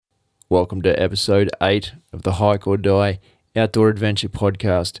Welcome to episode 8 of the Hike or Die Outdoor Adventure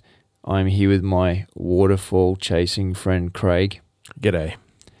Podcast. I'm here with my waterfall chasing friend Craig. G'day.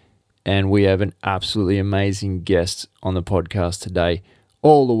 And we have an absolutely amazing guest on the podcast today,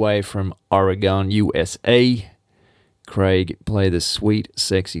 all the way from Oregon, USA. Craig, play the sweet,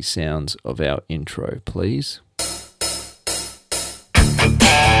 sexy sounds of our intro, please.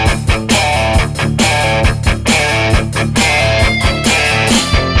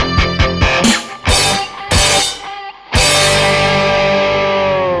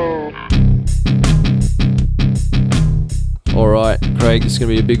 All right, Craig, this is going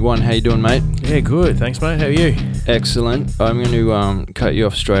to be a big one. How you doing, mate? Yeah, good. Thanks, mate. How are you? Excellent. I'm going to cut you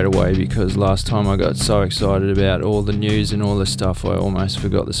off straight away because last time I got so excited about all the news and all this stuff, I almost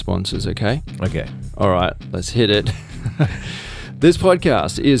forgot the sponsors, okay? Okay. All right, let's hit it. This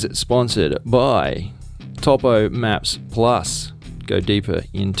podcast is sponsored by Topo Maps Plus. Go deeper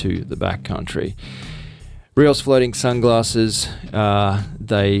into the backcountry. Rios Floating Sunglasses,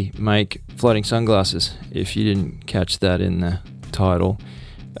 they make floating sunglasses. If you didn't catch that in the title,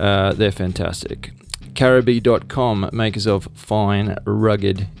 they're fantastic. Caribbee.com, makers of fine,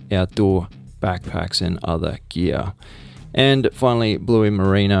 rugged outdoor backpacks and other gear. And finally, Bluey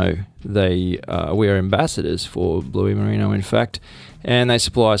Merino. We are ambassadors for Bluey Merino, in fact, and they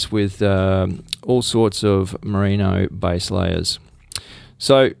supply us with all sorts of merino base layers.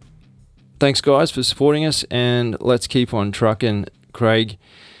 So, thanks, guys, for supporting us, and let's keep on trucking. Craig,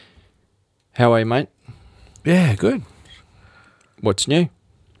 how are you, mate? Yeah, good. What's new?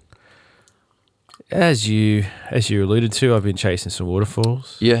 As you alluded to, I've been chasing some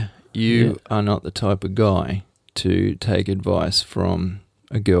waterfalls. Yeah, you are not the type of guy to take advice from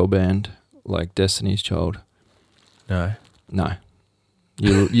a girl band like Destiny's Child. No. No.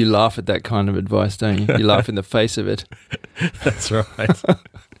 You laugh at that kind of advice, don't you? You laugh in the face of it. That's right.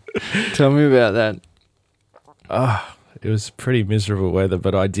 Tell me about that. It was pretty miserable weather,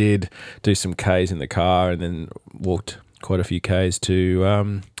 but I did do some Ks in the car and then walked quite a few Ks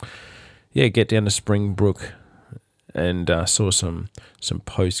to get down to Springbrook and saw some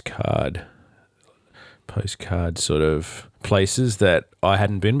postcard sort of places that I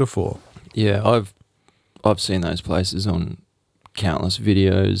hadn't been before. Yeah, I've seen those places on countless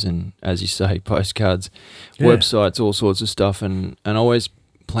videos and, as you say, postcards, websites, all sorts of stuff, and I always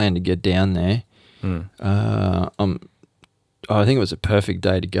plan to get down there. I think it was a perfect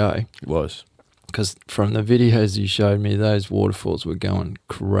day to go. It was. Because from the videos you showed me, those waterfalls were going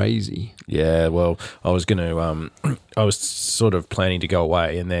crazy. Yeah, well, I was sort of planning to go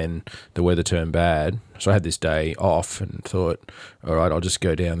away, and then the weather turned bad. So I had this day off and thought, all right, I'll just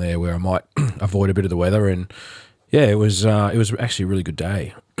go down there where I might avoid a bit of the weather. And yeah, it was actually a really good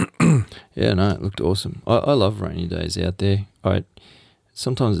day. Yeah, no, it looked awesome. I love rainy days out there.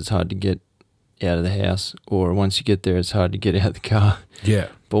 Sometimes it's hard to get out of the house, or once you get there, it's hard to get out of the car. Yeah.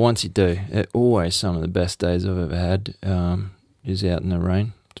 But once you do, always some of the best days I've ever had is out in the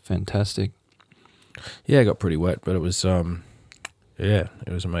rain. It's fantastic. Yeah, it got pretty wet, but it was it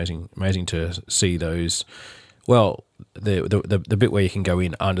was amazing to see those. Well, the bit where you can go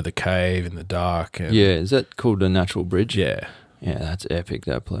in under the cave in the dark. And yeah, is that called the Natural Bridge? Yeah. Yeah, that's epic,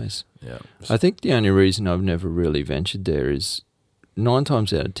 that place. Yeah. I think the only reason I've never really ventured there is 9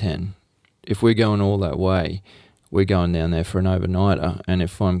 times out of 10, if we're going all that way, we're going down there for an overnighter. And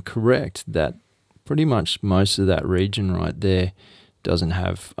if I'm correct, that pretty much most of that region right there doesn't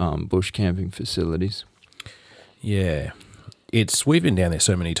have bush camping facilities. Yeah. We've been down there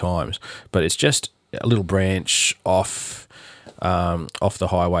so many times, but it's just a little branch off the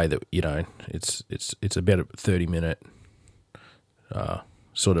highway that, it's about a 30-minute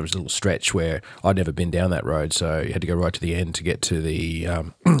sort of little stretch where I'd never been down that road, so you had to go right to the end to get to the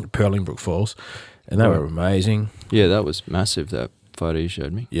Purlingbrook Falls, and they were amazing. Yeah, that was massive, that photo you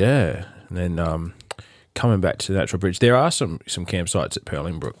showed me. Yeah, and then coming back to the Natural Bridge, there are some campsites at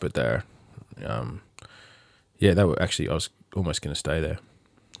Purlingbrook, but they're, they were actually, I was almost going to stay there,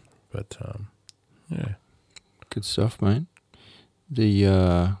 but yeah. Good stuff, mate.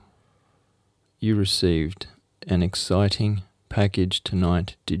 You received an exciting package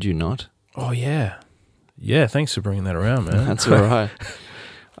tonight, did you not? Oh, yeah. Yeah, thanks for bringing that around, man. That's all right.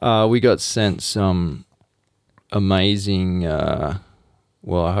 We got sent some amazing, I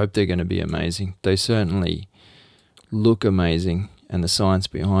hope they're going to be amazing. They certainly look amazing, and the science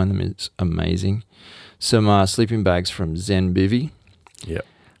behind them is amazing. Some sleeping bags from Zen Bivy. Yeah.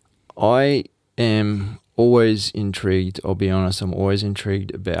 I am always intrigued, I'll be honest, I'm always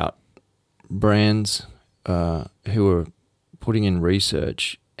intrigued about brands who are putting in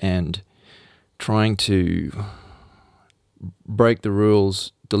research and trying to break the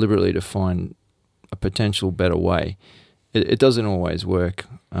rules deliberately to find a potential better way. It doesn't always work.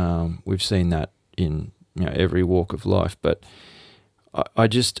 We've seen that in every walk of life. But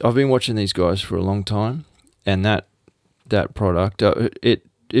I've been watching these guys for a long time, and that product,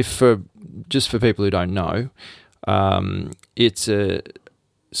 just for people who don't know, it's a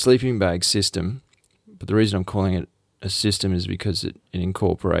sleeping bag system. But the reason I'm calling it a system is because it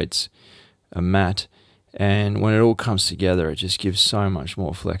incorporates a mat, and when it all comes together, it just gives so much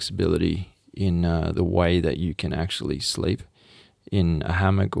more flexibility in the way that you can actually sleep in a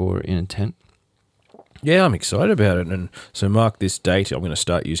hammock or in a tent. Yeah, I'm excited about it. And so mark this date. I'm going to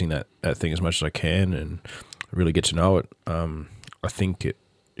start using that thing as much as I can and really get to know it. I think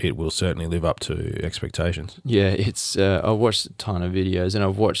it will certainly live up to expectations. Yeah, it's. I've watched a ton of videos and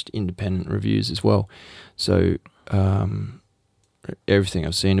I've watched independent reviews as well. So everything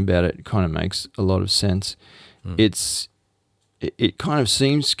I've seen about it kind of makes a lot of sense. It kind of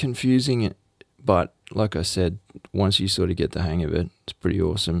seems confusing, but like I said, once you sort of get the hang of it, it's pretty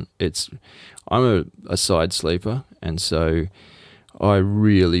awesome. I'm a side sleeper, and so I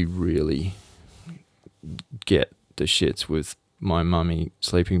really, really get the shits with my mummy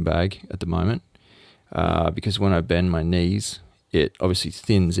sleeping bag at the moment, because when I bend my knees, it obviously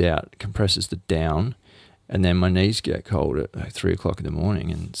thins out, compresses the down, and then my knees get cold at like 3 o'clock in the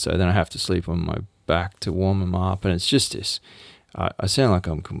morning, and so then I have to sleep on my back to warm them up, and it's just this. I sound like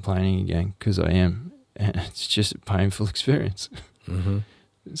I'm complaining again, because I am, and it's just a painful experience. Mm-hmm.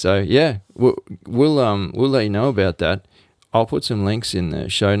 So yeah, we'll let you know about that. I'll put some links in the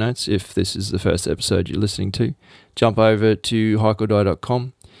show notes if this is the first episode you're listening to. Jump over to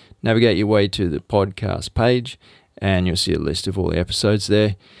hikeordie.com, navigate your way to the podcast page, and you'll see a list of all the episodes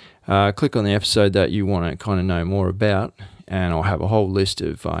there. Click on the episode that you want to kind of know more about, and I'll have a whole list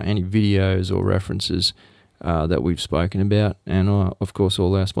of any videos or references that we've spoken about, and of course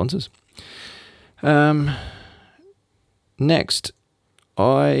all our sponsors. Next,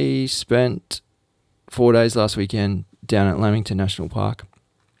 I spent 4 days last weekend down at Lamington National Park,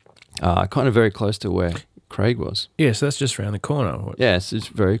 kind of very close to where Craig was. Yeah, so that's just around the corner. Yes, it's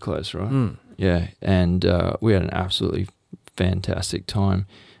very close, right? Mm. Yeah, and we had an absolutely fantastic time.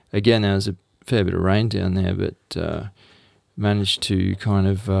 Again, there was a fair bit of rain down there, but managed to kind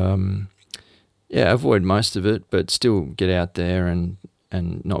of avoid most of it, but still get out there and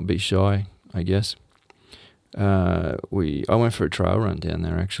not be shy, I guess. I went for a trail run down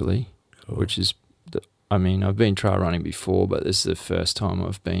there actually, cool. Which is, I've been trail running before, but this is the first time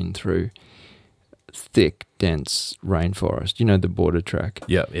I've been through thick, dense rainforest. You know, the border track?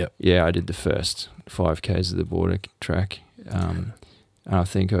 Yeah. Yeah, I did the first 5Ks of the border track. And I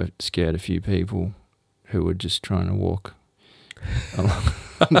think I scared a few people who were just trying to walk along.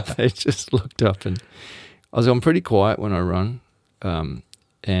 They just looked up, and I'm pretty quiet when I run.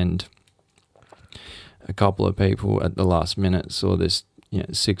 And a couple of people at the last minute saw this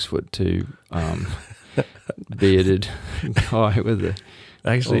 6'2" bearded guy with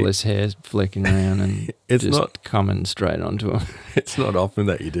all his hair flicking around and it's just not coming straight onto him. It's not often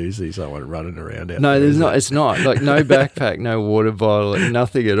that you do see someone running around out No, there. there's not. It's not. Like no backpack, no water bottle,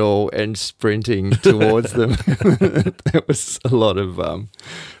 nothing at all, and sprinting towards them. There was a lot of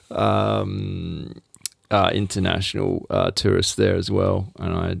international tourists there as well,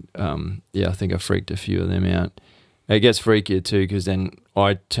 and I think I freaked a few of them out. It gets freakier too because then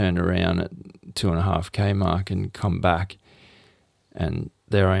I turned around at 2.5K mark and come back, and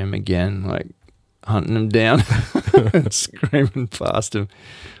there I am again, like hunting them down and screaming past them.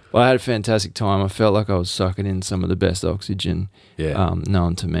 Well, I had a fantastic time. I felt like I was sucking in some of the best oxygen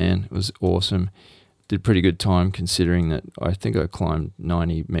known to man. It was awesome. Did pretty good time considering that I think I climbed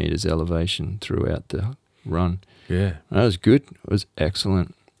 90 meters elevation throughout the run. Yeah. That was good. It was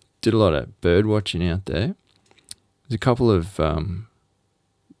excellent. Did a lot of bird watching out there. There's a couple of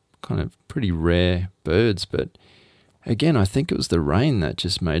kind of pretty rare birds, but again, I think it was the rain that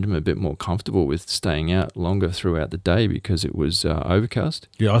just made them a bit more comfortable with staying out longer throughout the day because it was overcast.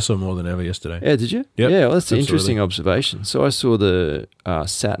 Yeah, I saw more than ever yesterday. Yeah, did you? Yep, yeah, well, that's an absolutely. interesting observation. So I saw the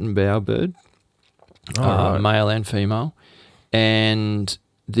satin bowerbird, Right. male and female, and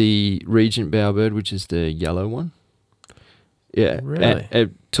the regent bowerbird, which is the yellow one. Yeah, Really? and it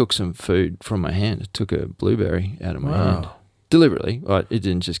took some food from my hand. It took a blueberry out of my hand. Wow. Deliberately. It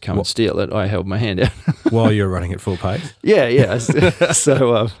didn't just come and steal it. I held my hand out. While you're running at full pace? Yeah.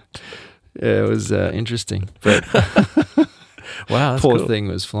 So, it was interesting. But Wow, that's poor cool. thing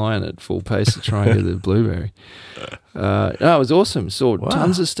was flying at full pace to try and get the blueberry. No, it was awesome. Saw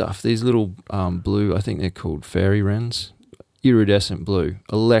tons of stuff. These little blue, I think they're called fairy wrens, iridescent blue,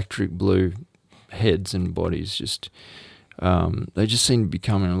 electric blue heads and bodies, just They just seem to be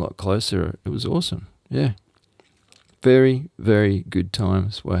coming a lot closer. It was awesome. Yeah. Very, very good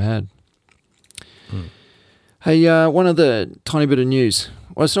times were had. Hey, one other tiny bit of news.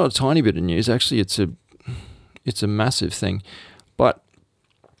 Well, it's not a tiny bit of news. Actually, it's a massive thing. But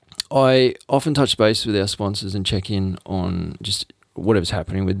I often touch base with our sponsors and check in on just whatever's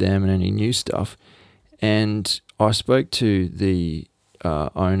happening with them and any new stuff. And I spoke to the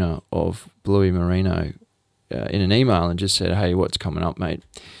owner of Bluey Merino in an email and just said, hey, what's coming up, mate?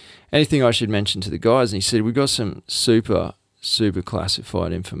 Anything I should mention to the guys? And he said, we've got some super, super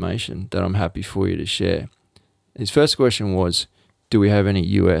classified information that I'm happy for you to share. His first question was, do we have any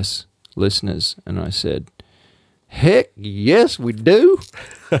US listeners? And I said, heck yes, we do.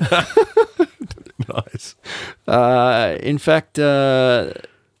 Nice. In fact, over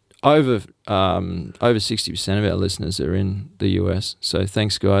 60% of our listeners are in the US. So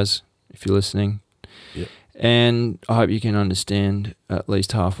thanks, guys, if you're listening. Yep. And I hope you can understand at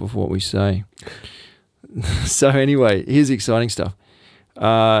least half of what we say. So anyway, here's the exciting stuff.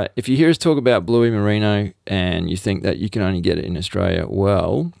 If you hear us talk about Bluey Merino and you think that you can only get it in Australia,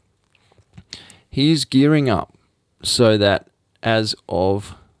 well, he's gearing up so that as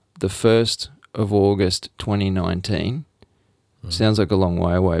of the 1st of August 2019, sounds like a long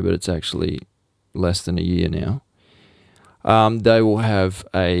way away, but it's actually less than a year now, they will have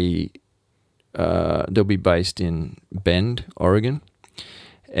they'll be based in Bend, Oregon,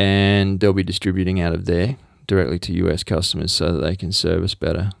 and they'll be distributing out of there directly to US customers so that they can service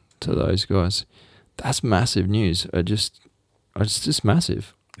better to those guys. That's massive news. It's just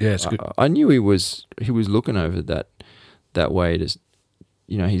massive. Yeah, it's good. I knew he was looking over that way to,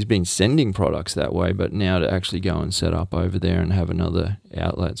 he's been sending products that way, but now to actually go and set up over there and have another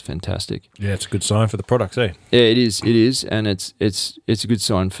outlet's fantastic. Yeah, it's a good sign for the products, eh? Yeah, it is, and it's a good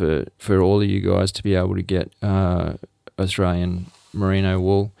sign for all of you guys to be able to get Australian merino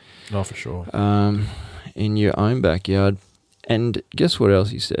wool. Oh, for sure. In your own backyard. And guess what else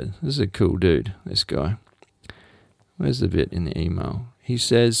he said? This is a cool dude, this guy. Where's the bit in the email? He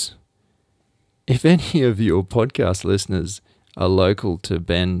says, if any of your podcast listeners are local to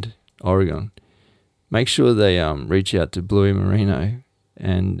Bend, Oregon, make sure they reach out to Bluey Merino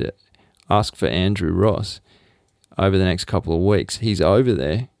and ask for Andrew Ross over the next couple of weeks. He's over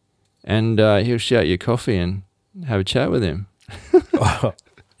there, and he'll shout you coffee and have a chat with him. Oh,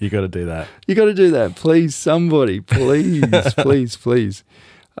 you got to do that. You got to do that, please. Somebody, please, please.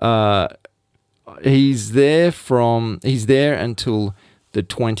 He's there until the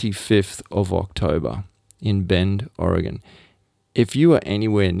 25th of October in Bend, Oregon. If you are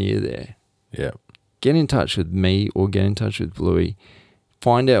anywhere near there, yeah, get in touch with me or get in touch with Bluey.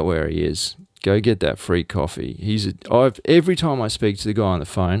 Find out where he is. Go get that free coffee. Every time I speak to the guy on the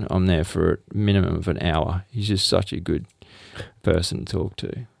phone, I'm there for a minimum of an hour. He's just such a good person to talk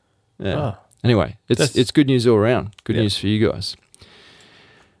to. Yeah. Oh, anyway, it's good news all around. Good news for you guys.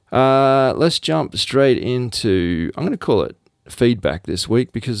 Let's jump straight into, I'm going to call it feedback this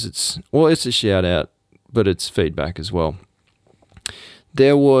week because it's a shout out, but it's feedback as well.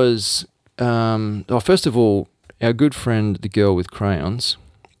 There was, first of all, our good friend, the girl with crayons,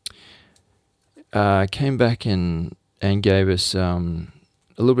 came back and gave us a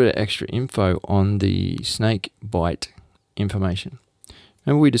little bit of extra info on the snake bite information.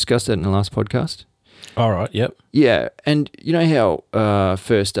 Remember we discussed that in the last podcast? All right, yep. Yeah, and you know how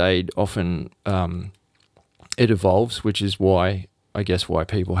first aid often it evolves, which is why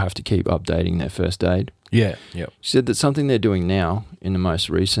people have to keep updating their first aid. Yeah, yep. She said that something they're doing now in the most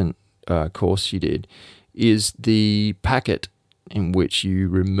recent course she did is the packet in which you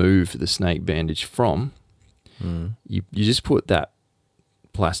remove the snake bandage from. You just put that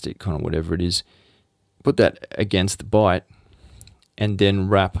plastic, kind of whatever it is, put that against the bite and then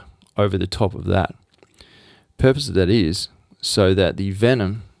wrap over the top of that. Purpose of that is so that the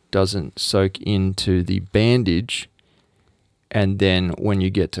venom doesn't soak into the bandage, and then when you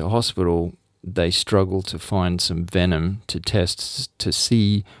get to hospital, they struggle to find some venom to test to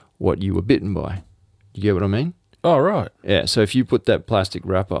see what you were bitten by. You get what I mean? Oh, right. Yeah, so if you put that plastic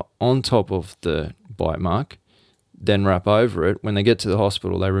wrapper on top of the bite mark, then wrap over it, when they get to the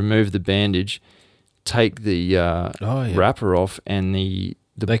hospital, they remove the bandage, take the wrapper off, and the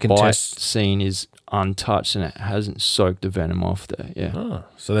bite scene is untouched and it hasn't soaked the venom off there. Yeah. Oh,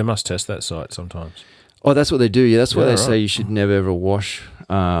 so they must test that site sometimes. Oh, that's what they do. Yeah, that's why they say you should never ever wash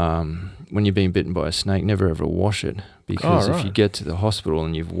when you're being bitten by a snake. Never ever wash it, because if you get to the hospital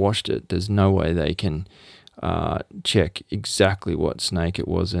and you've washed it, there's no way they can check exactly what snake it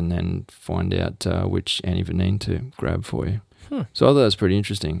was and then find out which antivenin to grab for you. So I thought that was pretty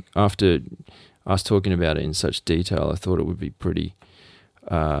interesting. After us talking about it in such detail, I thought it would be pretty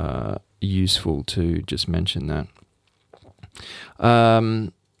useful to just mention that.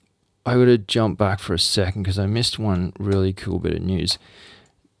 I would have jumped back for a second because I missed one really cool bit of news.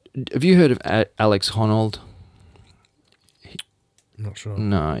 Have you heard of Alex Honnold? Not sure.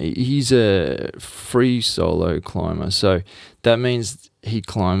 No, he's a free solo climber. So that means he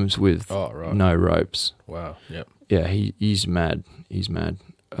climbs with no ropes. Wow. Yep. Yeah, he's mad. He's mad.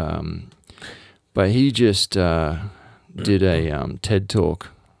 But he just did a TED talk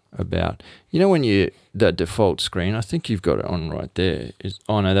about, when that default screen, I think you've got it on right there.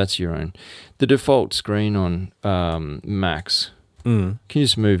 No, that's your own. The default screen on Macs. Can you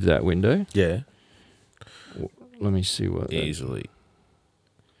just move that window? Yeah. Let me see what. Easily.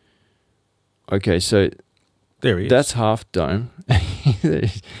 Okay, so there he is. That's Half Dome.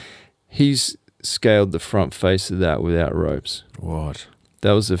 He's scaled the front face of that without ropes. What?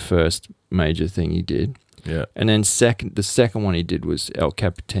 That was the first major thing he did. Yeah. And then the second one he did was El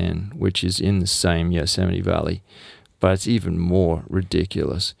Capitan, which is in the same Yosemite Valley, but it's even more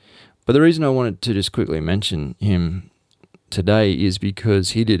ridiculous. But the reason I wanted to just quickly mention him today is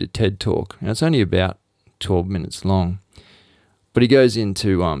because he did a TED talk. Now, it's only about 12 minutes long, but he goes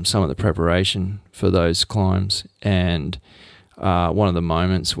into some of the preparation for those climbs, and one of the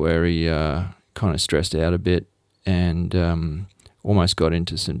moments where he kind of stressed out a bit and almost got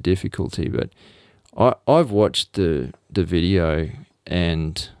into some difficulty. But I've watched the video,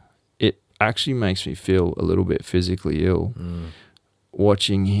 and it actually makes me feel a little bit physically ill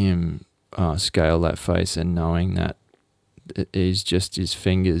watching him scale that face and knowing that it's just his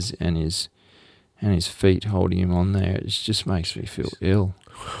fingers and his feet holding him on there. It just makes me feel ill.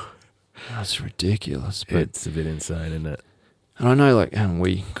 That's ridiculous. But it's a bit insane, isn't it? And I know,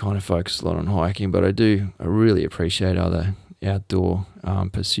 we kind of focus a lot on hiking, but I really appreciate other outdoor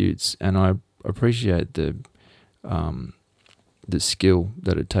pursuits, and I appreciate the skill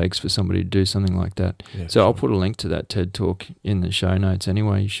that it takes for somebody to do something like that. Yeah, so I'll put a link to that TED talk in the show notes.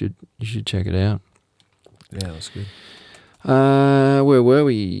 Anyway, you should check it out. Yeah, that's good. Where were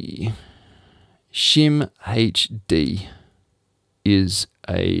we? Shim HD is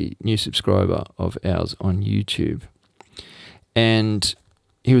a new subscriber of ours on YouTube, and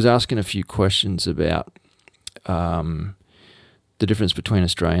he was asking a few questions about the difference between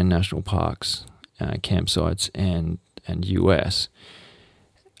Australian national parks, campsites, and US,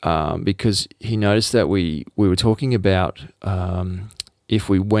 because he noticed that we were talking about if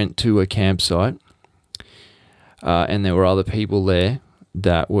we went to a campsite and there were other people there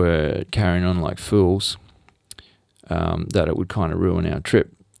that were carrying on like fools, that it would kind of ruin our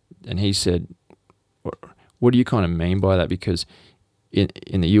trip. And he said, what do you kind of mean by that? Because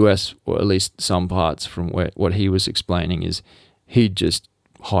in the US, or at least some parts from what he was explaining, is he'd just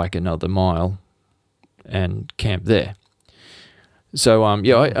hike another mile and camp there. So,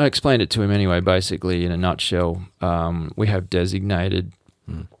 I explained it to him anyway. Basically, in a nutshell, we have designated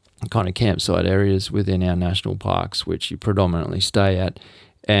kind of campsite areas within our national parks, which you predominantly stay at.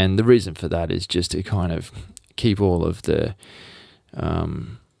 And the reason for that is just to kind of keep all of the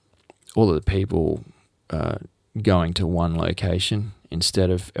people going to one location instead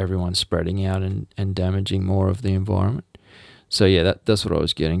of everyone spreading out and damaging more of the environment. So yeah, that's what I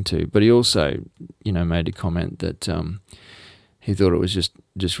was getting to. But he also, made a comment that he thought it was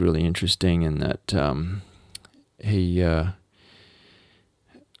just really interesting, and that he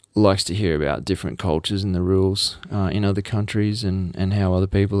likes to hear about different cultures and the rules in other countries and how other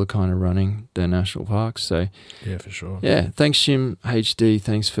people are kind of running their national parks. So yeah, for sure. Yeah, thanks Shim HD.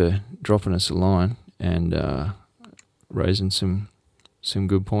 Thanks for dropping us a line and raising some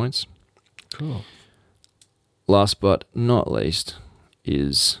good points. Cool. Last but not least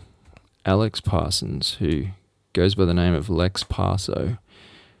is Alex Parsons, who goes by the name of Lex Parso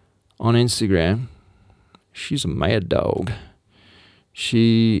on Instagram. She's a mad dog.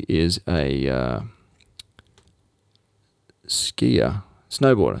 She is a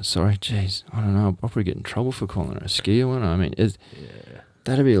snowboarder. Sorry, jeez, I don't know. I'll probably get in trouble for calling her a skier. One, I mean,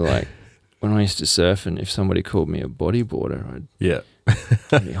 that'd be like when I used to surf, and if somebody called me a bodyboarder,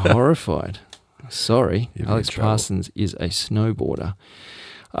 I'd be horrified. Sorry, Alex Parsons is a snowboarder.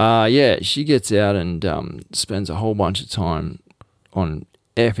 She gets out and spends a whole bunch of time on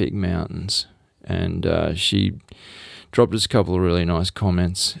epic mountains, and she dropped us a couple of really nice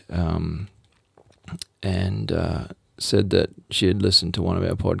comments and said that she had listened to one of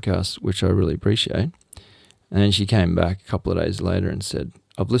our podcasts, which I really appreciate. And then she came back a couple of days later and said,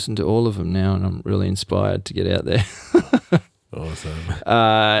 I've listened to all of them now and I'm really inspired to get out there.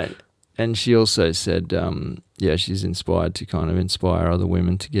 Awesome. And she also said, she's inspired to kind of inspire other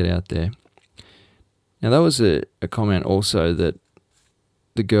women to get out there. Now, that was a comment also that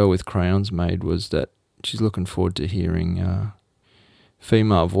the girl with crayons made, was that she's looking forward to hearing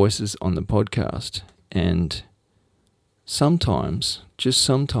female voices on the podcast. And sometimes, just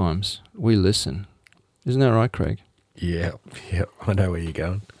sometimes, we listen. Isn't that right, Craig? Yeah, I know where you're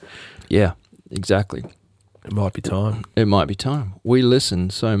going. Yeah, exactly. It might be time. It might be time. We listen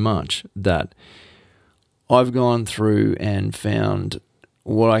so much that I've gone through and found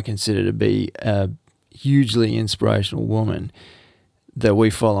what I consider to be a hugely inspirational woman that we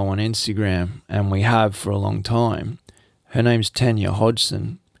follow on Instagram, and we have for a long time. Her name's Tanya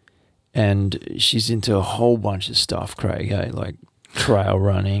Hodgson, and she's into a whole bunch of stuff, Craig, hey? Like trail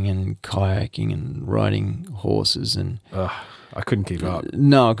running and kayaking and riding horses and... I couldn't keep up.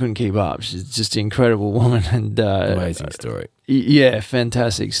 No, I couldn't keep up. She's just an incredible woman. And amazing story. Yeah,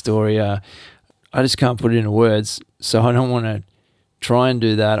 fantastic story. I just can't put it into words, so I don't want to try and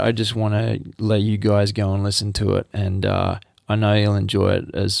do that. I just want to let you guys go and listen to it, and I know you'll enjoy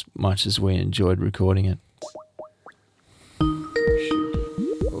it as much as we enjoyed recording it.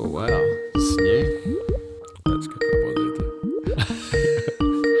 Oh, wow. This is new. That's good.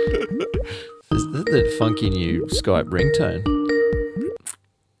 Isn't that the funky new Skype ringtone?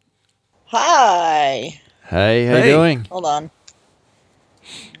 Hi. Hey, how you doing? Hold on.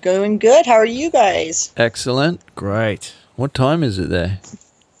 Going good. How are you guys? Excellent. Great. What time is it there?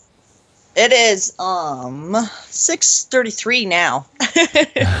 It is 6:33 now.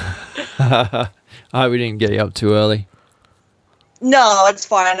 I hope we didn't get you up too early. No, it's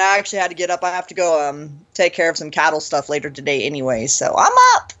fine. I actually had to get up. I have to go take care of some cattle stuff later today anyway, so I'm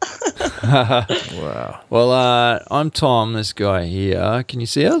up. Wow. Well, I'm Tom, this guy here. Can you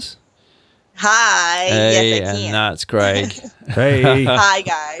see us? Hi. Hey, Yes, I can. and that's Craig. Hey. Hi,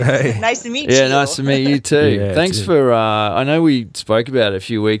 guys. Hey. Nice to meet you. Yeah, nice to meet you too. Yeah, Thanks too. for, I know we spoke about it a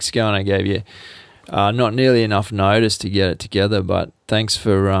few weeks ago and I gave you not nearly enough notice to get it together, but thanks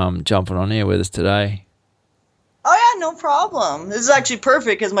for jumping on here with us today. Oh, yeah, no problem. This is actually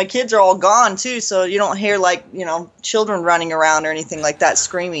perfect because my kids are all gone, too, so you don't hear, children running around or anything like that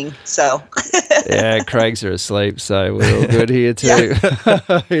screaming, so. Yeah, Craig's are asleep, so we're all good here too.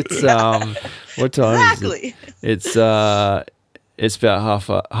 It's, what time Exactly. is it? It's about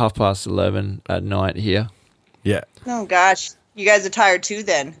half past 11 at night here. Yeah. Oh, gosh. You guys are tired, too,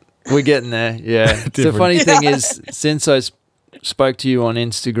 then. We're getting there, yeah. The funny thing is, since I spoke to you on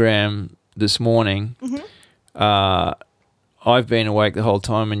Instagram this morning, I've been awake the whole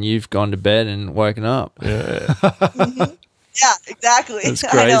time and you've gone to bed and woken up. Yeah. Yeah, exactly. It's I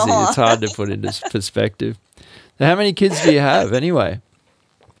crazy. know, huh? It's hard to put into perspective. So how many kids do you have anyway?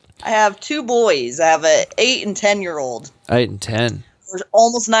 I have two boys. I have a 8 and 10-year-old. 8 and 10. Or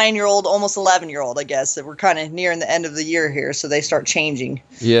almost 9-year-old, almost 11-year-old, I guess. We're kind of nearing the end of the year here, so they start changing.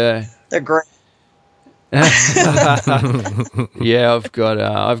 Yeah. They're great. Yeah,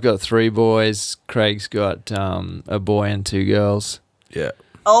 I've got 3 boys. Craig's got a boy and 2 girls. Yeah.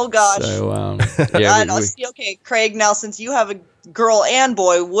 Oh, gosh. So yeah, Okay, Craig, now since you have a girl and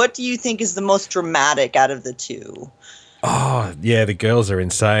boy, what do you think is the most dramatic out of the two? Oh, yeah, the girls are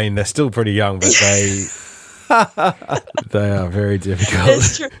insane. They're still pretty young, but they are very difficult.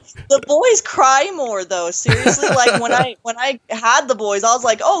 It's true. The boys cry more though. Seriously, like when I had the boys, I was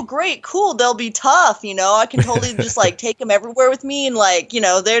like, "Oh, great, cool. They'll be tough. I can totally just take them everywhere with me, and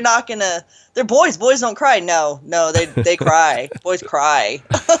they're not gonna. They're boys. Boys don't cry. No, they cry. Boys cry.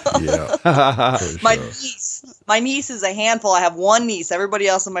 Yeah. My niece is a handful. I have one niece. Everybody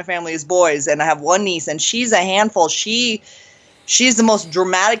else in my family is boys, and I have one niece, and she's a handful. She's the most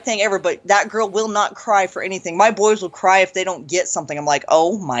dramatic thing ever, but that girl will not cry for anything. My boys will cry if they don't get something. I'm like,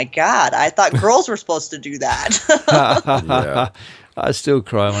 oh my God, I thought girls were supposed to do that. Yeah. I still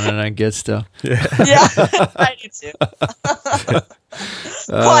cry when I don't get stuff. Yeah, I do too.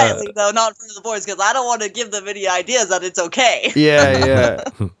 Quietly, though, not in front of the boys, because I don't want to give them any ideas that it's okay. Yeah.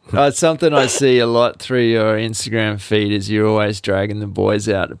 It's something I see a lot through your Instagram feed is you're always dragging the boys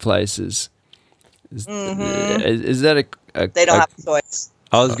out to places. Is that a They don't have a choice.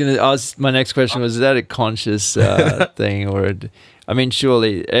 My next question was, is that a conscious thing, or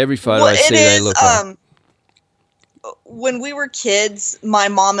surely every photo I see they look like. When we were kids, my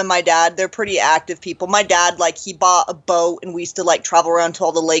mom and my dad, they're pretty active people. My dad, he bought a boat, and we used to travel around to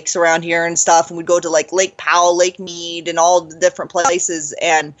all the lakes around here and stuff, and we'd go to Lake Powell, Lake Mead, and all the different places.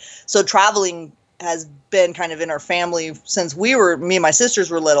 And so traveling has been kind of in our family since me and my sisters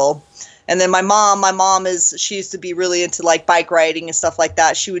were little. And then my mom she used to be really into bike riding and stuff like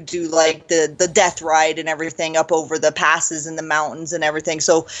that. She would do the death ride and everything up over the passes and the mountains and everything.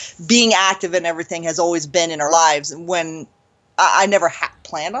 So being active and everything has always been in our lives. And when I never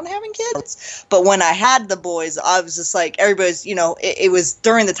planned on having kids, but when I had the boys, I was just like, everybody's, it was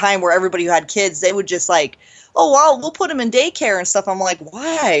during the time where everybody who had kids, they would just like, oh, wow, we'll put them in daycare and stuff. I'm like,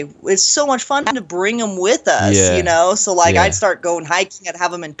 why? It's so much fun to bring them with us, So, like, I'd start going hiking. I'd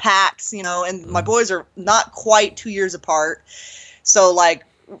have them in packs, and my boys are not quite 2 years apart. So, like,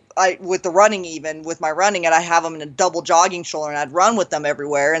 with my running, and I have them in a double jogging shoulder, and I'd run with them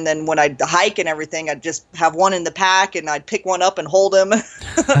everywhere. And then when I'd hike and everything, I'd just have one in the pack, and I'd pick one up and hold him. It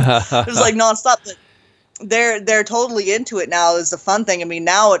was like nonstop. But they're totally into it now. Is the fun thing. I mean,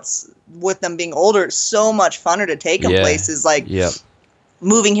 now it's with them being older, it's so much funner to take them places. Like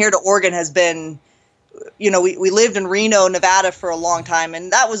moving here to Oregon has been. We lived in Reno, Nevada for a long time,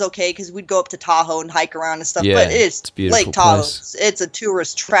 and that was okay because we'd go up to Tahoe and hike around and stuff. Yeah, but it's Lake Tahoe. It's a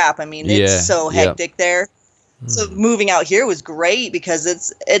tourist trap. I mean, it's so hectic there. So moving out here was great because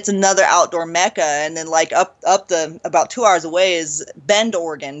it's another outdoor mecca. And then like up about 2 hours away is Bend,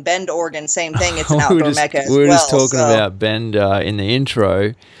 Oregon. Bend, Oregon, same thing. It's an outdoor mecca as well. We were just talking about Bend in the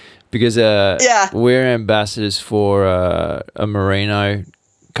intro because we're ambassadors for a merino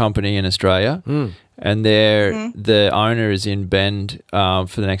company in Australia. And the owner is in Bend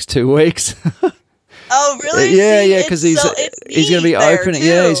for the next 2 weeks. Oh, really? Yeah, because he's going to be opening.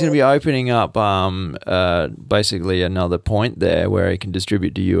 Yeah, he's going to be opening up basically another point there where he can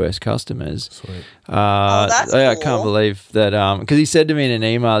distribute to US customers. Sweet. That's cool. I can't believe that. Because he said to me in an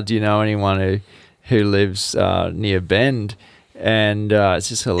email, "Do you know anyone who lives near Bend?" And it's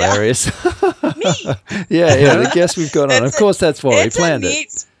just hilarious. Me. Yeah, the guest we've got on. Of course, that's why we planned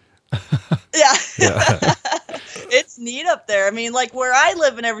it. Yeah. It's neat up there. I mean, like where I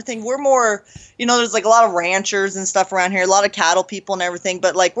live and everything, we're more, there's like a lot of ranchers and stuff around here, a lot of cattle people and everything,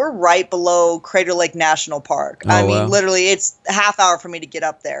 but like we're right below Crater Lake National Park. I mean, literally it's a half hour for me to get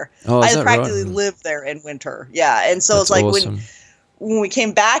up there. I practically live there in winter. Yeah. And so it's like awesome. when we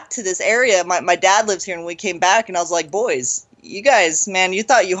came back to this area, my dad lives here, and we came back and I was like, boys, you guys, man, you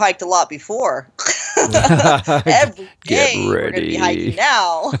thought you hiked a lot before. Every day we're going to be hiking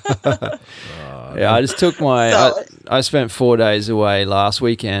now. Yeah, I just took I spent 4 days away last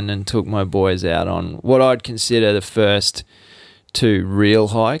weekend and took my boys out on what I'd consider the first 2 real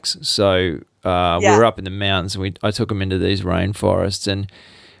hikes. So we were up in the mountains, and I took them into these rainforests, and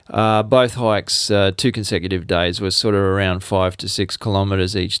both hikes, 2 consecutive days, was sort of around 5 to 6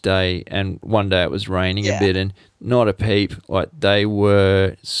 kilometers each day, and one day it was raining a bit, and not a peep. Like, they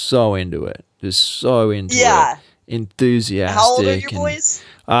were so into it, just so into it, enthusiastic. How old are your boys?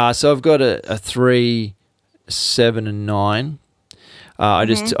 So I've got a 3, 7, and 9. I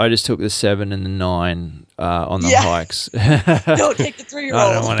just took the 7 and the 9 on the hikes. Don't take the 3-year-old.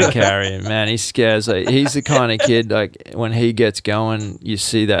 I don't want to carry him, man. He scares. He's the kind of kid, like, when he gets going, you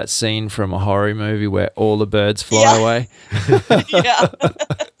see that scene from a horror movie where all the birds fly away. Yeah.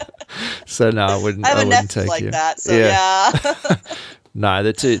 So no, I wouldn't take like you. that. So yeah. No,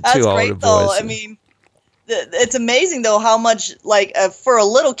 they're two That's older great, though. boys. I mean, it's amazing though how much, like, for a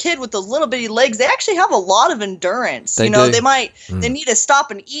little kid with those little bitty legs, they actually have a lot of endurance. They do. they need to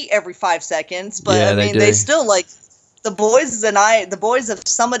stop and eat every 5 seconds, but I mean, they they still, like, the boys have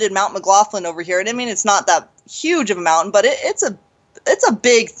summited Mount McLaughlin over here, and I mean, it's not that huge of a mountain, but it's a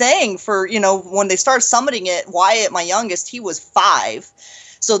big thing for, when they start summiting it. Wyatt, my youngest, he was 5.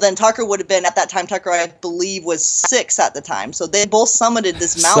 So then Tucker would have been, at that time, Tucker, I believe, was 6 at the time. So they both summited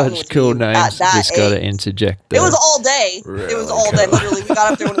this mountain. Such cool names. At that Just got to interject there. It was all day. Really? It was all day. Literally, we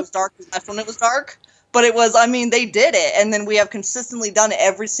got up there when it was dark. We left when it was dark. But it was, I mean, they did it. And then we have consistently done it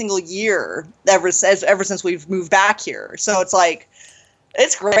every single year ever since we've moved back here. So it's like,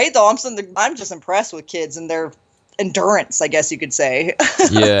 it's great, though. I'm just impressed with kids and their endurance, I guess you could say.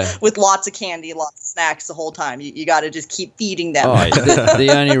 Yeah. With lots of candy, lots of snacks the whole time. You got to just keep feeding them.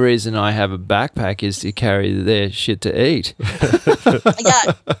 The only reason I have a backpack is to carry their shit to eat.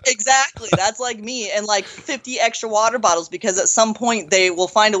 Yeah, exactly. That's like me, and like 50 extra water bottles, because at some point they will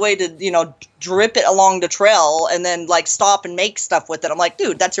find a way to, drip it along the trail and then like stop and make stuff with it. I'm like,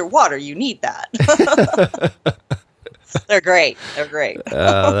 dude, that's your water. You need that. They're great.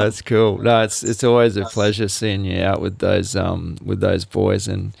 Oh, that's cool. No, it's always a pleasure seeing you out with those boys,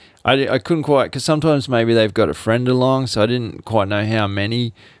 and I couldn't quite, because sometimes maybe they've got a friend along, so I didn't quite know how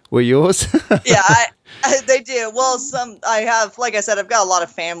many were yours. Yeah, they do. Well, I have, like I said, I've got a lot of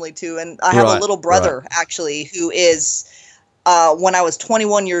family too, and I have a little brother actually who is. When I was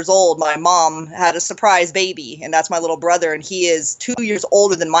 21 years old, my mom had a surprise baby, and that's my little brother, and he is 2 years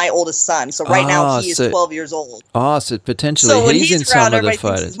older than my oldest son. So right now he is 12 years old. Oh, so potentially he's in some of the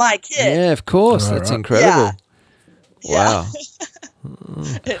photos. He's my kid. Yeah, of course. That's incredible. Yeah. Wow.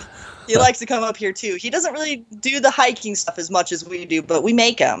 He likes to come up here too. He doesn't really do the hiking stuff as much as we do, but we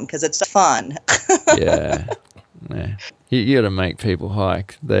make him because it's fun. Yeah. You got to make people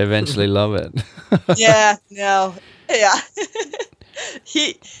hike. They eventually love it. Yeah.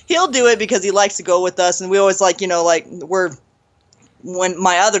 He'll do it because he likes to go with us, and we always when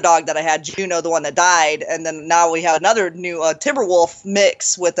my other dog that I had, Juno, the one that died, and then now we have another new Timberwolf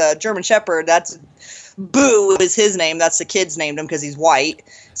mix with a German Shepherd. That's Boo is his name. That's the kids named him because he's white.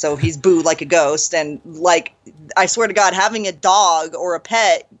 So he's Boo like a ghost. And I swear to God, having a dog or a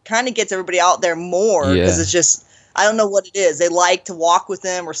pet kind of gets everybody out there more because it's just, I don't know what it is. They like to walk with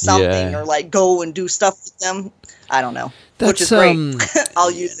them or something or go and do stuff with them. I don't know. Which is great.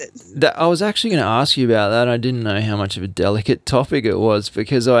 I'll use it. I was actually going to ask you about that. I didn't know how much of a delicate topic it was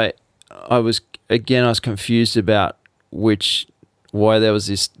because I was confused about why there was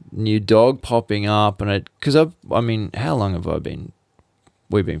this new dog popping up, and because how long have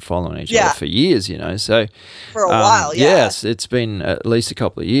we've been following each other for years, so for a while. Yes, it's been at least a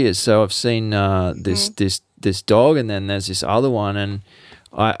couple of years. So I've seen this dog, and then there's this other one, and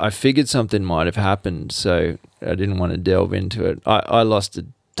I figured something might have happened, so I didn't want to delve into it. I lost a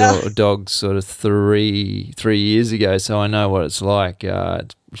dog sort of three years ago, so I know what it's like.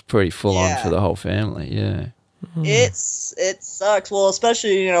 It's pretty full on for the whole family. Yeah. It sucks. Well,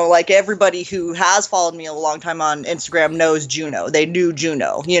 especially, everybody who has followed me a long time on Instagram knows Juno. They knew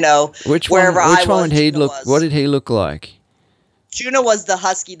Juno, Which one did he look? What did he look like? Juno was the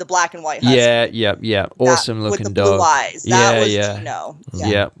husky, the black and white husky. Yeah. Awesome looking with the dog. Blue eyes. That was Juno.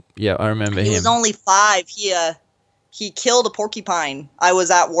 Yeah. I remember him. He was only 5. He killed a porcupine. I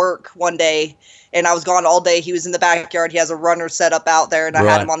was at work one day, and I was gone all day. He was in the backyard. He has a runner set up out there, and I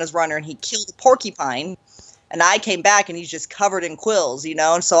had him on his runner, and he killed a porcupine. And I came back, and he's just covered in quills,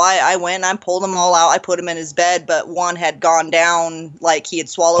 And so I went and I pulled him all out. I put him in his bed, but one had gone down, like he had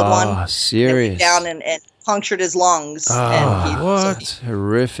swallowed one. Oh, serious? Down and punctured his lungs. What?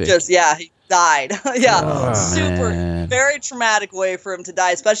 Horrific. He died. Man. Very traumatic way for him to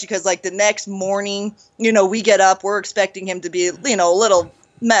die, especially because, the next morning, we get up, we're expecting him to be, a little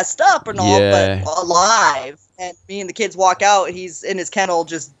messed up and all, but alive. And me and the kids walk out, and he's in his kennel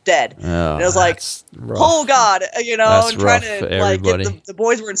just dead. Oh, and it was like, oh God, That's and trying to get the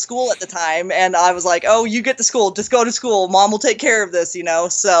boys were in school at the time, and I was like, oh, you get to school, just go to school. Mom will take care of this,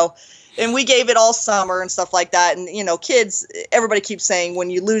 So, and we gave it all summer and stuff like that. And, kids, everybody keeps saying when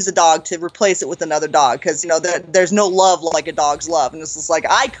you lose a dog to replace it with another dog because, there's no love like a dog's love. And it's just like,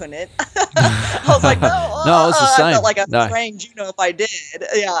 I couldn't. I was like, no. No, it's the same. I felt like I was praying Juno if I did.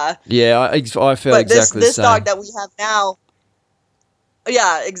 Yeah. Yeah, I felt exactly the same. This dog that we have now,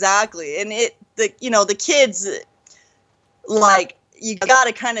 yeah, exactly. And the kids, you got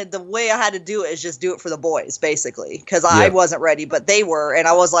to kind of, the way I had to do it is just do it for the boys, basically, because I wasn't ready, but they were. And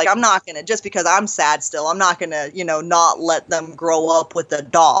I was like, I'm not going to, just because I'm sad still, I'm not going to, not let them grow up with a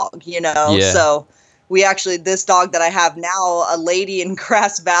dog, So we actually, this dog that I have now, a lady in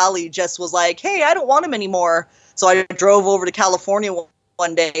Grass Valley just was like, hey, I don't want him anymore. So I drove over to California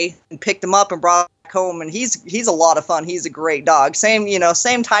one day and picked him up and brought him back home. And he's a lot of fun. He's a great dog. Same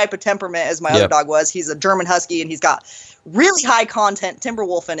type of temperament as my other dog was. He's a German Husky, and he's got really high content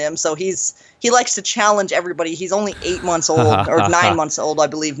Timberwolf in him, so he likes to challenge everybody. He's only 8 months old or 9 months old, I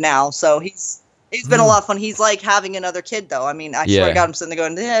believe now. So he's been a lot of fun. He's like having another kid, though. I mean, I swear to God, I'm sitting there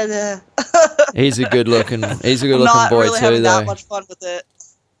going, He's a good looking boy not really too, having though. that much fun with it.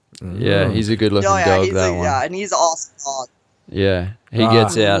 Yeah, he's a good looking dog. That one. Yeah, and he's an awesome dog. Yeah, he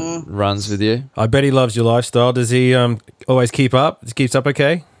gets out, runs with you. I bet he loves your lifestyle. Does he always keep up? Keeps up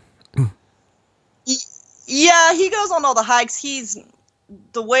okay? Yeah, he goes on all the hikes. He's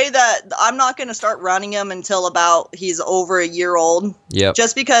the way that I'm not going to start running him until about he's over a year old. Yep.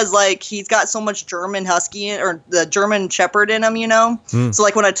 Just because he's got so much German Husky or the German Shepherd in him, So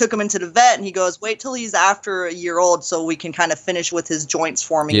when I took him into the vet, and he goes, wait till he's after a year old so we can kind of finish with his joints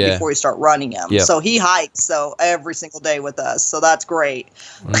forming before we start running him. Yep. So he hikes every single day with us. So that's great.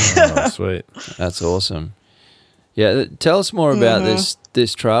 Oh, sweet. That's awesome. Yeah, tell us more about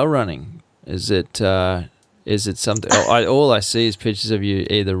this trail running. Is it something? All I see is pictures of you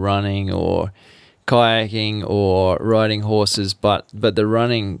either running or kayaking or riding horses, but the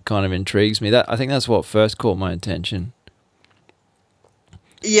running kind of intrigues me. I think that's what first caught my attention.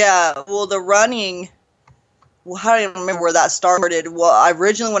 Yeah, well, the running. Well, I don't even remember where that started. Well,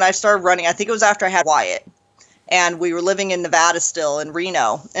 originally when I started running, I think it was after I had Wyatt. And we were living in Nevada still, in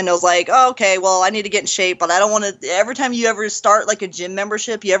Reno. And it was like, oh, okay, well, I need to get in shape, but I don't want to. Every time you ever start a gym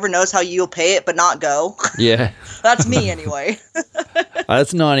membership, you ever notice how you'll pay it but not go? Yeah. That's me anyway.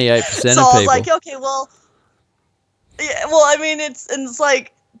 That's 98% of people. So I was like, okay, well, yeah, well, I mean, it's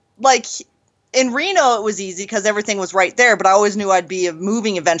like, like in Reno, it was easy because everything was right there, but I always knew I'd be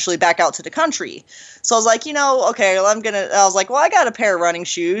moving eventually back out to the country. So I was like, okay, well, I was like, well, I got a pair of running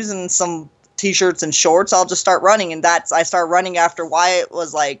shoes and some t-shirts and shorts. I'll just start running. And I started running after Wyatt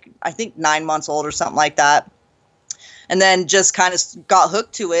was like, I think 9 months old or something like that. And then just kind of got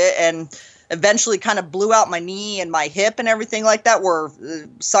hooked to it and eventually kind of blew out my knee and my hip and everything like that, where it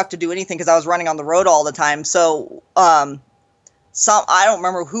sucked to do anything because I was running on the road all the time. So, I don't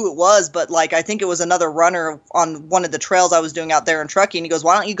remember who it was, but like I think it was another runner on one of the trails I was doing out there in Truckee, and he goes,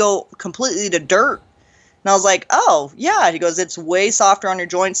 "Why don't you go completely to dirt?" And I was like, "Oh yeah." He goes, "It's way softer on your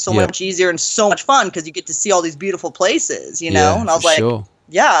joints, so much easier, and so much fun because you get to see all these beautiful places, you know." And I was like, sure.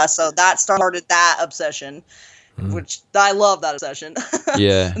 "Yeah." So that started that obsession, which I love that obsession.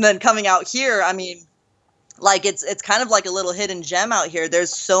 Yeah. And then coming out here, I mean, like it's kind of like a little hidden gem out here. There's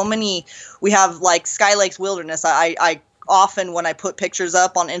so many. We have like Sky Lakes Wilderness. I often when I put pictures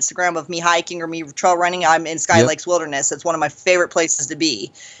up on Instagram of me hiking or me trail running, I'm in Sky Lakes Wilderness. It's one of my favorite places to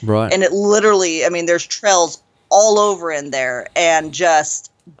be. Right. And it literally, I mean, there's trails all over in there and just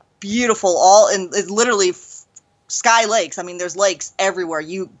beautiful. It's literally Sky Lakes. I mean, there's lakes everywhere.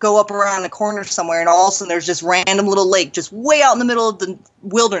 You go up around the corner somewhere and all of a sudden there's just random little lake just way out in the middle of the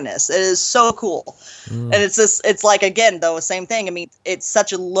wilderness. It is so cool. And it's like, again, though, same thing. I mean, it's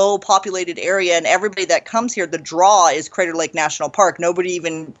such a low populated area and everybody that comes here, the draw is Crater Lake National Park. Nobody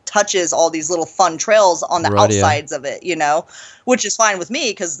even touches all these little fun trails on the outsides of it, which is fine with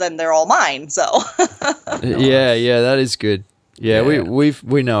me because then they're all mine. So yeah, that is good. Yeah,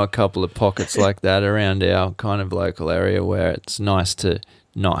 we know a couple of pockets like that around our kind of local area where it's nice to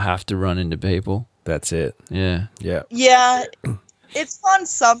not have to run into people. That's it. Yeah. Yeah. Yeah, it's fun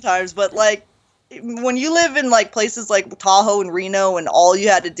sometimes, but like when you live in like places like Tahoe and Reno and all you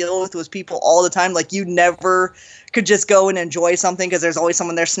had to deal with was people all the time, like you never could just go and enjoy something because there's always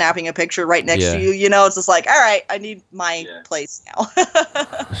someone there snapping a picture right next to you. It's just like, all right, I need my place now.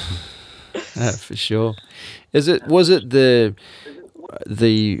 For sure. Was it the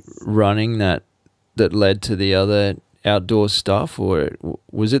running that led to the other outdoor stuff, or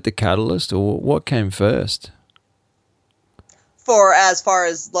was it the catalyst, or what came first? For as far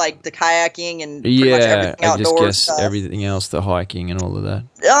as like the kayaking and pretty much everything outdoors, I just guess stuff. Everything else, the hiking and all of that.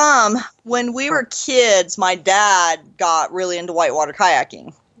 When we were kids, my dad got really into whitewater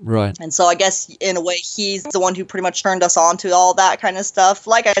kayaking. Right. And so I guess in a way he's the one who pretty much turned us on to all that kind of stuff.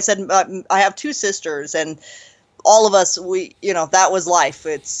 Like I said, I have two sisters and all of us, that was life.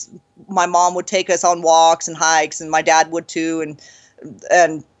 My mom would take us on walks and hikes and my dad would too.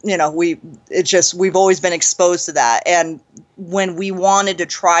 And we've always been exposed to that. And when we wanted to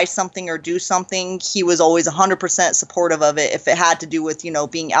try something or do something, he was always 100% supportive of it if it had to do with,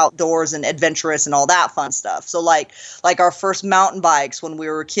 being outdoors and adventurous and all that fun stuff. So like our first mountain bikes when we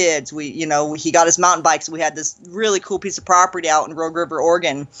were kids, he got his mountain bikes. We had this really cool piece of property out in Rogue River,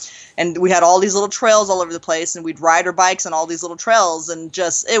 Oregon. And we had all these little trails all over the place and we'd ride our bikes on all these little trails and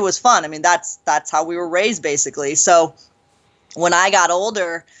just, it was fun. I mean, that's how we were raised basically. So when I got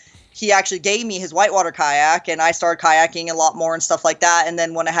older, he actually gave me his whitewater kayak and I started kayaking a lot more and stuff like that. And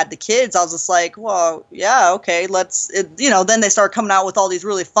then when I had the kids, I was just like, well, yeah, okay, then they started coming out with all these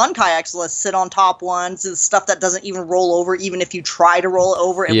really fun kayaks. Let's sit on top ones and stuff that doesn't even roll over. Even if you try to roll it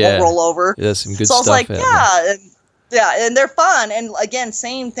over, it won't roll over. Yeah, some good stuff. So I was like, yeah, and they're fun. And again,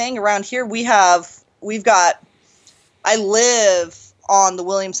 same thing around here. I live on the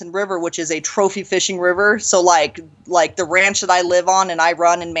Williamson River, which is a trophy fishing river. So like the ranch that I live on and I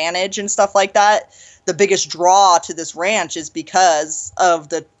run and manage and stuff like that, the biggest draw to this ranch is because of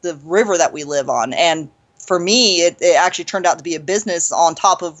the river that we live on. And for me, it actually turned out to be a business on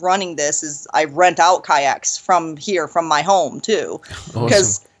top of running this. Is I rent out kayaks from my home too. Awesome.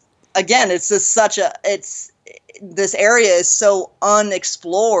 Because again, it's just this area is so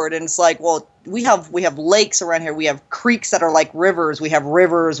unexplored and it's like, well, we have lakes around here. We have creeks that are like rivers. We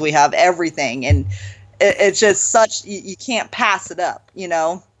have everything. And it's just you can't pass it up,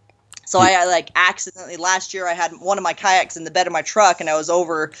 So I like accidentally last year I had one of my kayaks in the bed of my truck and I was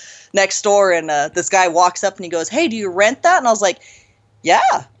over next door and this guy walks up and he goes, "Hey, do you rent that?" And I was like,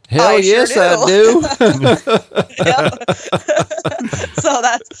 "Yeah." Hell yes, I do. So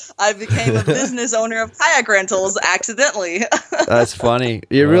I became a business owner of kayak rentals accidentally. That's funny.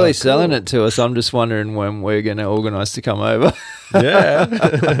 You're really selling it to us. I'm just wondering when we're going to organize to come over. Yeah.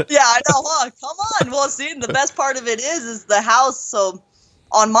 Yeah, I know. Huh? Come on. Well, see, the best part of it is the house. So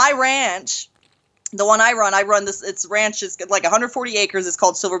on my ranch, the one I run this, it's ranch is like 140 acres. It's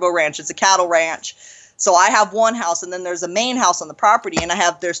called Silverbow Ranch. It's a cattle ranch. So I have one house and then there's a main house on the property and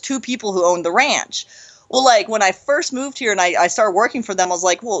there's two people who own the ranch. Well, like when I first moved here and I started working for them, I was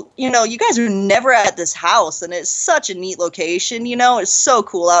like, well, you guys are never at this house and it's such a neat location, it's so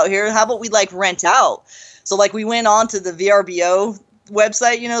cool out here. How about we like rent out? So like we went on to the VRBO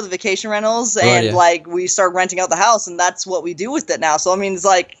website, the vacation rentals, and like we started renting out the house, and that's what we do with it now. So I mean, it's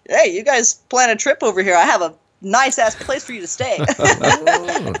like, hey, you guys plan a trip over here. I have a nice ass place for you to stay.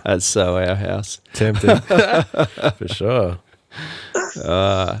 That's so our house. Tempting. For sure.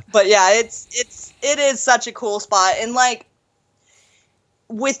 But yeah, it is such a cool spot. And like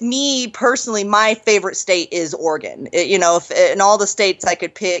with me personally, my favorite state is Oregon. If in all the states I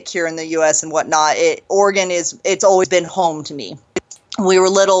could pick here in the US and whatnot, Oregon it's always been home to me. When we were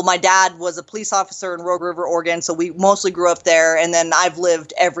little, my dad was a police officer in Rogue River, Oregon, so we mostly grew up there. And then I've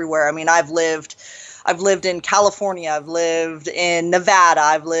lived everywhere. I mean, I've lived in California, I've lived in Nevada,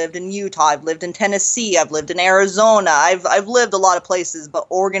 I've lived in Utah, I've lived in Tennessee, I've lived in Arizona. I've lived a lot of places, but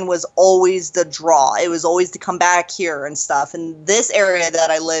Oregon was always the draw. It was always to come back here and stuff. And this area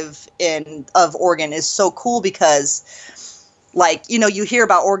that I live in of Oregon is so cool because, like, you hear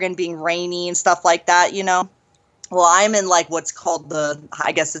about Oregon being rainy and stuff like that, Well, I'm in like what's called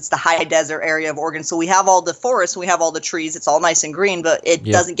I guess it's the high desert area of Oregon. So we have all the forests, we have all the trees. It's all nice and green, but it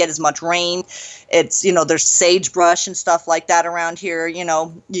doesn't get as much rain. It's, there's sagebrush and stuff like that around here.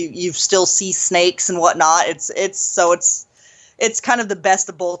 You still see snakes and whatnot. It's kind of the best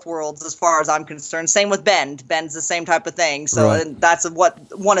of both worlds as far as I'm concerned. Same with Bend. Bend's the same type of thing. So and that's what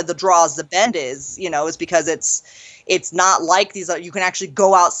one of the draws of Bend is, is because it's not like these. You can actually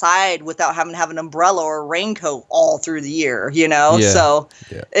go outside without having to have an umbrella or a raincoat all through the year, Yeah. So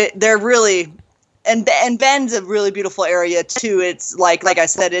they're really, and Bend's a really beautiful area too. It's like I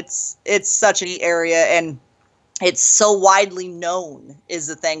said, it's such a neat area, and it's so widely known is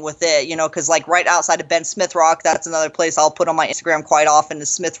the thing with it, because like right outside of Bend, Smith Rock, that's another place I'll put on my Instagram quite often, is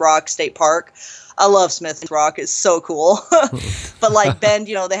Smith Rock State Park. I love Smith Rock. It's so cool. But like Bend,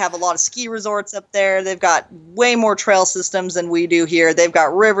 they have a lot of ski resorts up there. They've got way more trail systems than we do here. They've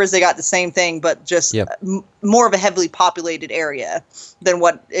got rivers. They got the same thing, but just more of a heavily populated area than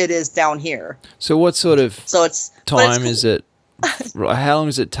what it is down here. So what sort of time cool. is it? How long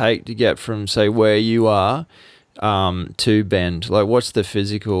does it take to get from, say, where you are to Bend? Like, what's the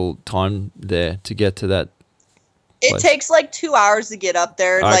physical time there to get to that? It takes like 2 hours to get up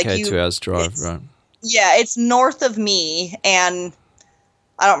there. Okay, 2 hours drive, right. Yeah, it's north of me, and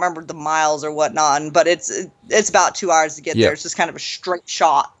I don't remember the miles or whatnot, but it's about 2 hours to get there. It's just kind of a straight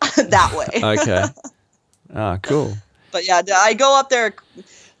shot that way. Okay. Cool. But yeah, I go up there.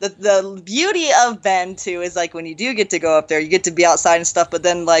 The beauty of Bend too is like when you do get to go up there, you get to be outside and stuff. But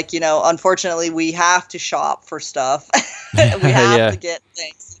then, like, unfortunately, we have to shop for stuff. We have to get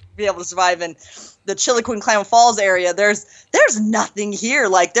things to be able to survive. And the Chiloquin Klamath Falls area, there's nothing here.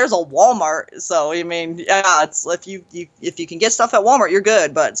 Like, there's a Walmart. So I mean, yeah, it's if you can get stuff at Walmart, you're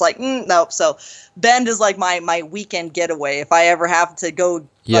good. But it's like nope. So Bend is like my weekend getaway. If I ever have to go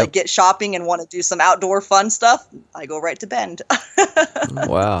like get shopping and want to do some outdoor fun stuff, I go right to Bend.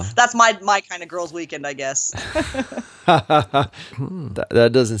 Wow, that's my kind of girls' weekend, I guess. That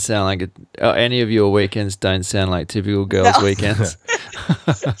doesn't sound like it. Any of your weekends don't sound like typical girls' weekends.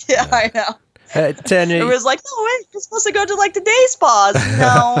 Yeah, I know. Tanya, it was like, no, wait, you're supposed to go to like the day spas.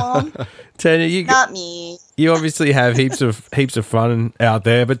 No, Tanya, not me. You obviously have heaps of fun out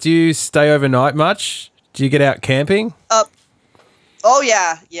there, but do you stay overnight much? Do you get out camping? Oh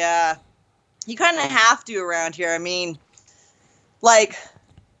yeah. You kind of have to around here. I mean, like,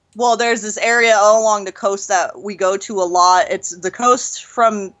 well, there's this area all along the coast that we go to a lot. It's the coast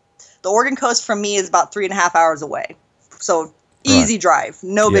from the Oregon coast from me is about 3.5 hours away. So easy drive,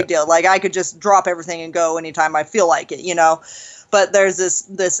 no big deal. Like, I could just drop everything and go anytime I feel like it, But there's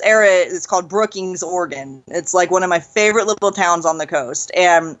this area, it's called Brookings, Oregon. It's like one of my favorite little towns on the coast.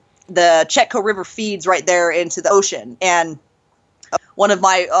 And the Chetco River feeds right there into the ocean. And one of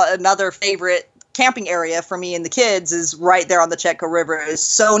my another favorite camping area for me and the kids is right there on the Chetco River. It's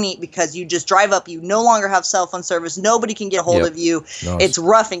so neat because you just drive up, you no longer have cell phone service, nobody can get hold of you. Nice. It's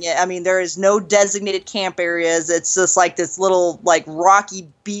roughing it. I mean, there is no designated camp areas. It's just like this little like rocky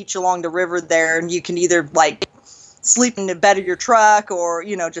beach along the river there, and you can either like sleep in the bed of your truck or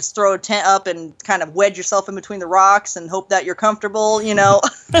just throw a tent up and kind of wedge yourself in between the rocks and hope that you're comfortable.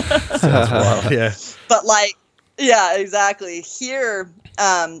 Sounds wild. Yeah, but like, yeah, exactly. Here,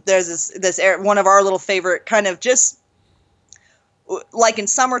 there's this one of our little favorite kind of just like in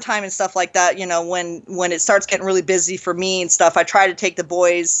summertime and stuff like that, when it starts getting really busy for me and stuff, I try to take the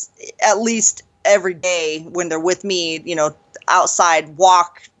boys at least every day when they're with me, outside,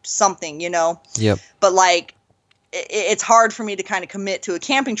 walk something, Yep. But like it's hard for me to kind of commit to a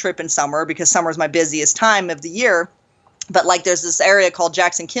camping trip in summer because summer is my busiest time of the year. But like there's this area called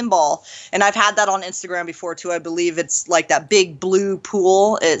Jackson Kimball, and I've had that on Instagram before too. I believe it's like that big blue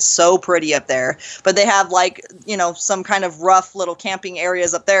pool. It's so pretty up there. But they have like, you know, some kind of rough little camping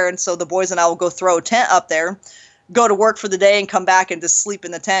areas up there. And so the boys and I will go throw a tent up there, go to work for the day and come back and just sleep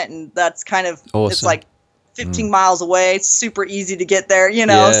in the tent. And that's kind of, awesome. It's like 15 miles away. It's super easy to get there, you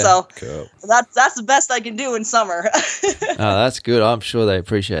know. Yeah, so cool. that's the best I can do in summer. Oh, that's good. I'm sure they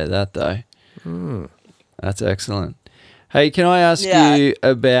appreciate that though. That's excellent. Hey, can I ask you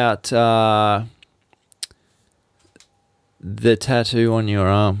about the tattoo on your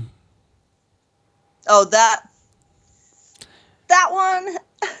arm? Oh, that one.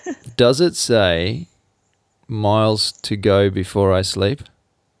 Does it say miles to go before I sleep?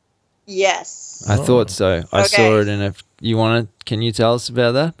 Yes. I thought so. I Okay. saw it in a. Can you tell us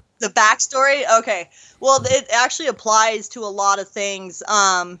about that? The backstory? Okay. Well, it actually applies to a lot of things.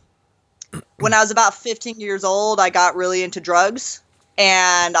 When I was about 15 years old, I got really into drugs,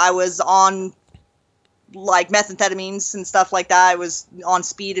 and I was on like methamphetamines and stuff like that. I was on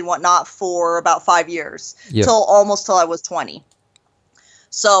speed and whatnot for about 5 years, Yep. till I was 20.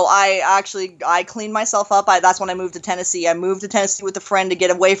 So I cleaned myself up. That's when I moved to Tennessee. I moved to Tennessee with a friend to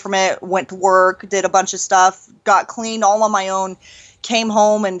get away from it, went to work, did a bunch of stuff, got clean all on my own, came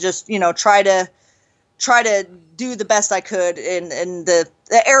home and just, you know, try to do the best I could in the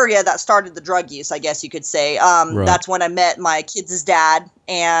area that started the drug use, I guess you could say. Right. That's when I met my kids' dad,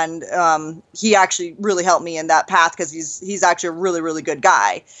 and he actually really helped me in that path because he's actually a really, really good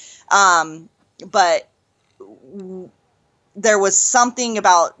guy. But there was something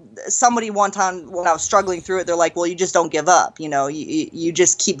about somebody one time when I was struggling through it, they're like, well, you just don't give up. You know, you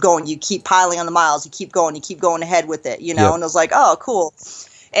just keep going. You keep piling on the miles. You keep going ahead with it, you know? Yep. And I was like, oh, cool.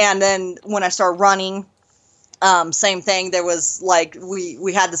 And then when I started running, same thing. There was like,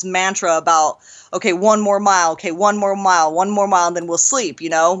 we had this mantra about, okay, one more mile, and then we'll sleep, you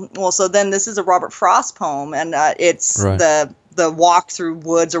know? Well, so then this is a Robert Frost poem, and it's Right. the walk through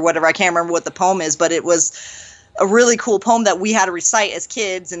woods or whatever. I can't remember what the poem is, but it was a really cool poem that we had to recite as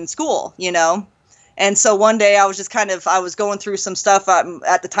kids in school, you know? And so one day I was just I was going through some stuff.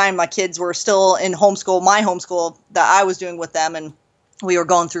 At the time, my kids were still in my homeschool that I was doing with them, and we were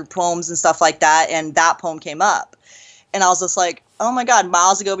going through poems and stuff like that, and that poem came up. And I was just like, oh my God,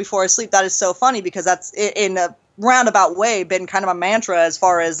 miles ago before I sleep. That is so funny because that's in a roundabout way been kind of a mantra as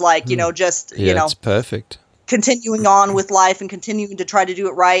far as like, you know, just, Yeah, you know, it's perfect. continuing on with life and continuing to try to do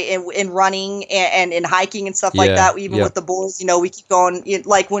it right in running and in hiking and stuff like Yeah, that. Even yep. with the boys, you know, we keep going.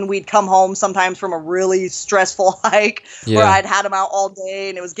 Like when we'd come home sometimes from a really stressful hike where Yeah. I'd had them out all day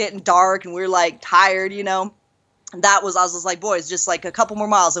and it was getting dark and we were like tired, you know. I was just like, boys, just like a couple more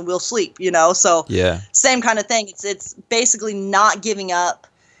miles and we'll sleep, you know? So Yeah. same kind of thing. It's basically not giving up,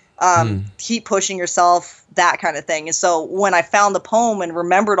 keep pushing yourself, that kind of thing. And so when I found the poem and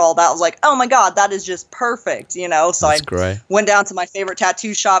remembered all that, I was like, oh my God, that is just perfect, you know? So That's I great. went down to my favorite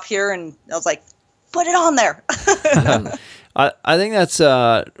tattoo shop here and I was like, put it on there. I think that's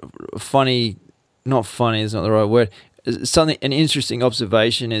funny. Not funny is not the right word. An interesting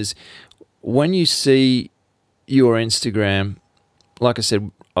observation is when you see your Instagram, like I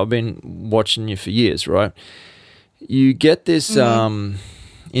said, I've been watching you for years, right? You get this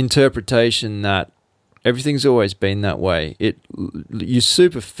interpretation that everything's always been that way. You're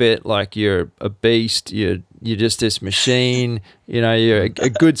super fit, like you're a beast. You're just this machine. You know, you're a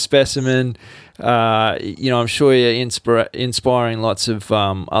good specimen. You know, I'm sure you're inspiring lots of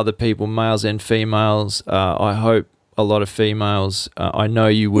other people, males and females. I hope a lot of females. I know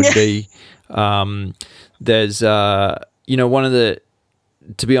you would be. There's, you know,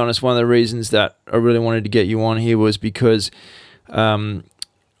 to be honest, one of the reasons that I really wanted to get you on here was because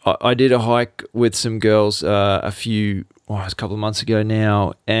I did a hike with some girls a couple of months ago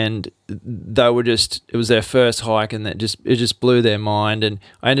now, and they were it was their first hike, and it just blew their mind. And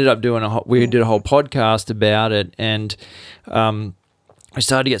I ended up we did a whole podcast about it, and I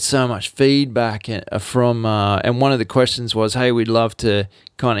started to get so much feedback from, and one of the questions was, hey, we'd love to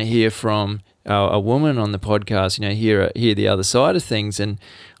kind of hear from a woman on the podcast, you know, hear the other side of things. And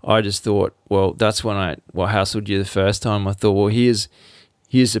I just thought, well, that's when I hassled you the first time. I thought, well, here's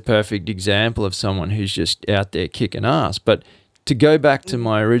a perfect example of someone who's just out there kicking ass. But to go back to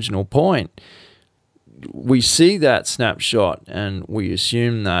my original point, we see that snapshot and we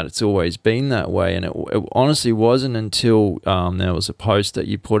assume that it's always been that way. And it honestly wasn't until there was a post that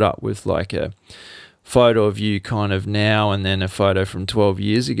you put up with like a photo of you kind of now and then a photo from 12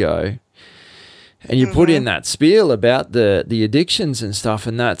 years ago. And you put in that spiel about the addictions and stuff,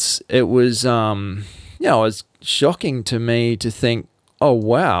 and it was, you know, shocking to me to think, oh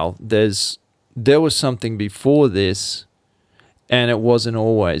wow, there was something before this, and it wasn't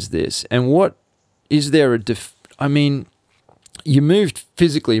always this. And what is there I mean, you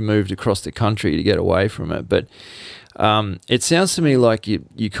physically moved across the country to get away from it, but it sounds to me like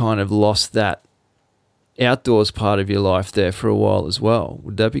you kind of lost that outdoors part of your life there for a while as well.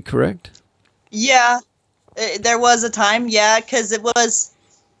 Would that be correct? Yeah, there was a time, yeah, because it was,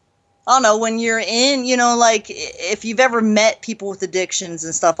 I don't know, when you're in, you know, like if you've ever met people with addictions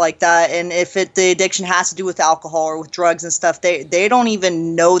and stuff like that, and if the addiction has to do with alcohol or with drugs and stuff, they don't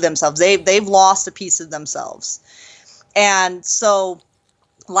even know themselves. They've lost a piece of themselves. And so,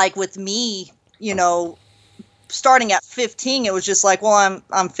 like with me, you know, starting at 15, it was just like, well,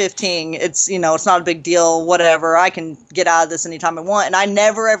 I'm 15. It's, you know, it's not a big deal, whatever. I can get out of this anytime I want. And I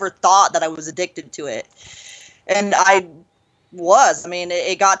never ever thought that I was addicted to it. And I mean,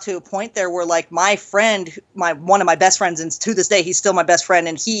 it got to a point there where like my friend, one of my best friends, and to this day, he's still my best friend.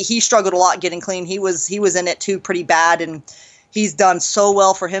 And he struggled a lot getting clean. He was in it too, pretty bad. And he's done so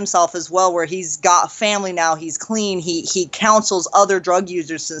well for himself as well, where he's got a family now. He's clean. He counsels other drug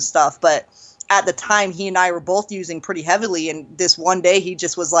users and stuff. But at the time, he and I were both using pretty heavily. And this one day, he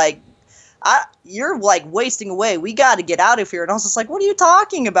just was like, you're like wasting away. We got to get out of here. And I was just like, what are you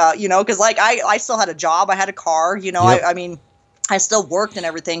talking about? You know, because like I still had a job. I had a car. You know, yep. I mean, I still worked and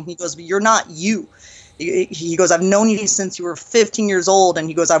everything. He goes, you're not you. He goes, I've known you since you were 15 years old. And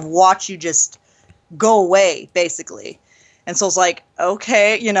he goes, I've watched you just go away, basically. And so it's like,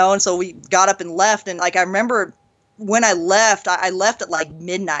 okay, you know, and so we got up and left. And like, I remember when I left at like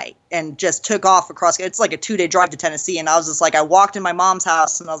midnight and just took off across. It's like a 2-day drive to Tennessee. And I was just like, I walked in my mom's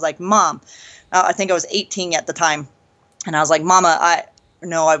house and I was like, Mom, I think I was 18 at the time. And I was like, Mama,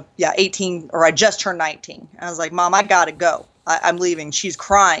 18, or I just turned 19. And I was like, Mom, I got to go. I'm leaving. She's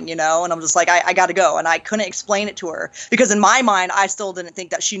crying, you know, and I'm just like, I got to go. And I couldn't explain it to her because in my mind, I still didn't think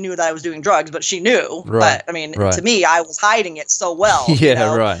that she knew that I was doing drugs, but she knew. Right. But I mean, Right. To me, I was hiding it so well. Yeah, you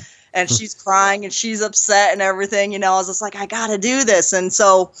know? right. And she's crying and she's upset and everything, you know. I was just like, I got to do this. And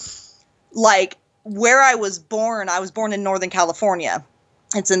so, like, where I was born in Northern California.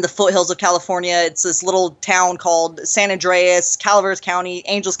 It's in the foothills of Calaveras. It's this little town called San Andreas, Calaveras County,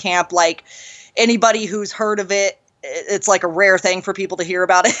 Angels Camp. Like, anybody who's heard of it, it's like a rare thing for people to hear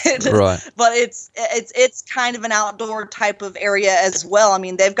about it. Right. But it's kind of an outdoor type of area as well. I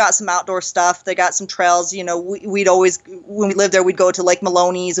mean, they've got some outdoor stuff. They got some trails. You know, we'd always, when we lived there, we'd go to Lake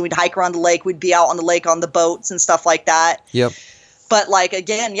Maloney's and we'd hike around the lake. We'd be out on the lake on the boats and stuff like that. Yep. But like,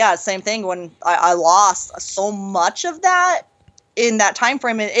 again, yeah, same thing. When I lost so much of that in that time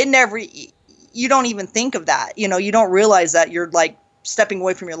frame, it never, you don't even think of that. You know, you don't realize that you're like stepping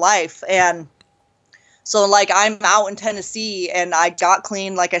away from your life. And so, like, I'm out in Tennessee and I got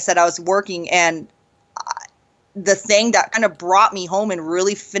clean. Like I said, I was working, and the thing that kind of brought me home and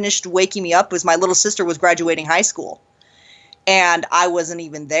really finished waking me up was my little sister was graduating high school, and I wasn't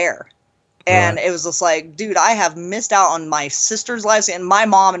even there. And It was just like, dude, I have missed out on my sister's lives. And my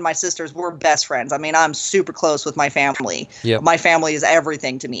mom and my sisters were best friends. I mean, I'm super close with my family. Yep. My family is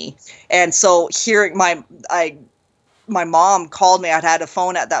everything to me. And so hearing my mom called me. I'd had a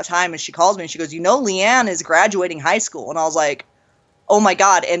phone at that time, and she calls me and she goes, you know, Leanne is graduating high school. And I was like, oh my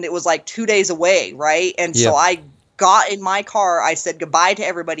God. And it was like 2 days away. Right. And so I got in my car, I said goodbye to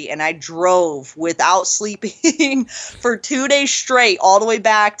everybody, and I drove without sleeping for 2 days straight, all the way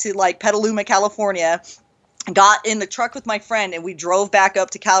back to like Petaluma, California. Got in the truck with my friend, and we drove back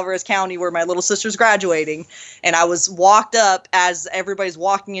up to Calaveras County where my little sister's graduating. And I was walked up as everybody's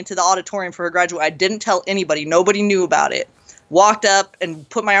walking into the auditorium for her graduation. I didn't tell anybody. Nobody knew about it. Walked up and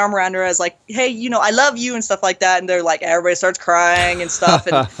put my arm around her. I was like, hey, you know, I love you and stuff like that. And they're like, everybody starts crying and stuff.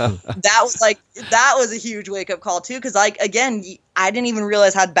 And that was a huge wake up call too. Cause like, again, I didn't even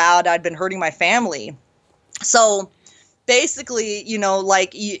realize how bad I'd been hurting my family. So basically, you know,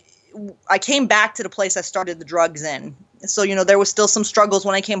 like I came back to the place I started the drugs in. So, you know, there was still some struggles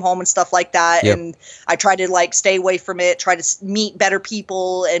when I came home and stuff like that. Yep. And I tried to like stay away from it, try to meet better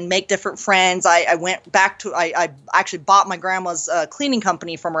people and make different friends. I went back to, I actually bought my grandma's cleaning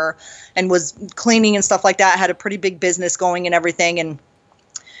company from her and was cleaning and stuff like that. I had a pretty big business going and everything. And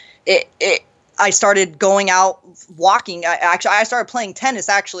I started going out walking. I started playing tennis,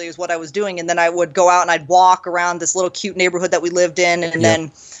 actually, is what I was doing. And then I would go out and I'd walk around this little cute neighborhood that we lived in. And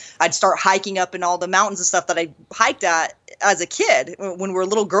then I'd start hiking up in all the mountains and stuff that I hiked at as a kid. When we were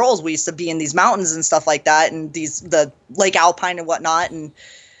little girls, we used to be in these mountains and stuff like that, and the Lake Alpine and whatnot. And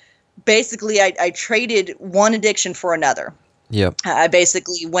basically, I traded one addiction for another. Yep. I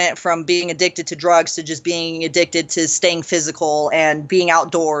basically went from being addicted to drugs to just being addicted to staying physical and being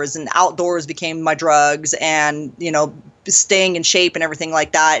outdoors, and outdoors became my drugs, and, you know, staying in shape and everything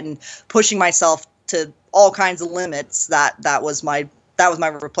like that, and pushing myself to all kinds of limits. That was my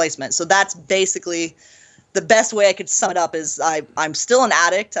replacement. So that's basically the best way I could sum it up. Is I'm still an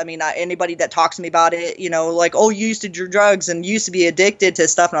addict. I mean, anybody that talks to me about it, you know, like, oh, you used to do drugs and you used to be addicted to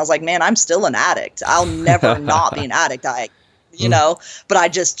stuff. And I was like, man, I'm still an addict. I'll never not be an addict. You know, but I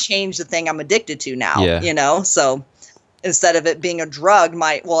just changed the thing I'm addicted to now, you know? So instead of it being a drug,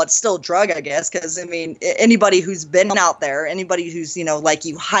 it's still a drug, I guess. Cause I mean, anybody who's been out there, anybody who's, you know, like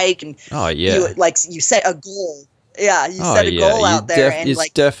you hike and you set a goal. Yeah. You set a goal out there and it's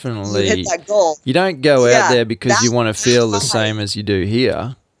definitely, you hit that goal. You don't go out there because you want to feel the same as you do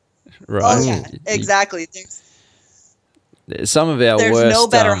here. Right. Oh, yeah, exactly. Some of our worst. There's no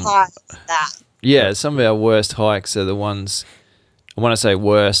better high than that. Yeah. Some of our worst hikes are the ones, when I say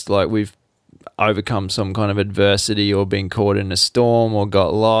worst, like we've overcome some kind of adversity or been caught in a storm or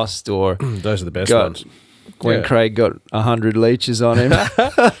got lost or those are the best ones. When Craig got 100 leeches on him.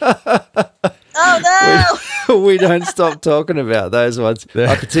 Oh no! We don't stop talking about those ones.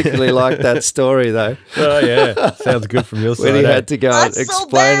 I particularly like that story though. Oh yeah, sounds good from your side. When he had to go and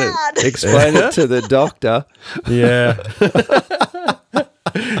explain it to the doctor. Yeah.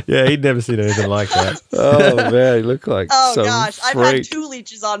 Yeah, he'd never seen anything like that. Oh man, he looked like some I've had 2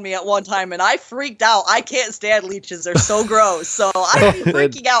 leeches on me at one time, and I freaked out. I can't stand leeches; they're so gross. So I'm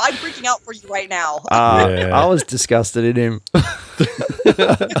freaking out. I'm freaking out for you right now. I was disgusted in him.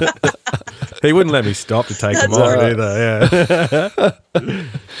 He wouldn't let me stop to take them on either. Yeah.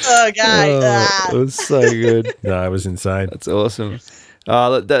 Oh god, it was so good. No, it was insane. That's awesome.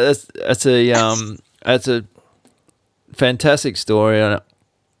 That's a fantastic story.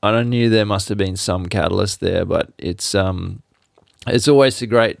 I knew there must have been some catalyst there, but it's always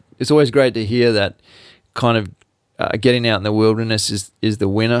great to hear that kind of getting out in the wilderness is the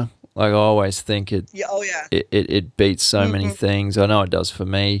winner. Like I always think it beats so many things. I know it does for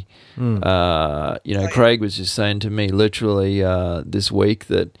me. You know, Craig was just saying to me literally this week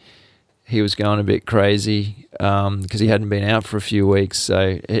that he was going a bit crazy because he hadn't been out for a few weeks.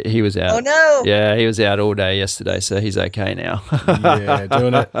 So he was out. Oh, no. Yeah, he was out all day yesterday, so he's okay now. Yeah,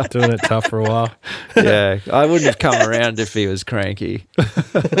 doing it tough for a while. Yeah, I wouldn't have come around if he was cranky.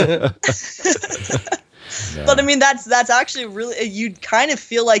 No. But I mean, that's actually really, you kind of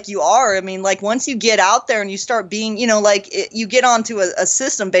feel like you are. I mean, like once you get out there and you start being, you know, like you get onto a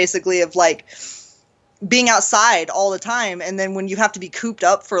system basically of like being outside all the time. And then when you have to be cooped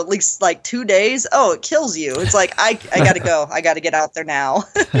up for at least like 2 days, it kills you. It's like, I got to go. I got to get out there now.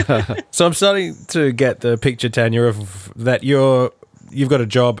 So I'm starting to get the picture, Tanya, of that you've got a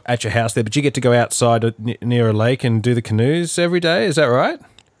job at your house there, but you get to go outside near a lake and do the canoes every day. Is that right?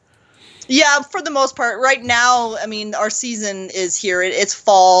 Yeah, for the most part. Right now, I mean, our season is here. It's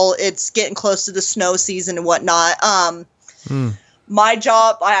fall. It's getting close to the snow season and whatnot. My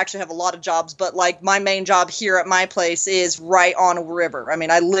job, I actually have a lot of jobs, but like my main job here at my place is right on a river. I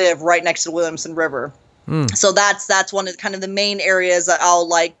mean, I live right next to the Williamson River. So that's one of kind of the main areas that I'll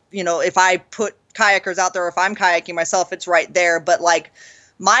like, you know, if I put kayakers out there, or if I'm kayaking myself, it's right there. But like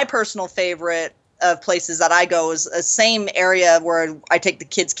my personal favorite of places that I go is a same area where I take the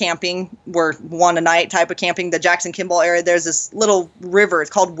kids camping. We're one a night type of camping, the Jackson Kimball area. There's this little river.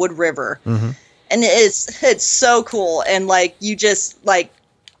 It's called Wood River. And it's so cool. And like, you just like,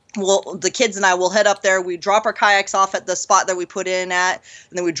 the kids and I will head up there. We drop our kayaks off at the spot that we put in at,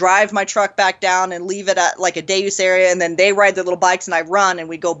 and then we drive my truck back down and leave it at like a day use area. And then they ride their little bikes and I run, and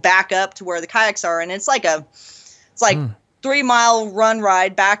we go back up to where the kayaks are. And it's like 3-mile run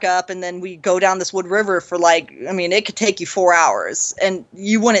ride back up, and then we go down this Wood River for like, I mean, it could take you 4 hours, and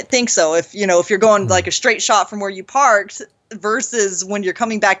you wouldn't think so if you're going like a straight shot from where you parked versus when you're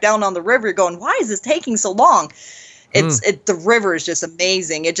coming back down on the river, you're going, why is this taking so long? The river is just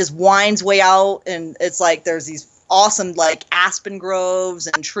amazing. It just winds way out, and it's like there's these awesome like aspen groves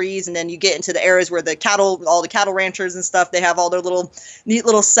and trees, and then you get into the areas where all the cattle ranchers and stuff, they have all their neat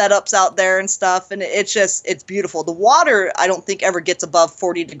little setups out there and stuff, and it's beautiful. The water I don't think ever gets above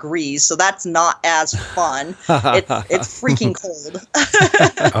 40 degrees, so that's not as fun. It's freaking cold.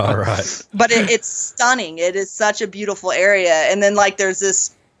 All right. But it's stunning. It is such a beautiful area. And then like there's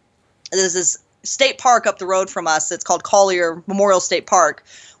this state park up the road from us. It's called Collier Memorial State Park.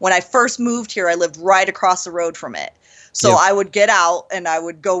 When I first moved here, I lived right across the road from it. So I would get out and I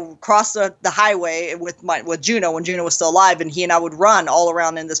would go across the highway with Juno when Juno was still alive, and he and I would run all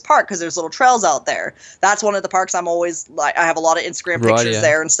around in this park because there's little trails out there. That's one of the parks I'm always like. I have a lot of Instagram pictures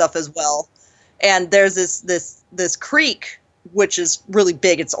there and stuff as well. And there's this creek which is really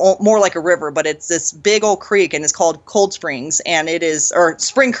big. It's more like a river, but it's this big old creek, and it's called Cold Springs, and it is, or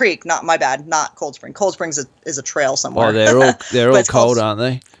Spring Creek, not Cold Spring. Cold Springs is a trail somewhere. Oh, they're all cold, aren't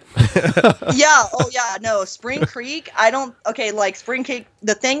they? Yeah. Oh, yeah. No, Spring Creek. Like Spring Creek.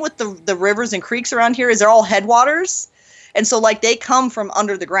 The thing with the rivers and creeks around here is they're all headwaters, and so like they come from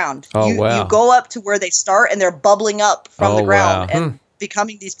under the ground. Oh, wow. You go up to where they start, and they're bubbling up from the ground wow. and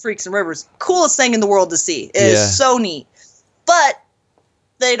becoming these creeks and rivers. Coolest thing in the world to see. It is so neat. But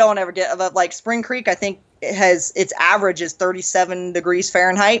they don't ever get like Spring Creek. I think its average is 37 degrees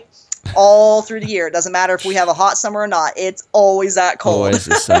Fahrenheit all through the year. It doesn't matter if we have a hot summer or not. It's always that cold. Always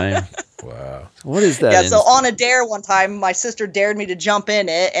the same. Wow. What is that? Yeah. So on a dare one time, my sister dared me to jump in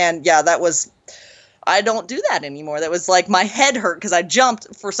it, and that was. I don't do that anymore. That was like my head hurt because I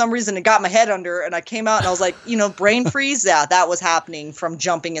jumped for some reason and got my head under, and I came out and I was like, brain freeze. Yeah, that was happening from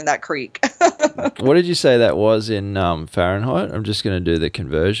jumping in that creek. What did you say that was in Fahrenheit? I'm just going to do the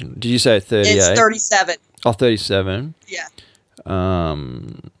conversion. Did you say 38? It's 37. Oh, 37. Yeah.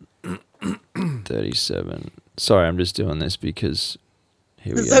 37. Sorry, I'm just doing this because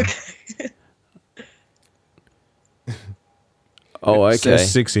here we It's go. okay. Oh, okay. It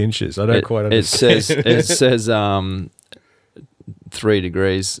says 6 inches. I don't quite understand. It says 3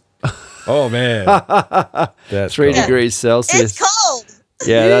 degrees. Oh, man. That's 3 cool. degrees Celsius. It's cold.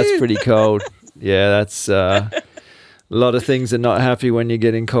 Yeah, that's pretty cold. Yeah, that's a lot of things are not happy when you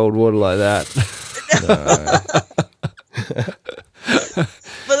get in cold water like that.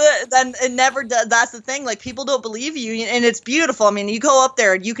 But then it never does. That's the thing. Like, people don't believe you, and it's beautiful. I mean, you go up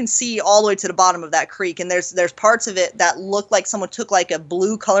there and you can see all the way to the bottom of that creek, and there's parts of it that look like someone took like a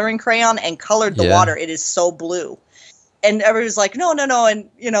blue coloring crayon and colored the water. It is so blue. And everybody's like, no. And,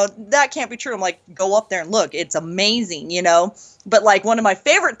 that can't be true. I'm like, go up there and look. It's amazing, But, like, one of my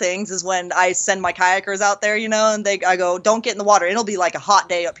favorite things is when I send my kayakers out there, and I go, don't get in the water. It'll be like a hot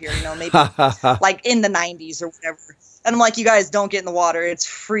day up here, maybe like in the 90s or whatever. And I'm like, you guys don't get in the water. It's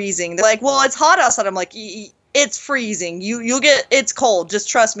freezing. They're like, well, it's hot outside. I'm like, it's freezing. It's cold. Just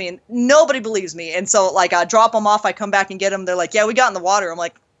trust me. And nobody believes me. And so, like, I drop them off. I come back and get them. They're like, yeah, we got in the water. I'm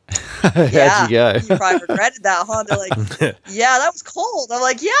like, How'd you go? You probably regretted that, huh? They're like, yeah, that was cold. I'm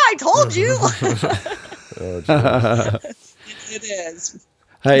like, yeah, I told you. It is.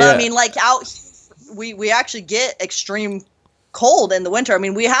 Hey, but I mean, like, out here, we actually get extreme cold in the winter. I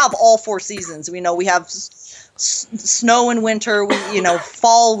mean, we have all 4 seasons. We have snow in winter.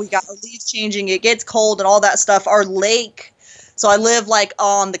 Fall, we got leaves changing. It gets cold and all that stuff. Our lake. So I live like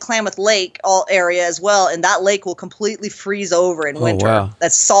on the Klamath Lake area as well, and that lake will completely freeze over in winter. Wow.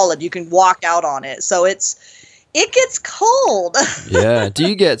 That's solid. You can walk out on it. So it gets cold. Yeah. Do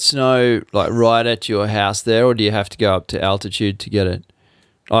you get snow like right at your house there, or do you have to go up to altitude to get it?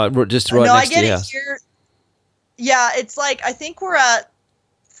 Just right next to your house. Here. Yeah, it's like I think we're at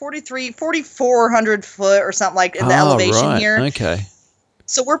 4,400 foot or something like in the elevation here. Okay.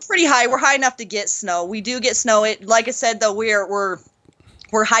 So we're pretty high. We're high enough to get snow. We do get snow. It, like I said, though, we're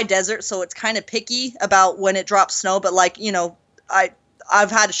high desert, so it's kind of picky about when it drops snow. But like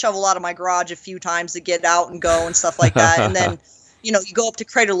I've had to shovel out of my garage a few times to get out and go and stuff like that. And then you go up to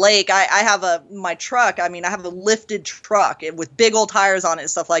Crater Lake. I have my truck. I mean, I have a lifted truck with big old tires on it and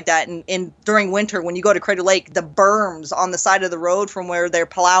stuff like that. And during winter, when you go to Crater Lake, the berms on the side of the road from where they're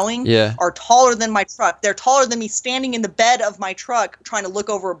plowing are taller than my truck. They're taller than me standing in the bed of my truck trying to look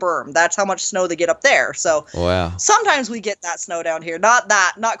over a berm. That's how much snow they get up there. So wow. Sometimes we get that snow down here. Not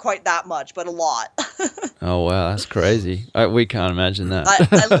quite that much, but a lot. Oh, wow. That's crazy. We can't imagine that.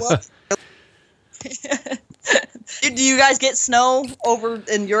 I love it. Do you guys get snow over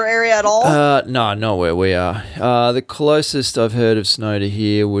in your area at all? No, not where we are. The closest I've heard of snow to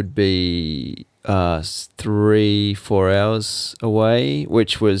here would be 3-4 hours away,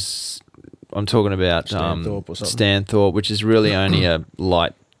 which was, I'm talking about Stanthorpe or something. Stanthorpe, which is really only a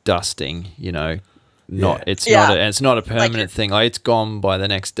light dusting, It's not a permanent thing. Like, it's gone by the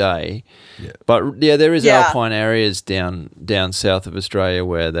next day. Yeah. But there is alpine areas down south of Australia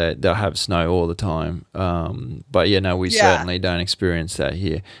where they'll have snow all the time. But we certainly don't experience that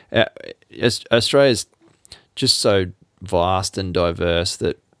here. Australia's just so vast and diverse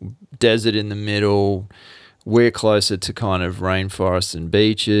that desert in the middle, we're closer to kind of rainforests and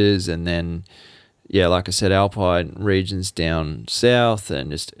beaches, and then like I said, alpine regions down south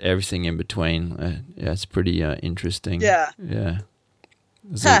and just everything in between. It's pretty interesting. Yeah.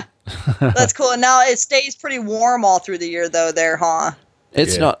 That's cool. And now it stays pretty warm all through the year, though, there, huh?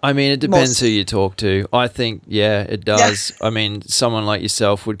 It's not, I mean, it depends who you talk to. I think, it does. Yeah. I mean, someone like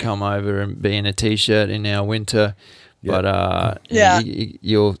yourself would come over and be in a T-shirt in our winter. Yeah. But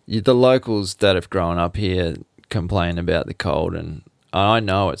the locals that have grown up here complain about the cold, and I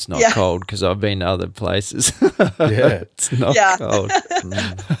know it's not Yeah. cold because I've been to other places. Yeah. It's not Yeah. cold.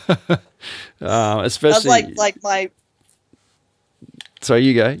 That's Especially like my, sorry,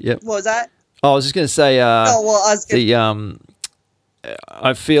 you go. Yep. what was that? I was just going to say, Oh, well, I was gonna,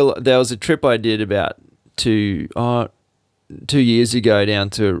 I feel there was a trip I did about 2 years ago down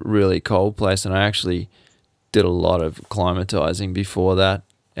to a really cold place, and I actually did a lot of climatizing before that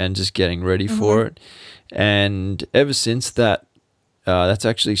and just getting ready for it. And ever since that, that's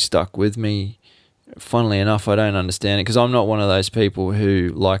actually stuck with me. Funnily enough, I don't understand it because I'm not one of those people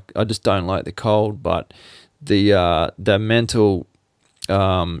who I just don't like the cold, but the mental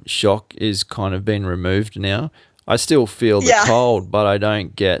shock is kind of been removed now. I still feel the Yeah. cold, but I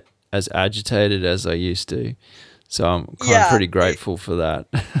don't get as agitated as I used to. So I'm kind of pretty grateful for that.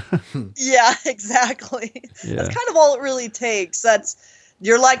 yeah, exactly. Yeah. That's kind of all it really takes.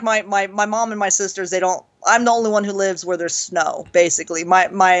 You're like my mom and my sisters. I'm the only one who lives where there's snow, basically.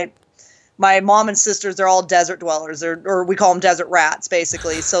 My mom and sisters, they're all desert dwellers, or we call them desert rats,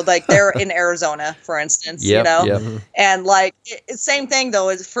 basically. So like they're in Arizona, for instance, Yep, you know? yep. And like, same thing though,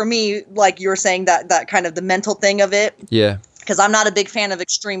 is for me, like you were saying that kind of the mental thing of it, Yeah. because I'm not a big fan of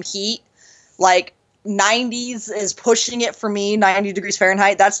extreme heat. Like 90s is pushing it for me, 90 degrees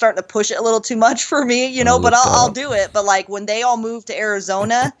Fahrenheit. That's starting to push it a little too much for me, you know, but I'll do it. But like when they all move to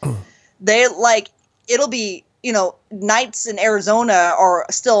Arizona, they like, it'll be, you know, nights in Arizona are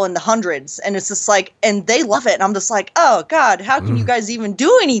still in the hundreds, and it's just like, and they love it. And I'm just like, oh God, how can you guys even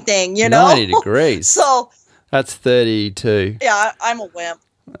do anything, you know? 90 degrees. So That's 32. yeah, I'm a wimp.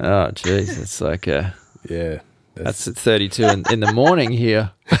 Oh, jeez. It's like Yeah. that's at 32 in the morning here.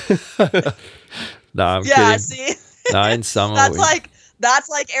 No, I'm Yeah, kidding. see, No, in summer. that's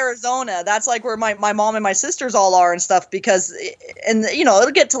like Arizona. That's like where my mom and my sisters all are and stuff, because, and you know,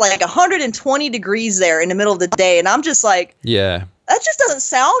 it'll get to like 120 degrees there in the middle of the day. And I'm just like, Yeah. that just doesn't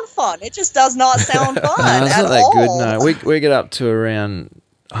sound fun. It just does not sound fun No, it's at not that all. good. No, we get up to around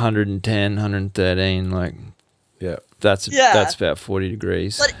 110, 113. Like Yeah. that's Yeah. about 40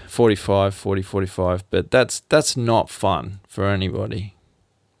 degrees. But- 45, 40, 45. But that's not fun for anybody.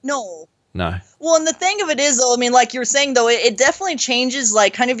 No. No. Well, and the thing of it is, though, I mean, like you were saying, though, it definitely changes,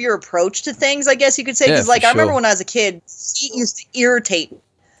 like, kind of your approach to things, I guess you could say. Yeah, Because, for like, I remember sure. when I was a kid, heat used to irritate me.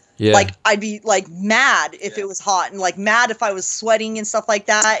 Yeah. Like, I'd be, like, mad if it was hot, and, like, mad if I was sweating and stuff like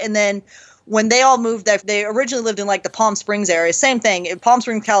that. And then when they all moved, they originally lived in, like, the Palm Springs area. Same thing. In Palm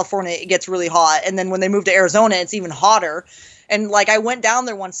Springs, California, it gets really hot. And then when they moved to Arizona, it's even hotter. And, like, I went down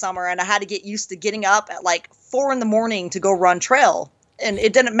there one summer, and I had to get used to getting up at, like, 4 a.m. to go run trail. And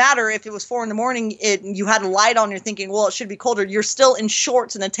it didn't matter if it was 4 a.m. You had a light on. You're thinking, well, it should be colder. You're still in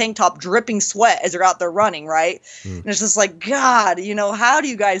shorts and a tank top, dripping sweat as you're out there running, right? And it's just like, God, you know, how do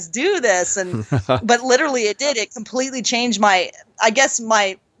you guys do this? And but literally, it did. It completely changed my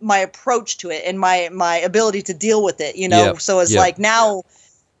approach to it and my ability to deal with it. You know, Yep, so it's yep. like now.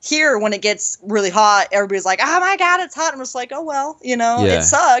 Here, when it gets really hot, everybody's like, "Oh my God, it's hot!" I'm just like, "Oh well, you know, Yeah. it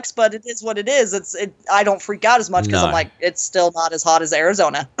sucks, but it is what it is." I don't freak out as much because No. I'm like, it's still not as hot as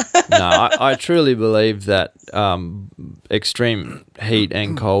Arizona. No, I truly believe that extreme heat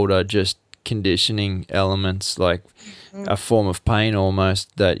and cold are just conditioning elements, like a form of pain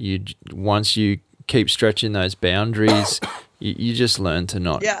almost, that once you keep stretching those boundaries, you just learn to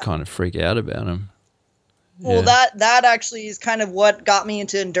not Yeah. kind of freak out about them. Well, that actually is kind of what got me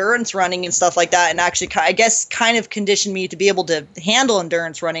into endurance running and stuff like that, and actually, I guess, kind of conditioned me to be able to handle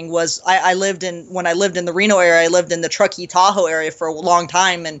endurance running. Was when I lived in the Reno area, I lived in the Truckee Tahoe area for a long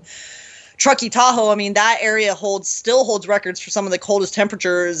time, and Truckee Tahoe, I mean, that area still holds records for some of the coldest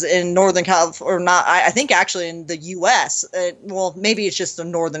temperatures in Northern California, or not, I think actually in the U.S. Well, maybe it's just the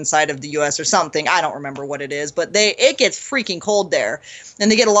northern side of the U.S. or something. I don't remember what it is, but it gets freaking cold there,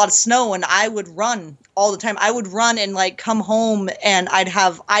 and they get a lot of snow, and I would run all the time. I would run and like come home and I'd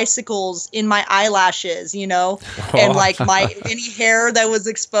have icicles in my eyelashes, you know, and like any hair that was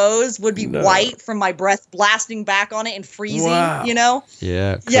exposed would be white from my breath blasting back on it and freezing, Wow. you know?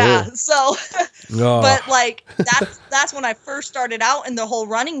 Yeah, cool. Yeah. So, Oh. but like that's when I first started out in the whole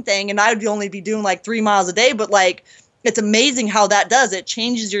running thing, and I would only be doing like 3 miles a day, but like it's amazing how that does. It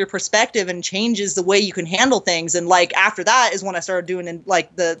changes your perspective and changes the way you can handle things. And like after that is when I started doing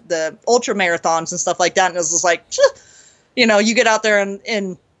like the ultra marathons and stuff like that. And it was just like, you know, you get out there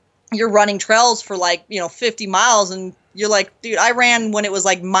and you're running trails for like, you know, 50 miles and you're like, dude, I ran when it was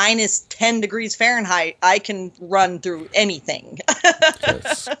like minus 10 degrees Fahrenheit. I can run through anything.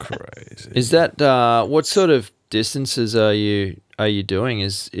 That's crazy. Is that what sort of distances are you doing?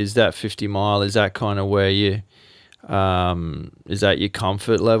 Is that 50 mile? Is that kind of where you Is that your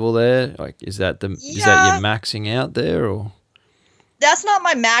comfort level there? Like, is that your maxing out there, or? That's not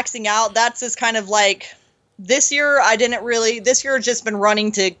my maxing out. That's just kind of like this year. This year I've just been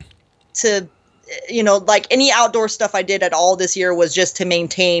running to, like any outdoor stuff I did at all this year was just to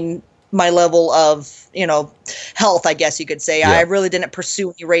maintain my level of, health, I guess you could say. Yeah. I really didn't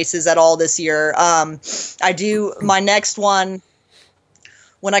pursue any races at all this year. I do my next one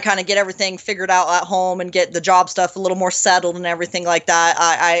when I kind of get everything figured out at home and get the job stuff a little more settled and everything like that.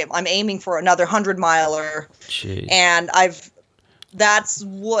 I'm aiming for another 100-miler. Jeez. And I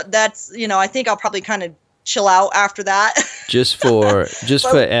think I'll probably kind of chill out after that. just for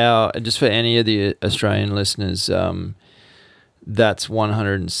any of the Australian listeners, that's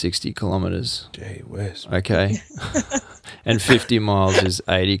 160 kilometers. Gee whiz. Okay. And 50 miles is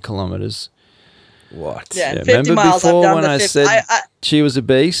 80 kilometers. What? Yeah, 50 remember miles before I've done when I said she was a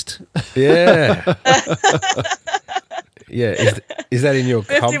beast? Yeah. Yeah. Is that in your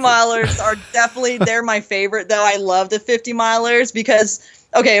 50 milers are definitely, they're my favorite though. I love the 50 milers because,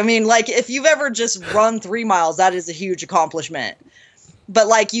 okay, I mean, like if you've ever just run 3 miles, that is a huge accomplishment. But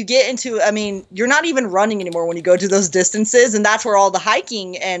like you get into, I mean, you're not even running anymore when you go to those distances. And that's where all the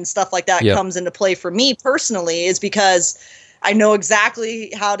hiking and stuff like that comes into play for me personally, is because I know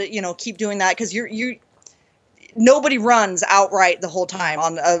exactly how to, keep doing that. Cause nobody runs outright the whole time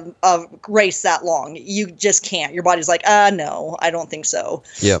on a race that long. You just can't. Your body's like, no, I don't think so.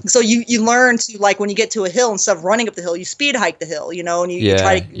 Yeah. So you learn to, like, when you get to a hill, instead of running up the hill, you speed hike the hill, and you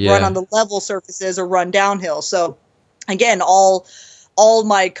try to run on the level surfaces or run downhill. So again, all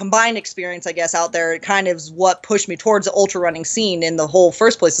my combined experience, I guess, out there, it kind of is what pushed me towards the ultra running scene in the whole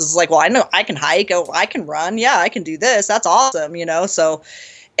first place. It's like, well, I know I can hike. Oh, I can run. Yeah, I can do this. That's awesome. So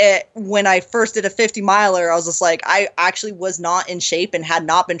when I first did a 50 miler, I was just like, I actually was not in shape and had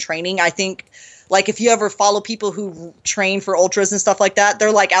not been training. I think, like, if you ever follow people who train for ultras and stuff like that,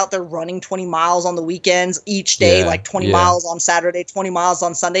 they're like out there running 20 miles on the weekends each day, like 20 miles on Saturday, 20 miles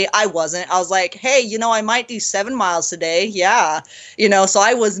on Sunday. I wasn't. I was like, hey, I might do 7 miles today. Yeah. So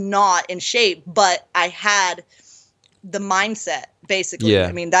I was not in shape, but I had the mindset, basically. Yeah.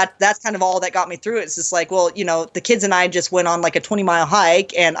 I mean, that's kind of all that got me through it. It's just like, well, the kids and I just went on like a 20-mile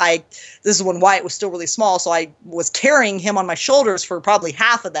hike, and this is when Wyatt was still really small, so I was carrying him on my shoulders for probably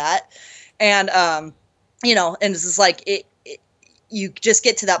half of that. And, and it's just like, you just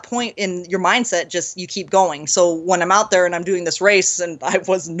get to that point in your mindset, just you keep going. So when I'm out there and I'm doing this race, and I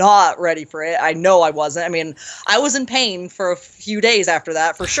was not ready for it, I know I wasn't. I mean, I was in pain for a few days after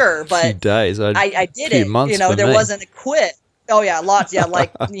that, for sure. But a few days. I did it. There wasn't a quit. Oh yeah, lots. Yeah,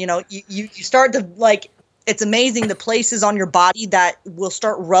 like you start to like. It's amazing the places on your body that will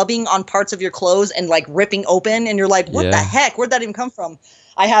start rubbing on parts of your clothes and like ripping open, and you're like, what the heck? Where'd that even come from?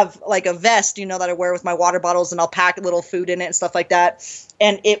 I have like a vest, that I wear with my water bottles, and I'll pack a little food in it and stuff like that.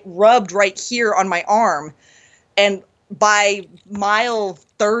 And it rubbed right here on my arm. And by mile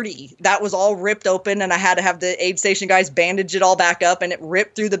 30, that was all ripped open, and I had to have the aid station guys bandage it all back up, and it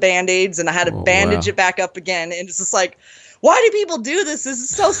ripped through the Band-Aids, and I had to bandage it back up again. And it's just like, why do people do this? This is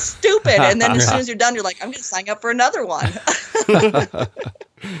so stupid. And then as soon as you're done, you're like, I'm going to sign up for another one.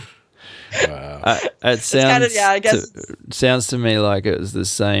 Wow. It sounds to me like it was the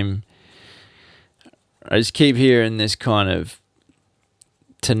same. I just keep hearing this kind of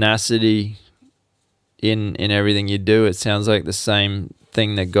tenacity in everything you do. It sounds like the same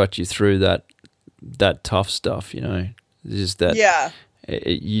thing that got you through that tough stuff. It's just that. Yeah.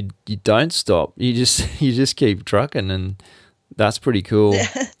 You don't stop. You just keep trucking, and that's pretty cool.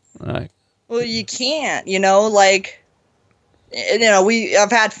 Right. Well, you can't.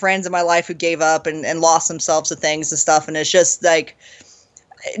 I've had friends in my life who gave up and lost themselves to things and stuff, and it's just like,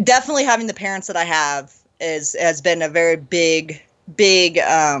 definitely having the parents that I have has been a very big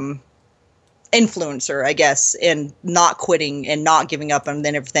influencer, I guess, in not quitting and not giving up and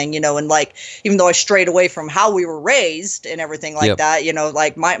then everything, and like, even though I strayed away from how we were raised and everything like that,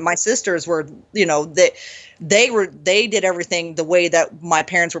 like my sisters were, they did everything the way that my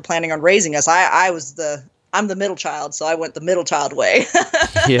parents were planning on raising us. I'm the middle child, so I went the middle child way.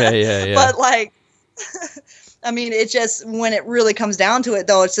 Yeah. But like, I mean, it just, when it really comes down to it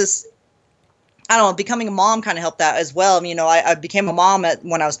though, it's just, I don't know, becoming a mom kind of helped that as well. I became a mom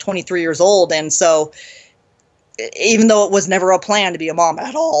when I was 23 years old. And so even though it was never a plan to be a mom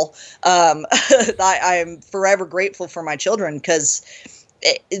at all, I am forever grateful for my children, because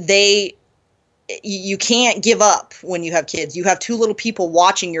you can't give up when you have kids. You have two little people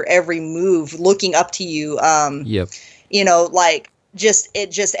watching your every move, looking up to you. Like, just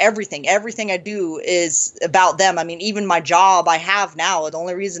everything I do is about them. I mean, even my job I have now, the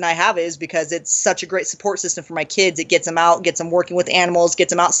only reason I have it is because it's such a great support system for my kids. It gets them out, gets them working with animals,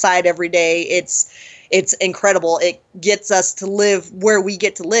 gets them outside every day. It's incredible. It gets us to live where we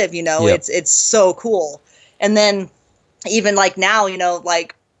get to live, you know. Yep. It's so cool. And then even like now, you know,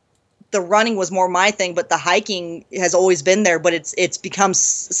 like the running was more my thing, but the hiking has always been there, but it's become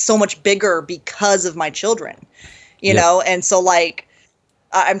so much bigger because of my children. You know, and so like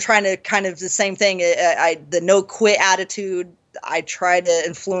I'm trying to kind of the same thing. The no quit attitude. I try to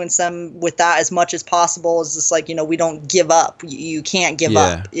influence them with that as much as possible. It's just like, you know, we don't give up. You can't give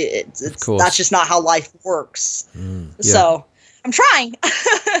up. It's that's just not how life works. So I'm trying.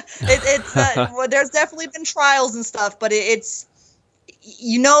 Well, there's definitely been trials and stuff, but it's,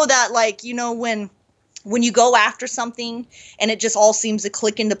 you know, that like, you know, when you go after something and it just all seems to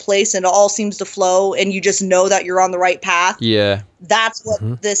click into place and it all seems to flow and you just know that you're on the right path. Yeah. That's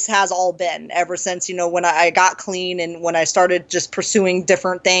what this has all been ever since, you know, when I got clean and when I started just pursuing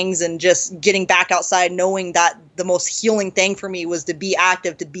different things and just getting back outside, knowing that the most healing thing for me was to be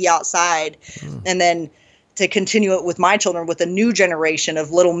active, to be outside, and then to continue it with my children, with a new generation of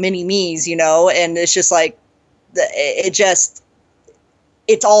little mini me's, you know, and it's just like,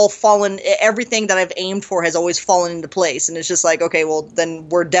 it's all fallen. Everything that I've aimed for has always fallen into place. And it's just like, okay, well, then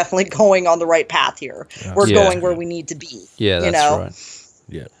we're definitely going on the right path here. We're going where we need to be. Yeah, that's right.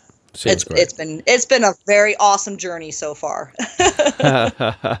 Yeah. Sounds great. It's been a very awesome journey so far.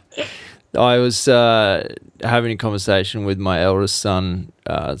 I was having a conversation with my eldest son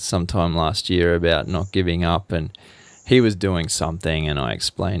sometime last year about not giving up, and he was doing something, and I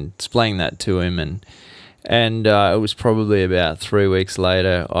explained that to him, and it was probably about 3 weeks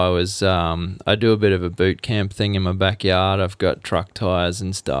later. I do a bit of a boot camp thing in my backyard. I've got truck tires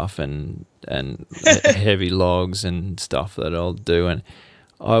and stuff, and heavy logs and stuff that I'll do. And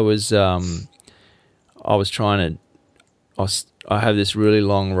I was trying to. I have this really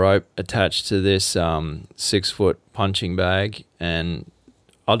long rope attached to this 6 foot punching bag, and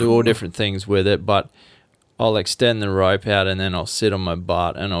I'll do all different things with it. But I'll extend the rope out, and then I'll sit on my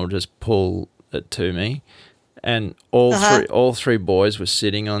butt, and I'll just pull it to me, and all three boys were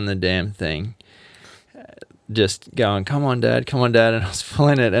sitting on the damn thing, just going, come on dad, and I was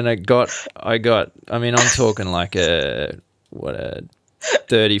pulling it, and I got I mean, I'm talking like a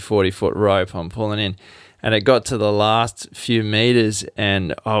 30-40 foot rope I'm pulling in, and it got to the last few meters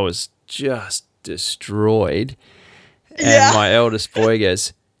and I was just destroyed. And my eldest boy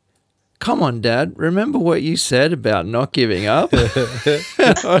goes, come on, Dad, remember what you said about not giving up?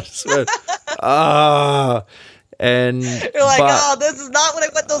 I just went, and you're like, this is not what I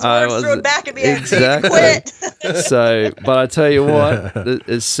want those words thrown back at me. Exactly. Quit. So, but I tell you what,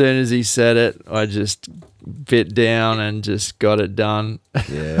 as soon as he said it, I just bit down and just got it done.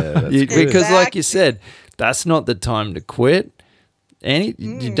 Yeah, because like you said, that's not the time to quit.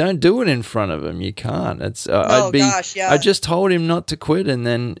 You don't do it in front of him. You can't. It's I just told him not to quit, and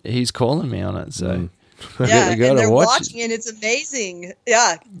then he's calling me on it. So and they're watching it. It's amazing.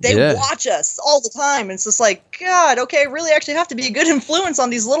 Yeah, they watch us all the time. And it's just like, God, okay, really actually have to be a good influence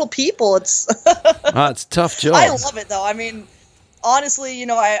on these little people. It's it's a tough job. I love it though. I mean, honestly, you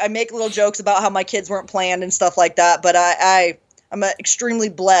know, I make little jokes about how my kids weren't planned and stuff like that, but I'm extremely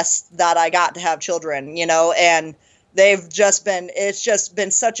blessed that I got to have children, you know, and it's just been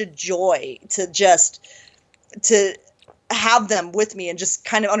such a joy to have them with me and just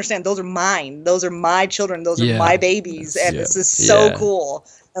kind of understand those are mine. Those are my children. Those are my babies. And this is so cool.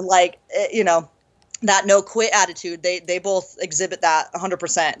 And like, you know, that no quit attitude, they both exhibit that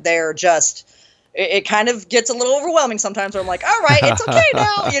 100%. They're just, it kind of gets a little overwhelming sometimes where I'm like, all right, it's okay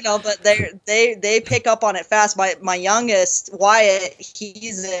now, you know, but they pick up on it fast. My youngest, Wyatt,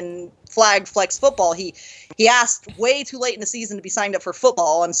 he's in flag flex football. He asked way too late in the season to be signed up for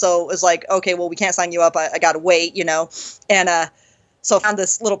football. And so it was like, okay, well, we can't sign you up. I got to wait, you know? And, so I found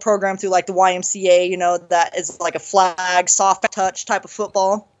this little program through like the YMCA, you know, that is like a flag, soft touch type of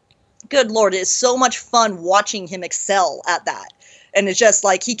football. Good Lord, it is so much fun watching him excel at that. And it's just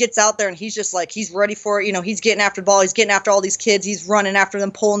like, he gets out there and he's just like, he's ready for it. You know, he's getting after the ball. He's getting after all these kids. He's running after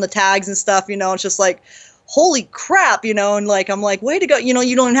them, pulling the tags and stuff, you know. It's just like, holy crap, you know. And like, I'm like, way to go. You know,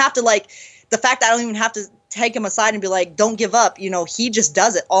 you don't even have to like, the fact that I don't even have to take him aside and be like, don't give up. You know, he just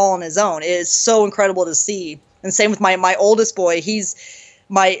does it all on his own. It is so incredible to see. And same with my oldest boy.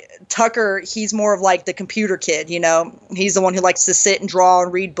 My Tucker, he's more of like the computer kid, you know. He's the one who likes to sit and draw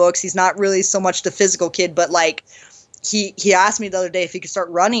and read books. He's not really so much the physical kid, but like, he asked me the other day if he could start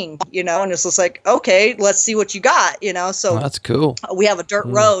running, and it's just like, okay, let's see what you got, So That's cool. we have a dirt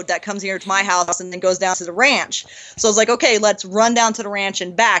road that comes here to my house and then goes down to the ranch. So I was like, okay, let's run down to the ranch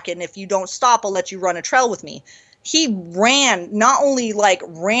and back. And if you don't stop, I'll let you run a trail with me. He ran, not only like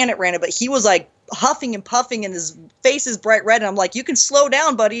ran it, but he was like huffing and puffing and his face is bright red. And I'm like, you can slow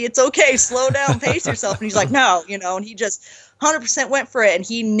down, buddy. It's okay. Slow down, pace yourself. And he's like, no, and he just 100% went for it. And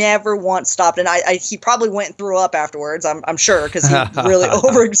he never once stopped. And he probably went and threw up afterwards. I'm sure. Cause he really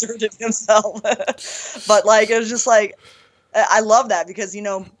overexerted himself. But like, it was just like, I love that because,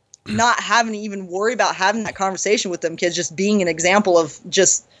 not having to even worry about having that conversation with them kids, just being an example of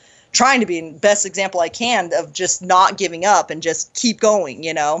just trying to be the best example I can of just not giving up and just keep going,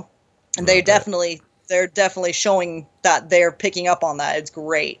 and they're definitely showing that they're picking up on that. It's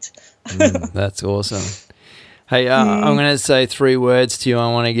great. That's awesome. Hey, I'm going to say 3 words to you.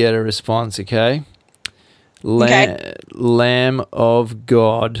 I want to get a response, okay? Okay. Lamb of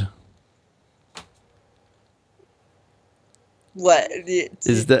God. What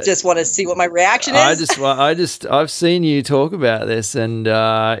is that? Just want to see what my reaction is? I've seen you talk about this, and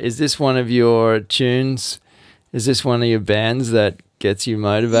is this one of your tunes? Is this one of your bands that gets you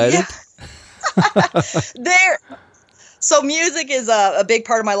motivated? Yeah. So music is a big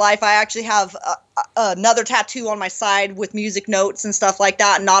part of my life. I actually have another tattoo on my side with music notes and stuff like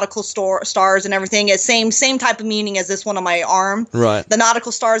that, nautical stars and everything. It's same type of meaning as this one on my arm. Right. The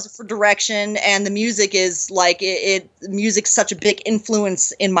nautical stars are for direction, and the music is like music's such a big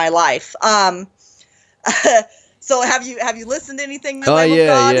influence in my life. So have you listened to anything? Oh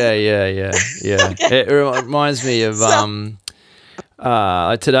yeah. Okay. It reminds me of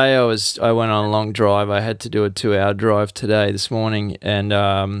today I went on a long drive. I had to do a 2-hour drive this morning, and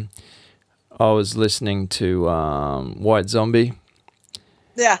I was listening to White Zombie.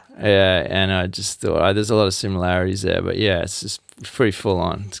 Yeah. Yeah, and I just thought there's a lot of similarities there, but yeah, it's just pretty full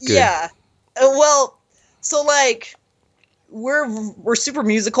on. It's good. Yeah. Well, so like we're super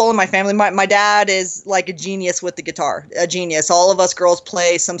musical in my family. My dad is like a genius with the guitar, a genius. All of us girls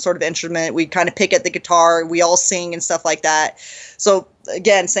play some sort of instrument. We kind of pick at the guitar. We all sing and stuff like that. So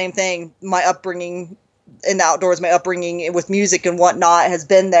again, same thing. My upbringing in the outdoors, my upbringing with music and whatnot has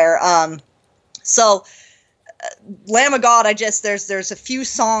been there. So Lamb of God, there's a few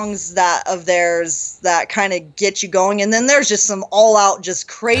songs of theirs that kind of get you going, and then there's just some all out, just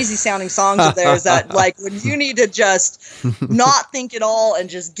crazy sounding songs of theirs that like when you need to just not think at all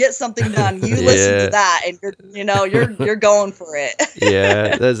and just get something done, you listen to that, and you're going for it.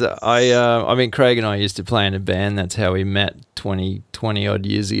 Yeah, I mean, Craig and I used to play in a band. That's how we met 20 odd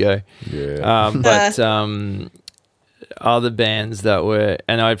years ago. Yeah. Other bands that were,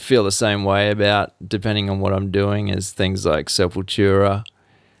 and I feel the same way about, depending on what I'm doing, is things like Sepultura.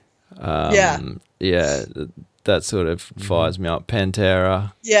 That sort of fires me up.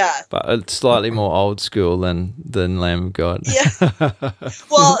 Pantera. Yeah. But it's slightly more old school than Lamb of God. Yeah.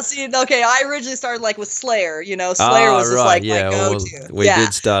 Well, see, okay, I originally started like with Slayer, Slayer was just like my go-to. We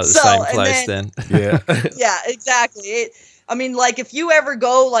did start at the same place then. Yeah. Yeah, exactly. I mean, like, if you ever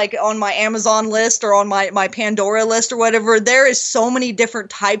go, like, on my Amazon list or on my Pandora list or whatever, there is so many different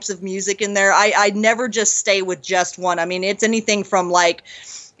types of music in there. I never just stay with just one. I mean, it's anything from, like,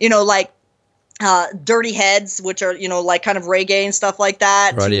 Dirty Heads, which are, like, kind of reggae and stuff like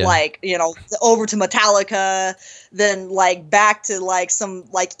that, right, to, like, over to Metallica, then, like, back to, like, some,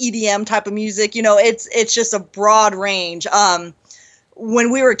 like, EDM type of music. It's just a broad range.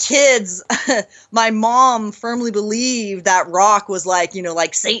 When we were kids, my mom firmly believed that rock was like,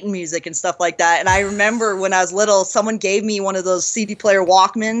 like Satan music and stuff like that. And I remember when I was little, someone gave me one of those CD player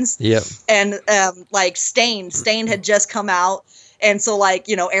Walkmans. Yep. And like Stained had just come out. And so like,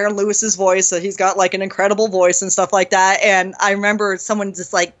 Aaron Lewis's voice, so he's got like an incredible voice and stuff like that. And I remember someone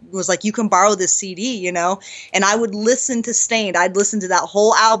just like was like, you can borrow this CD, and I would listen to Stained. I'd listen to that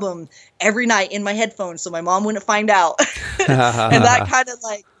whole album every night in my headphones so my mom wouldn't find out. And that kind of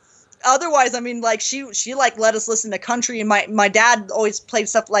like, otherwise, I mean, like she like let us listen to country, and my dad always played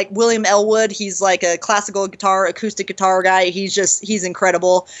stuff like William Elwood. He's like a classical guitar, acoustic guitar guy. He's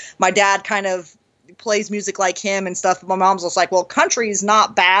incredible. My dad kind of plays music like him and stuff. My mom's just like, well, country's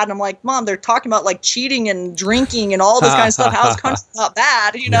not bad. And I'm like, Mom, they're talking about like cheating and drinking and all this kind of stuff. How's country not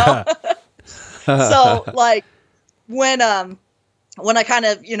bad, So like when I kind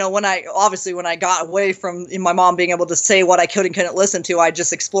of, when I got away from my mom being able to say what I could and couldn't listen to, I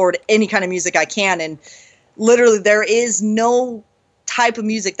just explored any kind of music I can. And literally there is no type of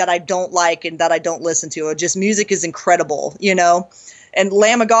music that I don't like and that I don't listen to. Just music is incredible, And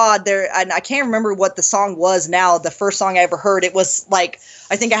Lamb of God there, and I can't remember what the song was now. The first song I ever heard, it was like,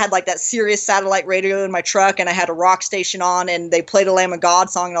 I think I had like that Sirius satellite radio in my truck, and I had a rock station on, and they played a Lamb of God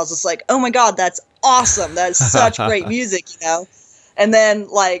song, and I was just like, oh my God, that's awesome. That is such great music, you know? And then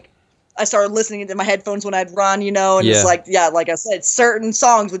like, I started listening to my headphones when I'd run, you know, and it's like, yeah, like I said, certain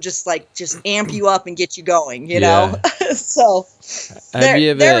songs would just amp you up and get you going, you know? So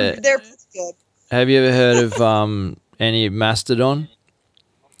they're pretty good. Have you ever heard of any Mastodon?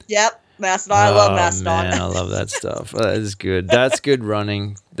 Yep, Mastodon. I love Mastodon. Man, I love that stuff. That is good. That's good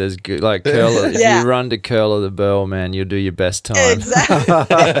running. There's good, like Curler. If you run to Curler the Bell, man, you'll do your best time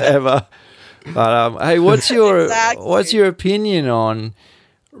ever. But hey, what's your opinion on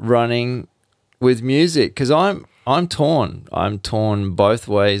running with music? Because I'm torn. I'm torn both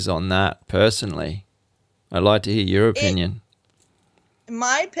ways on that personally. I'd like to hear your opinion.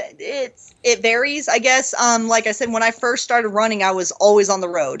 It varies, I guess. Like I said, when I first started running, I was always on the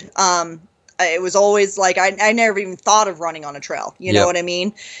road. It was always like I never even thought of running on a trail. You know what I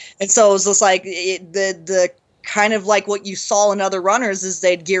mean? And so it was just like the kind of like what you saw in other runners is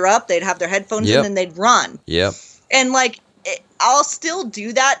they'd gear up, they'd have their headphones in, and they'd run. Yep. And like I'll still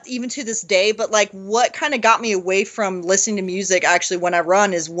do that even to this day, but like what kind of got me away from listening to music actually when I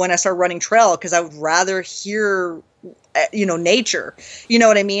run is when I started running trail, because I would rather hear nature, you know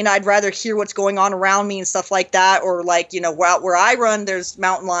what I mean? I'd rather hear what's going on around me and stuff like that. Or like, where I run, there's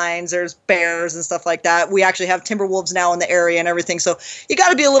mountain lions, there's bears and stuff like that. We actually have timber wolves now in the area and everything. So you got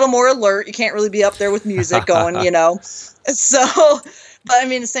to be a little more alert. You can't really be up there with music going, So, but I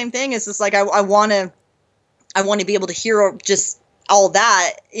mean, the same thing is just like, I want to be able to hear just all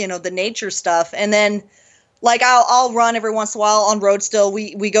that, the nature stuff. And then like, I'll run every once in a while on road still.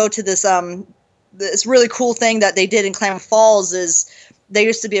 We go to this really cool thing that they did in Klamath Falls is there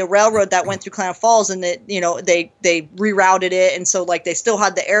used to be a railroad that went through Klamath Falls, and that, they rerouted it. And so like they still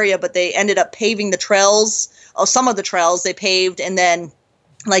had the area, but they ended up paving the trails. Some of the trails they paved. And then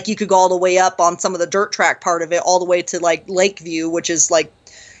like you could go all the way up on some of the dirt track part of it, all the way to like Lakeview, which is like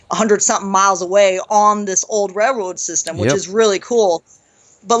 100 something miles away on this old railroad system, which is really cool.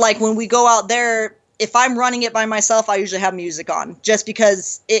 But like when we go out there, if I'm running it by myself, I usually have music on, just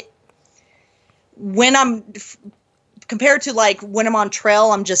because when I'm compared to like when I'm on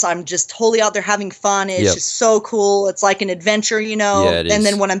trail, I'm just totally out there having fun. It's just so cool. It's like an adventure, Yeah, it is. And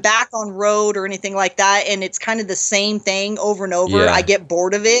then when I'm back on road or anything like that, and it's kind of the same thing over and over, I get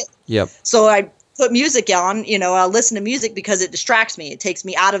bored of it. Yep. So I put music on, I'll listen to music because it distracts me. It takes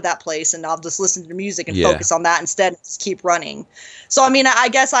me out of that place, and I'll just listen to the music and focus on that instead and just keep running. So, I mean, I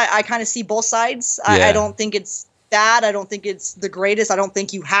guess I kind of see both sides. I don't think it's bad. I don't think it's the greatest. I don't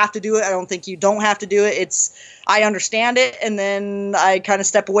think you have to do it. I don't think you don't have to do it. I understand it, and then I kind of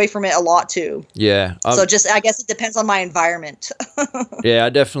step away from it a lot too. Yeah. So I guess it depends on my environment. Yeah,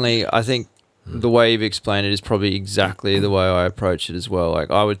 I think the way you've explained it is probably exactly the way I approach it as well.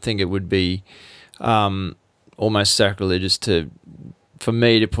 Like I would think it would be almost sacrilegious for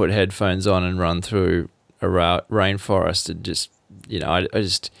me to put headphones on and run through a rainforest and just, I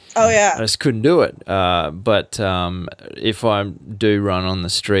just couldn't do it. But if I do run on the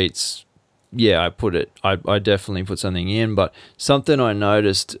streets, I definitely put something in. But something I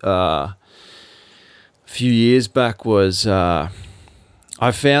noticed a few years back was I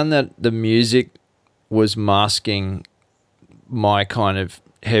found that the music was masking my kind of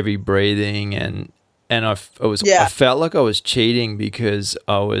heavy breathing, and I felt like I was cheating because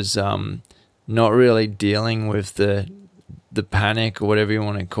I was not really dealing with the panic or whatever you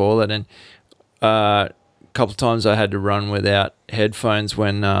want to call it. And a couple of times I had to run without headphones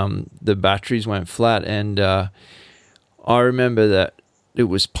when the batteries went flat, and I remember that it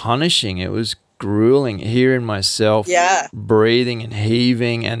was punishing. It was grueling hearing myself breathing and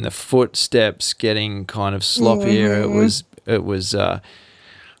heaving, and the footsteps getting kind of sloppier. It was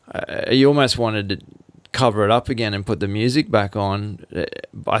you almost wanted to cover it up again and put the music back on.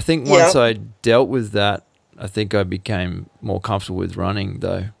 I think once I dealt with that, I think I became more comfortable with running,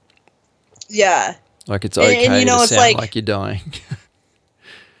 though. Yeah. Like it's okay to sound like you're dying.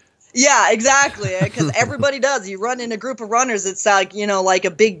 Yeah, exactly. Because everybody does. You run in a group of runners, it's like, like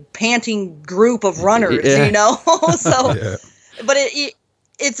a big panting group of runners, So, but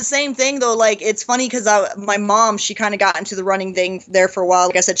it's the same thing though. Like it's funny because my mom, she kind of got into the running thing there for a while.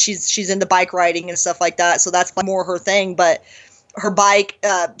 Like I said, she's into bike riding and stuff like that. So that's more her thing. But her bike,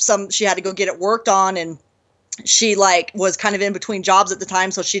 she had to go get it worked on, and she like was kind of in between jobs at the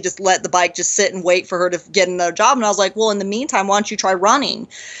time. So she just let the bike just sit and wait for her to get another job. And I was like, well, in the meantime, why don't you try running?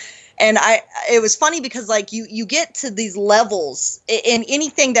 And it was funny because like you get to these levels in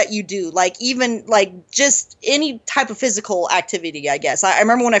anything that you do, like even like just any type of physical activity, I guess. I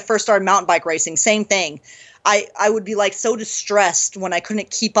remember when I first started mountain bike racing, same thing. I would be like so distressed when I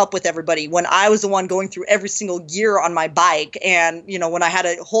couldn't keep up with everybody, when I was the one going through every single gear on my bike. And, you know, when I had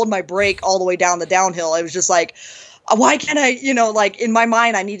to hold my brake all the way down the downhill, I was just like, why can't I, you know, like in my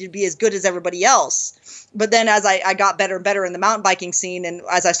mind, I needed to be as good as everybody else. But then as I got better and better in the mountain biking scene, and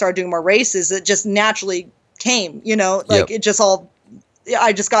as I started doing more races, it just naturally came, you know, like it just all,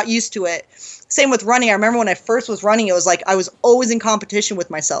 I just got used to it. Same with running. I remember when I first was running, it was like I was always in competition with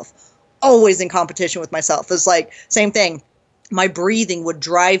myself. Always in competition with myself. It's like same thing. My breathing would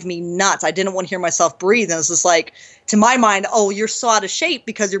drive me nuts. I didn't want to hear myself breathe. And it's just like, to my mind, oh, you're so out of shape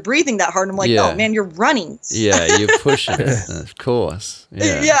because you're breathing that hard. And I'm like, oh man, you're running. Yeah, you're pushing it, of course.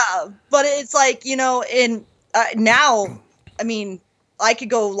 Yeah. But it's like, you know, now, I mean, I could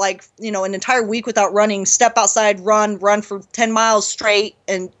go like, you know, an entire week without running, step outside, run for 10 miles straight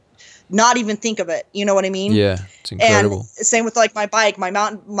and not even think of it. You know what I mean? Yeah, it's incredible. And same with like my bike,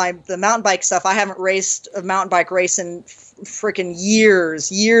 the mountain bike stuff. I haven't raced a mountain bike race in freaking years.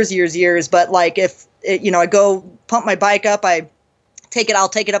 But like if it, you know, I go pump my bike up, I'll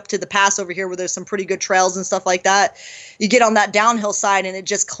take it up to the pass over here where there's some pretty good trails and stuff like that. You get on that downhill side and it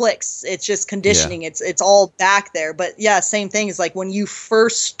just clicks. It's just conditioning. Yeah. It's all back there. But yeah, same thing is like when you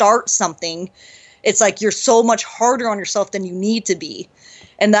first start something, it's like you're so much harder on yourself than you need to be.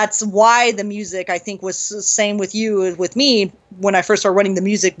 And that's why the music, I think, was the same with you, with me. When I first started running, the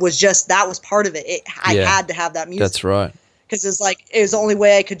music was just, that was part of it. I had to have that music. That's right. Because it's like, it was the only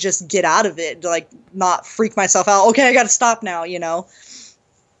way I could just get out of it, like not freak myself out. Okay, I got to stop now, you know?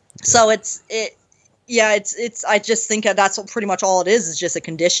 Yeah. So it's, I just think that's pretty much all it is just a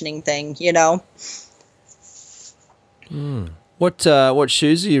conditioning thing, you know? What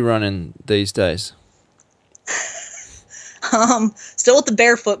shoes are you running these days? Still with the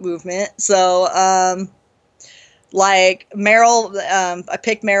barefoot movement. So, like Merrell, I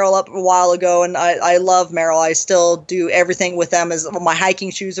picked Merrell up a while ago and I love Merrell. I still do everything with them, as my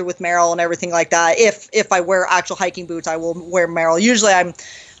hiking shoes are with Merrell and everything like that. If I wear actual hiking boots, I will wear Merrell. Usually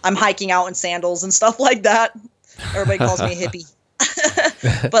I'm hiking out in sandals and stuff like that. Everybody calls me a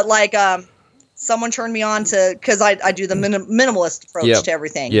hippie. But like, someone turned me on to, cause I do the minimalist approach to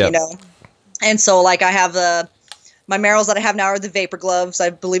everything, you know? And so like I have my Merrells that I have now are the Vapor Gloves. I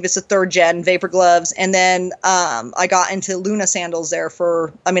believe it's the 3rd gen Vapor Gloves. And then I got into Luna sandals there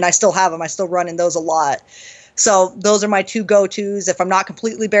I still have them. I still run in those a lot. So those are my two go-tos. If I'm not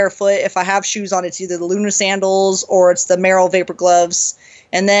completely barefoot, if I have shoes on, it's either the Luna sandals or it's the Merrell Vapor Gloves.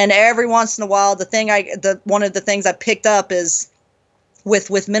 And then every once in a while, one of the things I picked up is with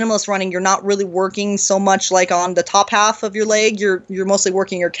minimalist running, you're not really working so much like on the top half of your leg. You're mostly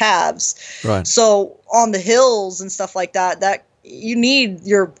working your calves. Right. So on the hills and stuff like that you need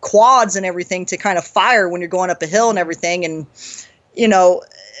your quads and everything to kind of fire when you're going up a hill and everything. And, you know,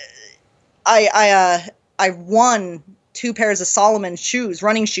 I won 2 pairs of Salomon shoes,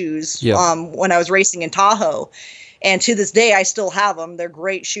 running shoes, when I was racing in Tahoe. And to this day, I still have them. They're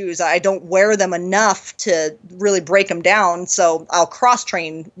great shoes. I don't wear them enough to really break them down. So I'll cross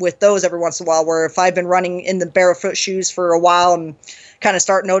train with those every once in a while, where if I've been running in the barefoot shoes for a while and kind of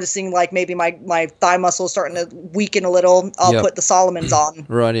start noticing like maybe my thigh muscle is starting to weaken a little, I'll put the Salomons on.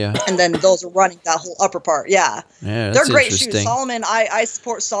 Right, yeah. And then those are running that whole upper part. Yeah. Yeah, they're great shoes. Salomon, I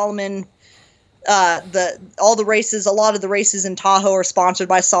support Salomon. A lot of the races in Tahoe are sponsored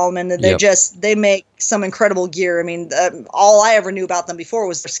by Salomon, and they make some incredible gear. I mean, all I ever knew about them before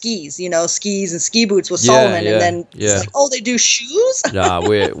was their skis, you know, skis and ski boots with Salomon, and then it's like, oh, they do shoes? Nah,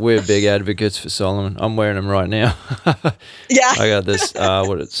 we're big advocates for Salomon. I'm wearing them right now. Yeah. I got this,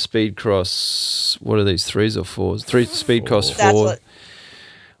 Speed Cross, what are these, 3s or 4s? 3 Speed Cross 4.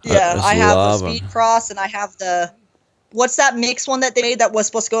 I have the Speed Cross, and I have what's that mix one that they made that was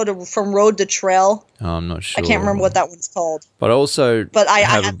supposed to go from road to trail? Oh, I'm not sure. I can't remember what that one's called. But I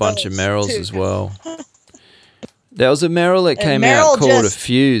have a bunch of Merrells as well. There was a Merrell that came out called a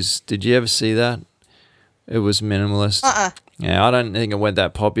Fuse. Did you ever see that? It was minimalist. Yeah, I don't think it went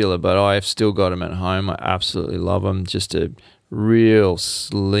that popular, but I've still got them at home. I absolutely love them. Just a real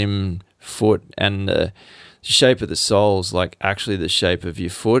slim foot, and the shape of the sole's like actually the shape of your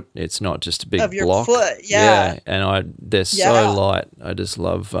foot. It's not just a big of your block. Foot, yeah. And they're so light. I just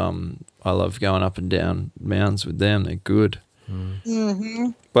love I love going up and down mountains with them. They're good. Mm-hmm.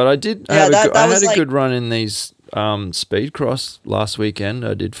 But I had a good run in these Speed Cross last weekend.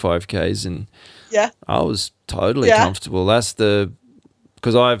 I did 5Ks and I was totally comfortable. That's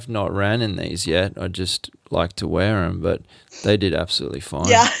because I've not ran in these yet. like to wear them, but they did absolutely fine.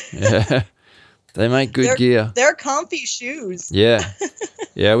 Yeah. Yeah. They make good gear. They're comfy shoes. Yeah.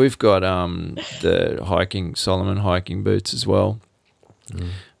 Yeah, we've got the Solomon hiking boots as well.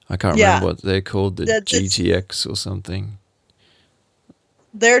 I can't remember what they're called, the GTX or something.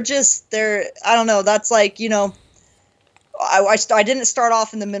 They're I don't know, that's like, you know, I didn't start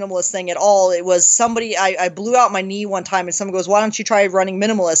off in the minimalist thing at all. It was somebody, I blew out my knee one time and someone goes, why don't you try running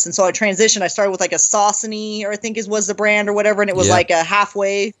minimalist? And so I transitioned. I started with like a Saucony, or I think was the brand or whatever. And it was like a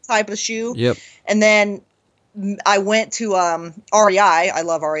halfway type of shoe. Yep. And then I went to REI. I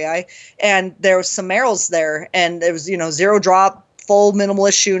love REI. And there was some Merrells there. And it was, you know, zero drop, full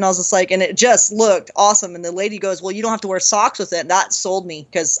minimalist shoe. And I was just like, and it just looked awesome. And the lady goes, well, you don't have to wear socks with it. And that sold me,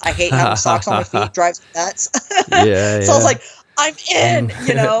 because I hate having socks on my feet. Drives me nuts. Yeah. So I was like, I'm in,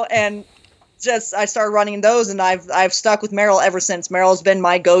 you know, and just I started running those, and I've stuck with Merrell ever since. Merrell's been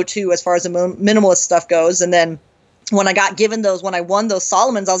my go-to as far as the minimalist stuff goes. And then when I got given those, when I won those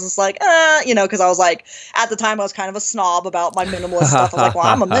Solomons, I was just like, you know, because I was like, at the time I was kind of a snob about my minimalist stuff. I was like, well,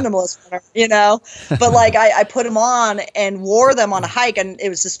 I'm a minimalist runner, you know, but like I put them on and wore them on a hike, and it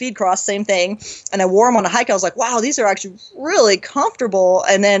was the Speed Cross, same thing. And I wore them on a hike. I was like, wow, these are actually really comfortable.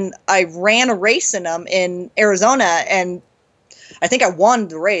 And then I ran a race in them in Arizona, and I think I won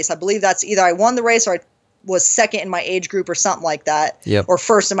the race. I believe that's either I won the race or I was second in my age group or something like that. Yep. Or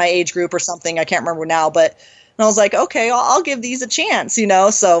first in my age group or something. I can't remember now, but and I was like, okay, I'll give these a chance, you know?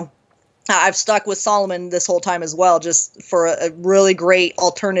 So I've stuck with Salomon this whole time as well, just for a really great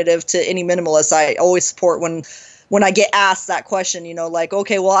alternative to any minimalist. I always support when I get asked that question, you know, like,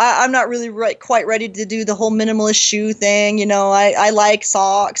 okay, well, I'm not really quite ready to do the whole minimalist shoe thing. You know, I like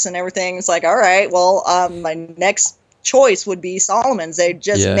socks and everything. It's like, all right, well, my next choice would be Solomon's. They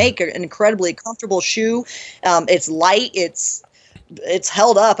just make an incredibly comfortable shoe. It's light. It's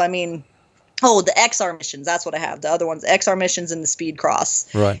held up. I mean, the XR missions, that's what I have. The other ones, the XR missions and the Speed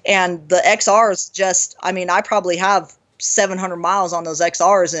Cross. Right. And the XRs just, I mean, I probably have 700 miles on those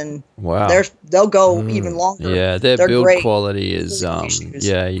XRs, and wow, they'll go even longer. Yeah, their build great. quality is,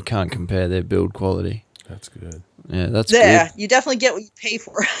 yeah, you can't compare their build quality. That's good. Yeah, that's good. Good. You definitely get what you pay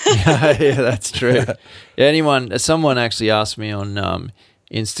for. Yeah, that's true. Yeah, someone actually asked me on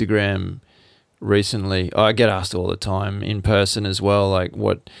Instagram recently. I get asked all the time in person as well, like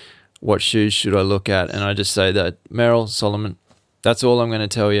what shoes should I look at? And I just say that Merrell, Salomon. That's all I'm going to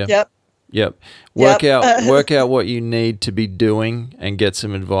tell you. Yep. Work out what you need to be doing and get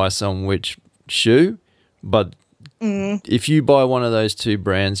some advice on which shoe. But if you buy one of those two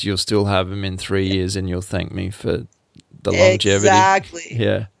brands, you'll still have them in 3 years, and you'll thank me for the longevity. Exactly.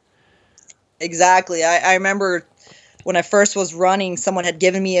 Yeah. Exactly. I remember when I first was running, someone had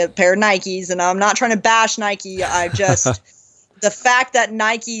given me a pair of Nikes, and I'm not trying to bash Nike. I just the fact that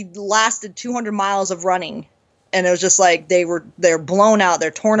Nike lasted 200 miles of running, and it was just like they're blown out,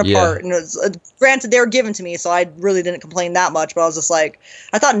 they're torn apart, and it was granted they were given to me, so I really didn't complain that much. But I was just like,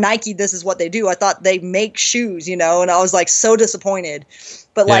 I thought Nike, this is what they do. I thought they make shoes, you know, and I was like so disappointed.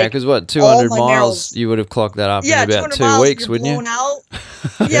 But yeah, because 200 miles, you would have clocked that up in about 2 weeks, wouldn't you? Out.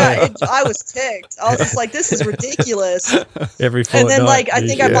 Yeah, I was ticked. I was just like, this is ridiculous. Every fortnight. And then I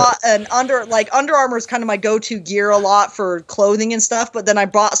think I bought Under Armour is kind of my go-to gear a lot for clothing and stuff. But then I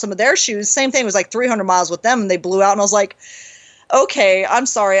bought some of their shoes. Same thing, it was like 300 miles with them, and they blew out. And I was like, okay, I'm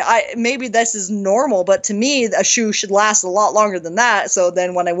sorry. Maybe this is normal, but to me, a shoe should last a lot longer than that. So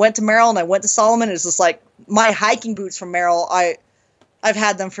then when I went to Merrell and I went to Salomon, it was just like my hiking boots from Merrell. I've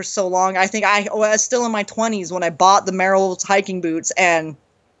had them for so long. I think I was still in my 20s when I bought the Merrell's hiking boots, and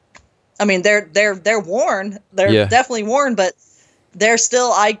I mean they're worn. They're definitely worn, but they're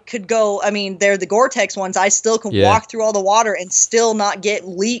still. I could go. I mean, they're the Gore-Tex ones. I still can walk through all the water and still not get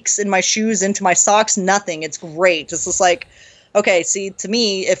leaks in my shoes, into my socks. Nothing. It's great. It's just like, okay. See, to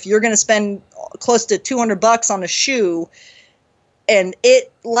me, if you're gonna spend close to $200 on a shoe, and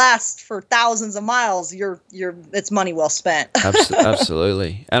it lasts for thousands of miles, it's money well spent.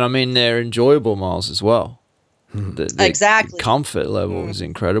 Absolutely. And I mean, they're enjoyable miles as well. Exactly. The comfort level is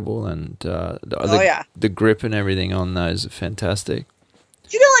incredible, and the grip and everything on those are fantastic.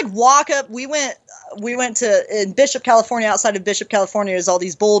 You can like walk up. We went to in Bishop, California. Outside of Bishop, California, there's all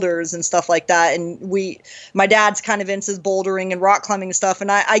these boulders and stuff like that. And my dad's kind of into bouldering and rock climbing and stuff,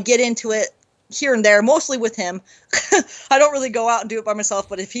 and I get into it here and there, mostly with him. I don't really go out and do it by myself,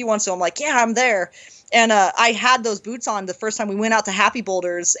 but if he wants to, I'm like, yeah, I'm there. And I had those boots on the first time we went out to Happy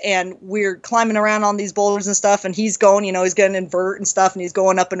Boulders, and we're climbing around on these boulders and stuff, and he's going, he's going to invert and stuff, and he's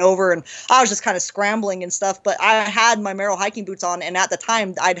going up and over, and I was just kind of scrambling and stuff, but I had my Merrell hiking boots on, and at the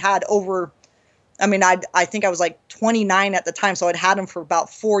time I think I was like 29 at the time, so I'd had them for about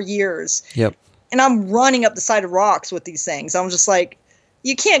 4 years. Yep. and I'm running up the side of rocks with these things. I'm just like,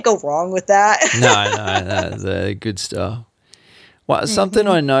 you can't go wrong with that. No, they're good stuff. Well, something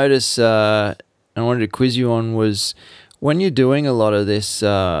I noticed I wanted to quiz you on was when you're doing a lot of this,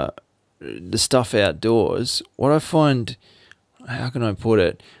 the stuff outdoors, what I find, how can I put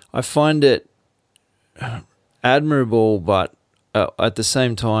it? I find it admirable, but at the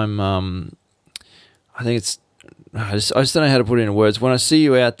same time, I think it's, I just don't know how to put it into words. When I see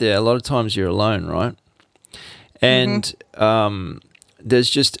you out there, a lot of times you're alone, right? And there's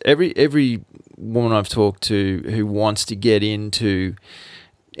just every woman I've talked to who wants to get into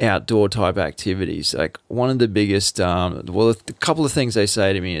outdoor type activities, like one of the biggest, a couple of things they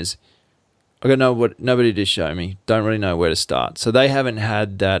say to me is, I got nobody to show me, don't really know where to start. So they haven't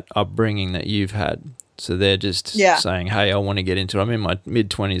had that upbringing that you've had. So they're just saying, hey, I want to get into it. I'm in my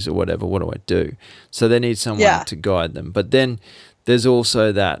mid-20s or whatever. What do I do? So they need someone to guide them. But then there's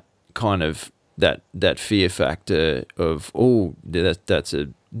also that kind of that fear factor of, oh, that's a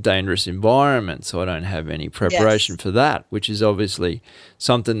dangerous environment, so I don't have any preparation for that, which is obviously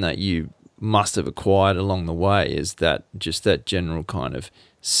something that you must have acquired along the way, is that just that general kind of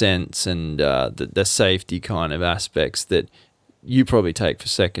sense and the safety kind of aspects that you probably take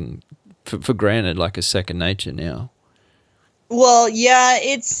for granted, like a second nature now. Well, yeah,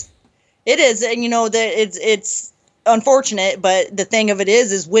 it is, and that it's unfortunate, but the thing of it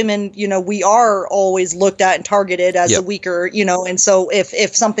is women, we are always looked at and targeted as the weaker, and so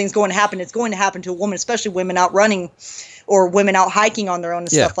if something's going to happen, it's going to happen to a woman, especially women out running or women out hiking on their own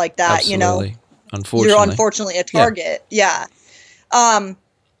and stuff like that. Absolutely. You're unfortunately a target.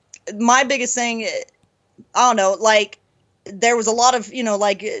 My biggest thing, I don't know, like there was a lot of,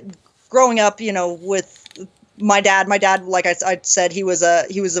 like growing up, with my dad, like I said, he was a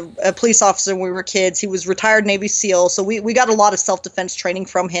police officer when we were kids. He was retired Navy SEAL. So we got a lot of self-defense training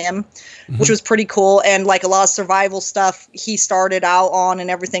from him, which was pretty cool. And like a lot of survival stuff he started out on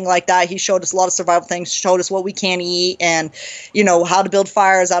and everything like that. He showed us a lot of survival things, showed us what we can eat and, how to build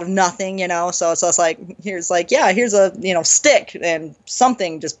fires out of nothing, So it's like, here's a, stick and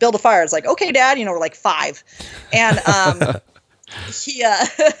something, just build a fire. It's like, okay, Dad, we're like 5. And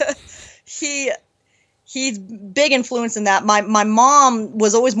he's big influence in that. My mom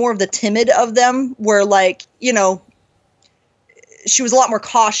was always more of the timid of them, where like, she was a lot more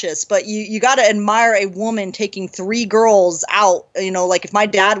cautious, but you got to admire a woman taking 3 girls out, like if my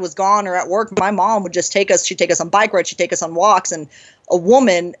dad was gone or at work, my mom would just she'd take us on bike rides, she'd take us on walks, and a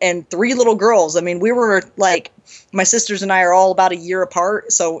woman and 3 little girls. I mean, we were like, my sisters and I are all about a year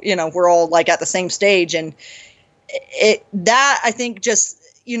apart. So, we're all like at the same stage. And I think just,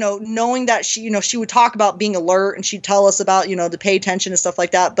 knowing that she would talk about being alert and she'd tell us about, to pay attention and stuff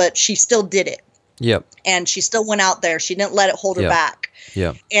like that, but she still did it. Yep. And she still went out there. She didn't let it hold her back.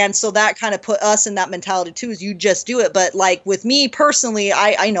 Yeah. And so that kind of put us in that mentality too, is you just do it. But like with me personally,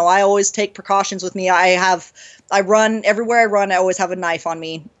 I know I always take precautions with me. I run everywhere I run. I always have a knife on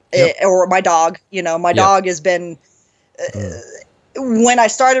me. Or my dog, my dog has been, when I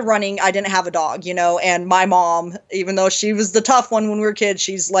started running, I didn't have a dog, and my mom, even though she was the tough one when we were kids,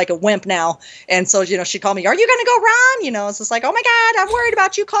 she's like a wimp now. And so, she called me, are you going to go run? It's just like, oh my God, I'm worried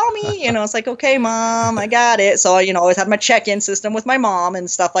about you. Call me. It's like, okay, Mom, I got it. So, I always had my check-in system with my mom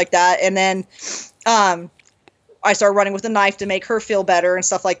and stuff like that. And then, I started running with a knife to make her feel better and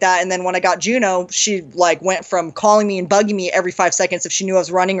stuff like that. And then when I got Juno, she like went from calling me and bugging me every 5 seconds if she knew I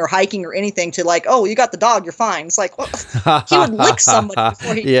was running or hiking or anything to like, oh, you got the dog, you're fine. It's like, well, he would lick somebody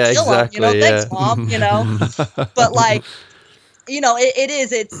before he could kill him. Thanks, Mom. But like,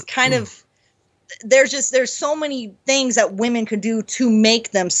 it's kind of, there's so many things that women could do to make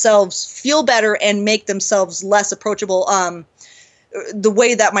themselves feel better and make themselves less approachable. The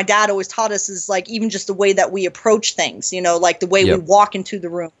way that my dad always taught us is like, even just the way that we approach things, like the way we walk into the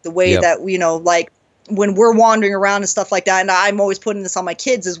room, the way that, like when we're wandering around and stuff like that. And I'm always putting this on my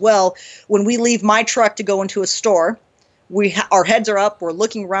kids as well. When we leave my truck to go into a store, our heads are up, we're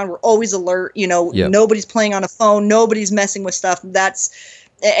looking around, we're always alert, nobody's playing on a phone, nobody's messing with stuff.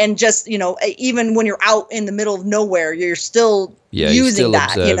 And just, even when you're out in the middle of nowhere, you're still using still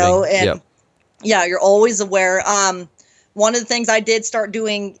that, observing. And you're always aware. One of the things I did start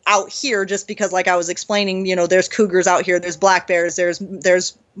doing out here, just because like I was explaining, there's cougars out here, there's black bears,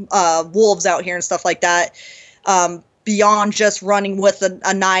 there's wolves out here and stuff like that. Beyond just running with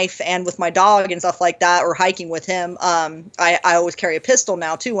a knife and with my dog and stuff like that, or hiking with him. I always carry a pistol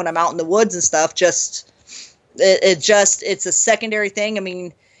now too, when I'm out in the woods and stuff. It's a secondary thing. I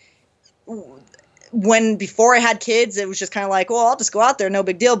mean, before I had kids, it was just kind of like, well, I'll just go out there, no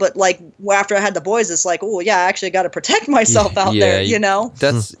big deal. But like after I had the boys, it's like, oh yeah, I actually got to protect myself out there, you know?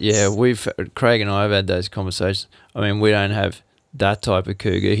 That's, Craig and I have had those conversations. I mean, we don't have that type of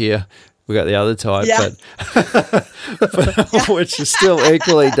cougar here. We got the other type, but which is still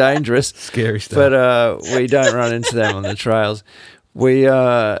equally dangerous. Scary stuff. But we don't run into them on the trails. We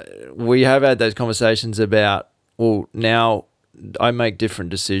have had those conversations about, well, now I make different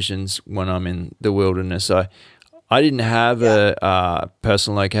decisions when I'm in the wilderness. I didn't have a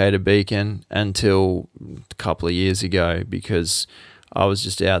personal locator beacon until a couple of years ago because I was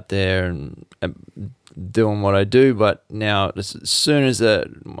just out there and doing what I do. But now, as soon as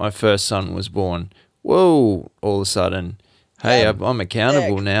my first son was born, whoa, all of a sudden, hey, I'm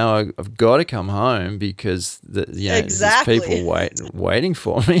accountable now. I've got to come home because there's people waiting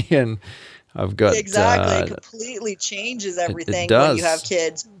for me, and I've got it completely changes everything when you have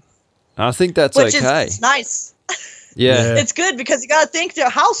kids. I think that's okay. It's nice. Yeah. It's good because you got to think,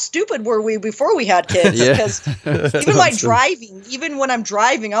 how stupid were we before we had kids? Because even when I'm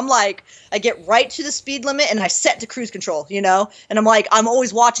driving, I'm like, I get right to the speed limit and I set to cruise control, you know? And I'm like, I'm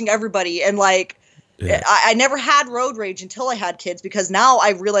always watching everybody. And like, I never had road rage until I had kids because now I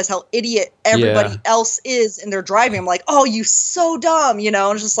realize how idiot everybody else is in their driving. I'm like, oh, you so dumb, you know?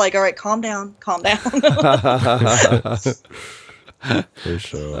 And it's just like, all right, calm down. For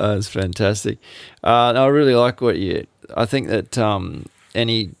sure. That's fantastic. I really like I think that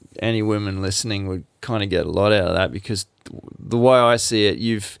any women listening would kind of get a lot out of that because the way I see it,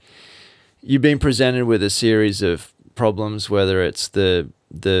 you've been presented with a series of problems, whether it's the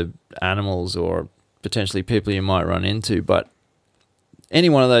animals or potentially people you might run into, but any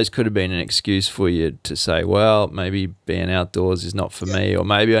one of those could have been an excuse for you to say, well, maybe being outdoors is not for me, or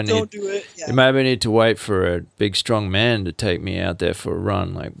maybe I need to wait for a big strong man to take me out there for a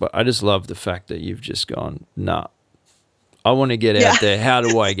run. Like, but I just love the fact that you've just gone, nah, I want to get out there. How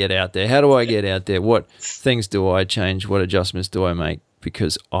do I get out there? How do I get out there? What things do I change? What adjustments do I make?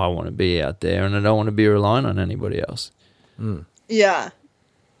 Because I want to be out there and I don't want to be relying on anybody else. Mm. Yeah.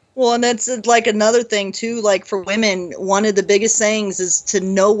 Well, and that's like another thing too, like for women, one of the biggest things is to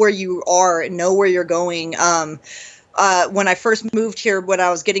know where you are and know where you're going. When I first moved here, when I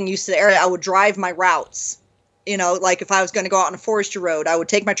was getting used to the area, I would drive my routes. You know, like if I was going to go out on a forestry road, I would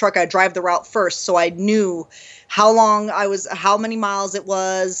take my truck, I'd drive the route first. So I knew how many miles it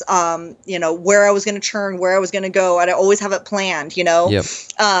was, you know, where I was going to turn, where I was going to go. I'd always have it planned, you know? Yep.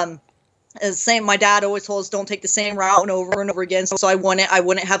 My dad always told us don't take the same route over and over again. So I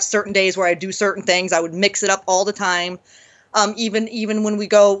wouldn't have certain days where I do certain things. I would mix it up all the time. Even when we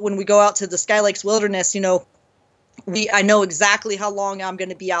go out to the Sky Lakes Wilderness, you know, I know exactly how long I'm going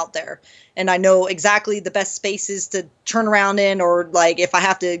to be out there, and I know exactly the best spaces to turn around in, or like if I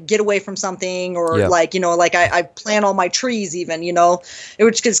have to get away from something, or like, you know, like I plan all my trees even, you know,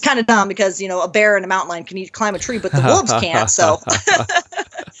 which is kind of dumb because, you know, a bear and a mountain lion can climb a tree, but the wolves can't. So,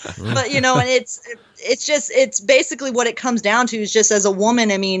 but you know, and it's basically what it comes down to is just as a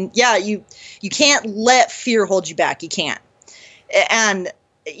woman. I mean, yeah, you can't let fear hold you back. You can't. And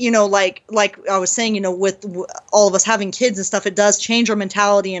you know, like I was saying, you know, with all of us having kids and stuff, it does change our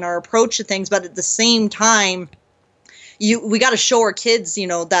mentality and our approach to things. But at the same time, we got to show our kids, you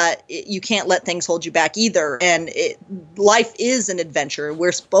know, that you can't let things hold you back either. And life is an adventure.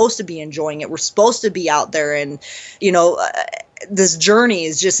 We're supposed to be enjoying it. We're supposed to be out there. And, you know, this journey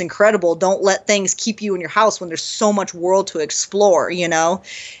is just incredible. Don't let things keep you in your house when there's so much world to explore, you know.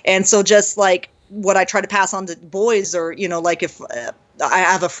 And so just like what I try to pass on to boys, or, you know, like if I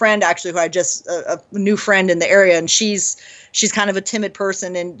have a friend actually who a new friend in the area, and she's kind of a timid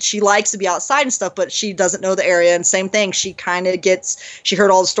person and she likes to be outside and stuff, but she doesn't know the area. And same thing, she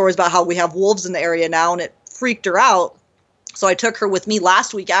heard all the stories about how we have wolves in the area now, and it freaked her out. So I took her with me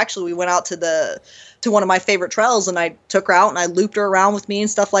last week. Actually, we went out to one of my favorite trails, and I took her out and I looped her around with me and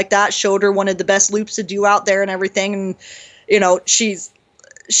stuff like that, showed her one of the best loops to do out there and everything. And, you know, she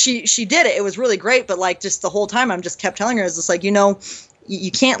did it. It was really great. But like, just the whole time I'm just kept telling her, it's just like, you know,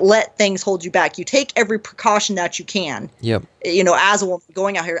 you can't let things hold you back. You take every precaution that you can. Yep. You know, as a woman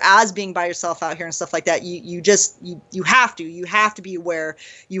going out here, as being by yourself out here and stuff like that, you have to be aware.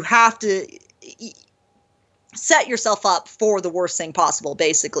 You have to set yourself up for the worst thing possible,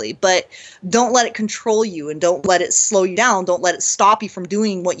 basically. But don't let it control you, and don't let it slow you down. Don't let it stop you from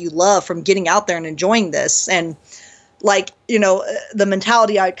doing what you love, from getting out there and enjoying this. And like, you know, the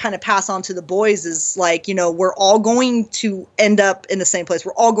mentality I kind of pass on to the boys is like, you know, we're all going to end up in the same place.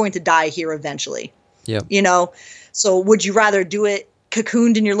 We're all going to die here eventually. Yeah. You know, so would you rather do it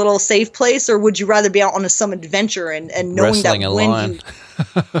cocooned in your little safe place, or would you rather be out on some adventure and knowing Wrestling that a when lion.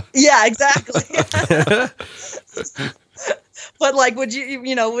 you yeah, exactly. But like, would you,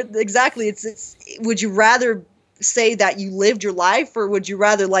 exactly, it's would you rather say that you lived your life, or would you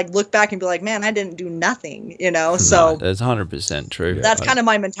rather like look back and be like, man, I didn't do nothing, so No, that's 100% true. that's kind of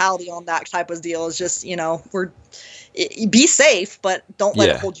my mentality on that type of deal, is just, be safe, but don't let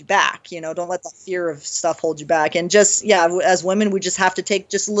it hold you back. Don't let that fear of stuff hold you back. And just, as women, we just have to take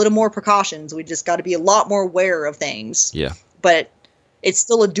just a little more precautions. We just got to be a lot more aware of things. Yeah. But it's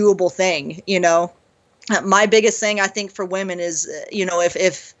still a doable thing, My biggest thing, I think, for women is,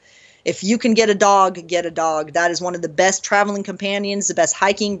 if you can get a dog, get a dog. That is one of the best traveling companions, the best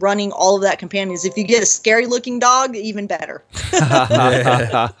hiking, running, all of that companions. If you get a scary looking dog, even better.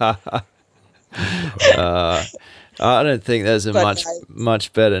 I don't think there's a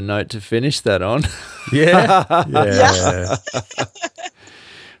much better note to finish that on. Yeah.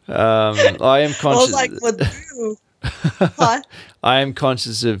 I am conscious. Well, like with you, huh? I am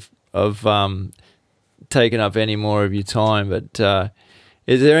conscious of taking up any more of your time, but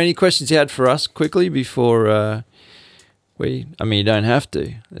is there any questions you had for us quickly before you don't have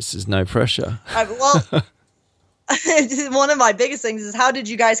to. This is no pressure. One of my biggest things is, how did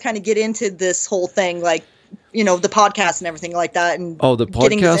you guys kind of get into this whole thing? Like, the podcast and everything like that. And the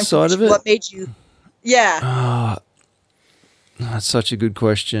podcast side of it? What made you? Yeah. That's such a good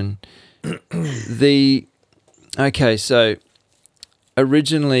question. So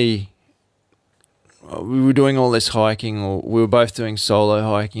originally we were doing all this hiking, or we were both doing solo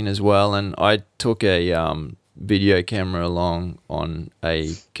hiking as well, and I took a video camera along on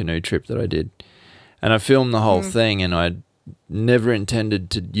a canoe trip that I did, and I filmed the whole thing, and I never intended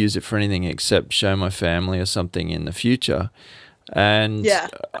to use it for anything except show my family or something in the future. And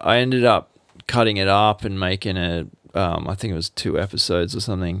I ended up cutting it up and making I think it was 2 episodes or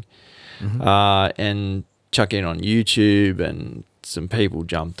something, and chucking it on YouTube, and some people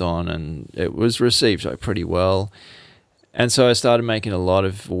jumped on, and it was received pretty well. And so I started making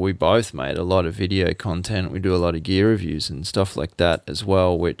we both made a lot of video content. We do a lot of gear reviews and stuff like that as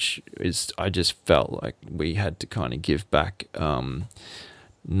well, which is, I just felt like we had to kind of give back,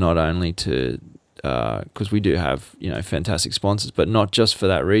 not only to, because we do have, fantastic sponsors, but not just for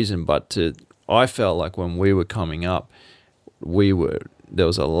that reason, but I felt like when we were coming up, there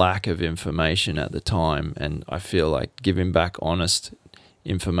was a lack of information at the time, and I feel like giving back honest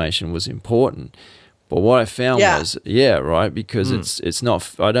information was important. But what I found was, because it's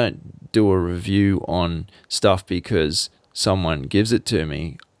not, I don't do a review on stuff because someone gives it to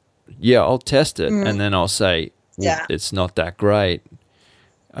me. Yeah, I'll test it, and then I'll say, it's not that great,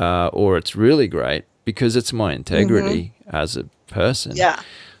 or it's really great, because it's my integrity as a person. Yeah.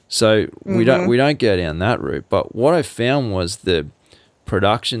 So we don't go down that route. But what I found was the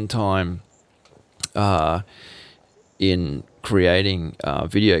production time in creating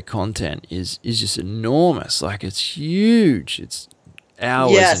video content is just enormous. Like, it's huge. It's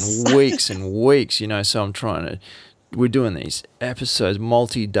hours and weeks and weeks, so we're doing these episodes,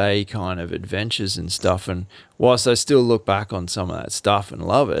 multi-day kind of adventures and stuff, and whilst I still look back on some of that stuff and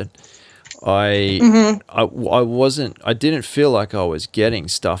love it, I didn't feel like I was getting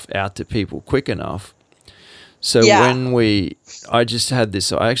stuff out to people quick enough. So I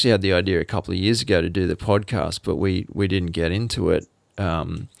actually had the idea a couple of years ago to do the podcast, but we didn't get into it.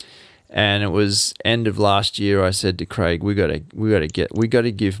 And it was end of last year. I said to Craig, we got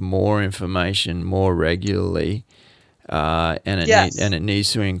to give more information more regularly, and it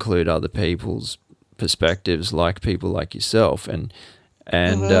needs to include other people's perspectives, like people like yourself. And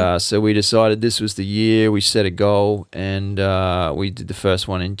so we decided this was the year. We set a goal, and we did the first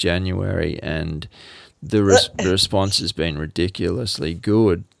one in January, and the response has been ridiculously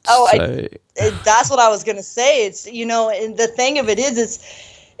good. That's what I was going to say. It's, and the thing of it is,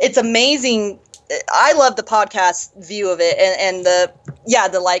 it's amazing. I love the podcast view of it, and the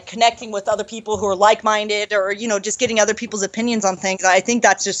like connecting with other people who are like-minded, or, just getting other people's opinions on things. I think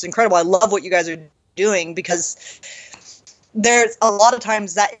that's just incredible. I love what you guys are doing, because there's a lot of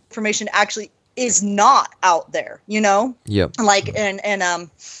times that information actually is not out there, Yep. Like, and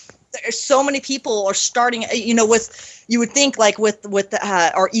there's so many people are starting, you would think, like, with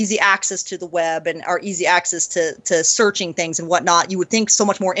our easy access to the web and our easy access to searching things and whatnot, you would think so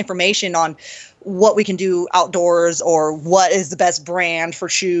much more information on what we can do outdoors, or what is the best brand for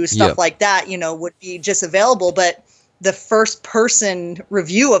shoes, stuff like that, would be just available. But the first person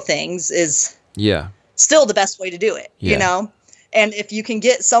review of things is still the best way to do it, And if you can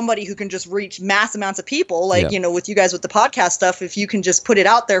get somebody who can just reach mass amounts of people, like, with you guys with the podcast stuff, if you can just put it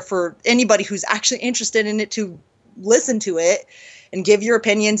out there for anybody who's actually interested in it to listen to it and give your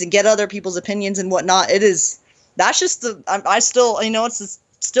opinions and get other people's opinions and whatnot. That's just I still, it's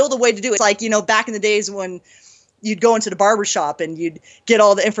still the way to do it. It's like, back in the days when you'd go into the barber shop and you'd get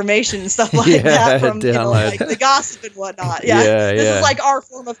all the information and stuff like that from like the gossip and whatnot. This is like our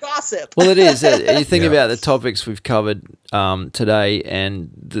form of gossip. Well, it is. You think about the topics we've covered today,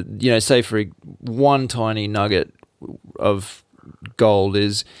 and say for one tiny nugget of gold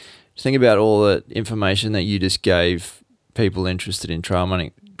is think about all the information that you just gave people interested in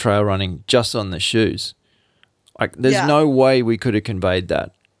trail running just on the shoes. Like, there's no way we could have conveyed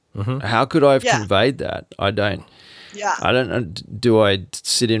that. Mm-hmm. How could I have conveyed that? I don't. Yeah. I don't know. Do I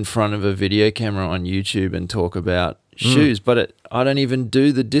sit in front of a video camera on YouTube and talk about shoes? But I don't even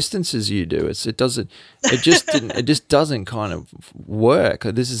do the distances you do. It just doesn't kind of work.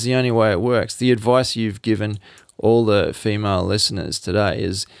 This is the only way it works. The advice you've given all the female listeners today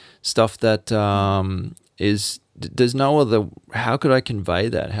is stuff that there's no other. How could I convey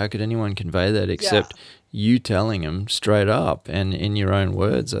that? How could anyone convey that except you telling them straight up and in your own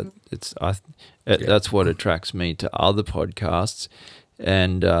words? That's what attracts me to other podcasts,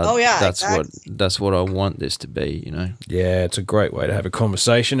 and that's what I want this to be. Yeah, it's a great way to have a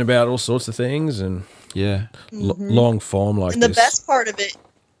conversation about all sorts of things, and long form like this. And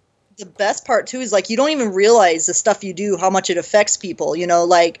the best part too is like you don't even realize the stuff you do, how much it affects people.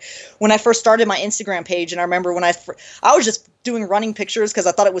 Like when I first started my Instagram page, and I remember when I was just doing running pictures because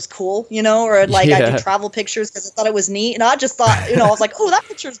I thought it was cool, or like I did travel pictures because I thought it was neat, and I just thought, I was like, oh, that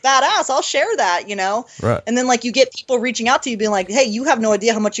picture's badass, I'll share that, Right. And then like you get people reaching out to you being like, hey, you have no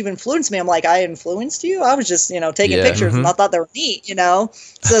idea how much you've influenced me. I'm like, I influenced you? I was just taking pictures and I thought they were neat. So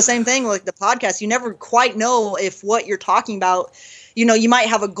the same thing like the podcast, you never quite know if what you're talking about, you might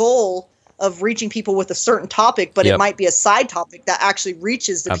have a goal of reaching people with a certain topic, but it might be a side topic that actually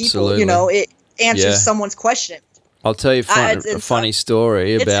reaches the people. It answers someone's question. I'll tell you a funny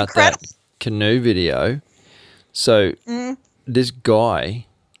story about that canoe video. So this guy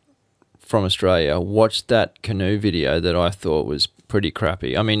from Australia watched that canoe video that I thought was pretty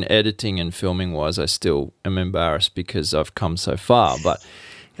crappy. I mean, editing and filming wise, I still am embarrassed because I've come so far, but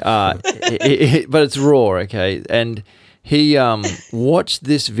but it's raw, okay? And he watched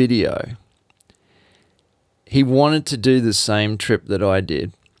this video. He wanted to do the same trip that I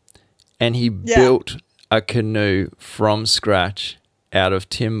did, and he built a canoe from scratch out of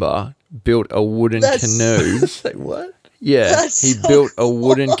timber, built a wooden canoe. Say what? Yeah, he built a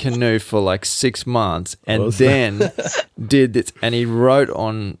wooden canoe for like 6 months and then did this. And he wrote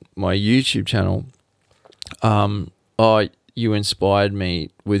on my YouTube channel, you inspired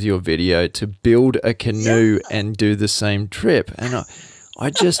me with your video to build a canoe and do the same trip. And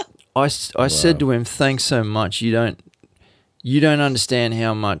I said to him, thanks so much. You don't understand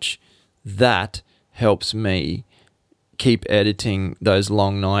how much that helps me keep editing those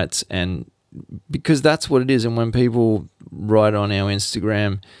long nights, and because that's what it is. And when people write on our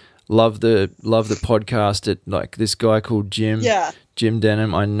Instagram, love the podcast, like this guy called Jim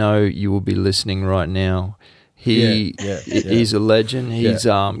Denham, I know you will be listening right now. He's a legend. He's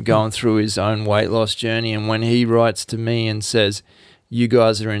going through his own weight loss journey, and when he writes to me and says, you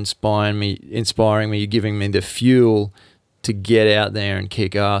guys are inspiring me, you're giving me the fuel to get out there and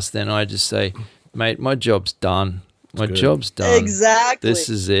kick ass, then I just say, mate, my job's done. My job's done. Exactly. This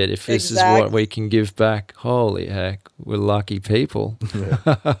is it. If this is what we can give back, holy heck, we're lucky people.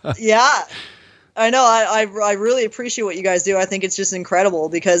 Yeah. I know. I really appreciate what you guys do. I think it's just incredible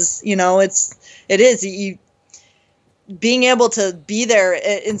because, it is. You being able to be there,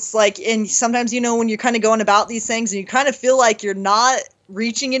 it's like, and sometimes, when you're kind of going about these things and you kind of feel like you're not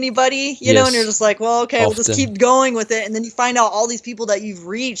reaching anybody, and you're just like, well, okay, we'll just keep going with it. And then you find out all these people that you've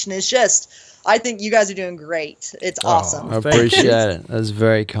reached, and it's just, I think you guys are doing great. It's awesome. I appreciate it. That's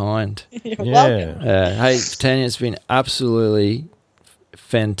very kind. You're welcome. Hey, Tanya, it's been absolutely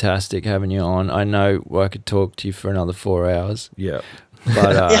fantastic having you on. I know I could talk to you for another 4 hours. Yeah.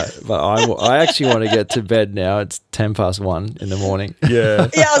 But I actually want to get to bed now. It's 1:10 in the morning. Yeah.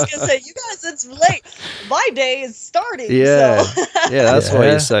 Yeah, I was gonna say, you guys, it's late. My day is starting. Yeah. So. Yeah, that's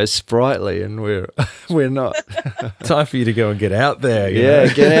why you're so sprightly, and we're not. Time for you to go and get out there.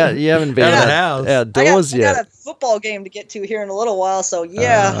 Get out. You haven't been outdoors yet. I got a football game to get to here in a little while, so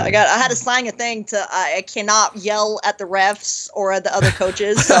I had to sign a thing to I cannot yell at the refs or at the other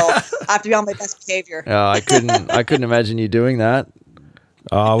coaches, so I have to be on my best behavior. I couldn't imagine you doing that.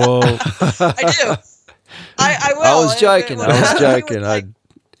 Oh, well. I do. I will. I was joking.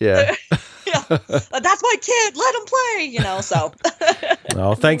 Yeah. Yeah. That's my kid. Let him play. You know, so.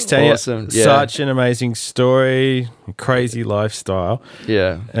 Oh, thanks, Tanya. Awesome. Yeah. Such an amazing story, crazy lifestyle.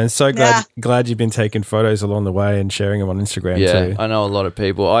 Yeah. And so glad you've been taking photos along the way and sharing them on Instagram too. I know a lot of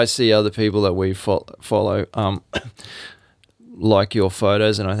people. I see other people that we follow like your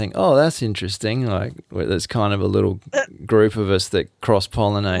photos, and I think, oh, that's interesting. Like, there's kind of a little group of us that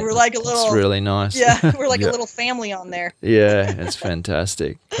cross-pollinate. We're like a little. It's really nice. Yeah, we're like a little family on there. Yeah, it's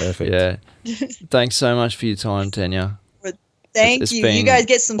fantastic. Perfect. Yeah. Thanks so much for your time, Tanya. Thank It's you. been You guys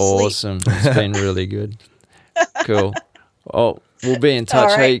get some sleep. Awesome. It's been really good. Cool. Oh, we'll be in touch.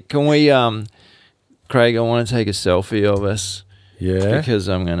 All right. Hey, can we, Craig, I want to take a selfie of us. Yeah. Because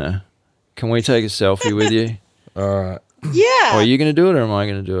can we take a selfie with you? All right. Yeah. Or are you going to do it, or am I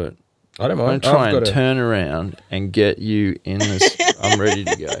going to do it? I don't I'm going mind. to try and turn around and get you in this. I'm ready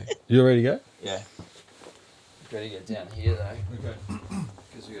to go. You ready to go? Yeah. Got to get down here, though. Okay.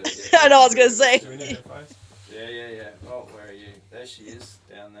 We gotta get I know I was going to say. Yeah. Oh, where are you? There she is,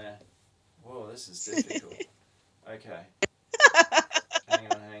 down there. Whoa, this is difficult. Okay. Hang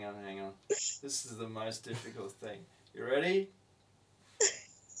on. This is the most difficult thing. You ready?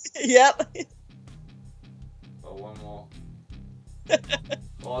 Yep. Oh, one more.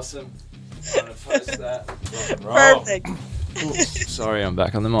 Awesome. I'm going to post that. Perfect. Oops, sorry, I'm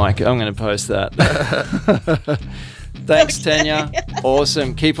back on the mic. I'm going to post that. Thanks, Tanya.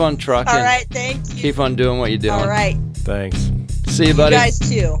 Awesome. Keep on trucking. All right. Thank you. Keep on doing what you're doing. All right. Thanks. See you, buddy. You guys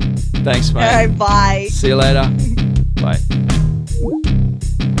too. Thanks, mate. All right. Bye. See you later. Bye.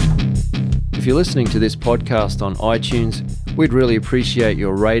 If you're listening to this podcast on iTunes, we'd really appreciate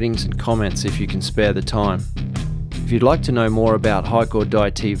your ratings and comments if you can spare the time. If you'd like to know more about Hike or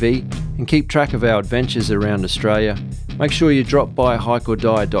Die TV and keep track of our adventures around Australia, make sure you drop by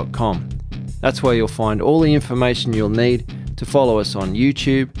hikeordie.com. That's where you'll find all the information you'll need to follow us on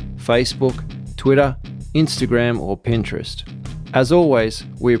YouTube, Facebook, Twitter, Instagram or Pinterest. As always,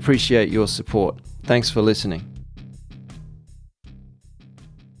 we appreciate your support. Thanks for listening.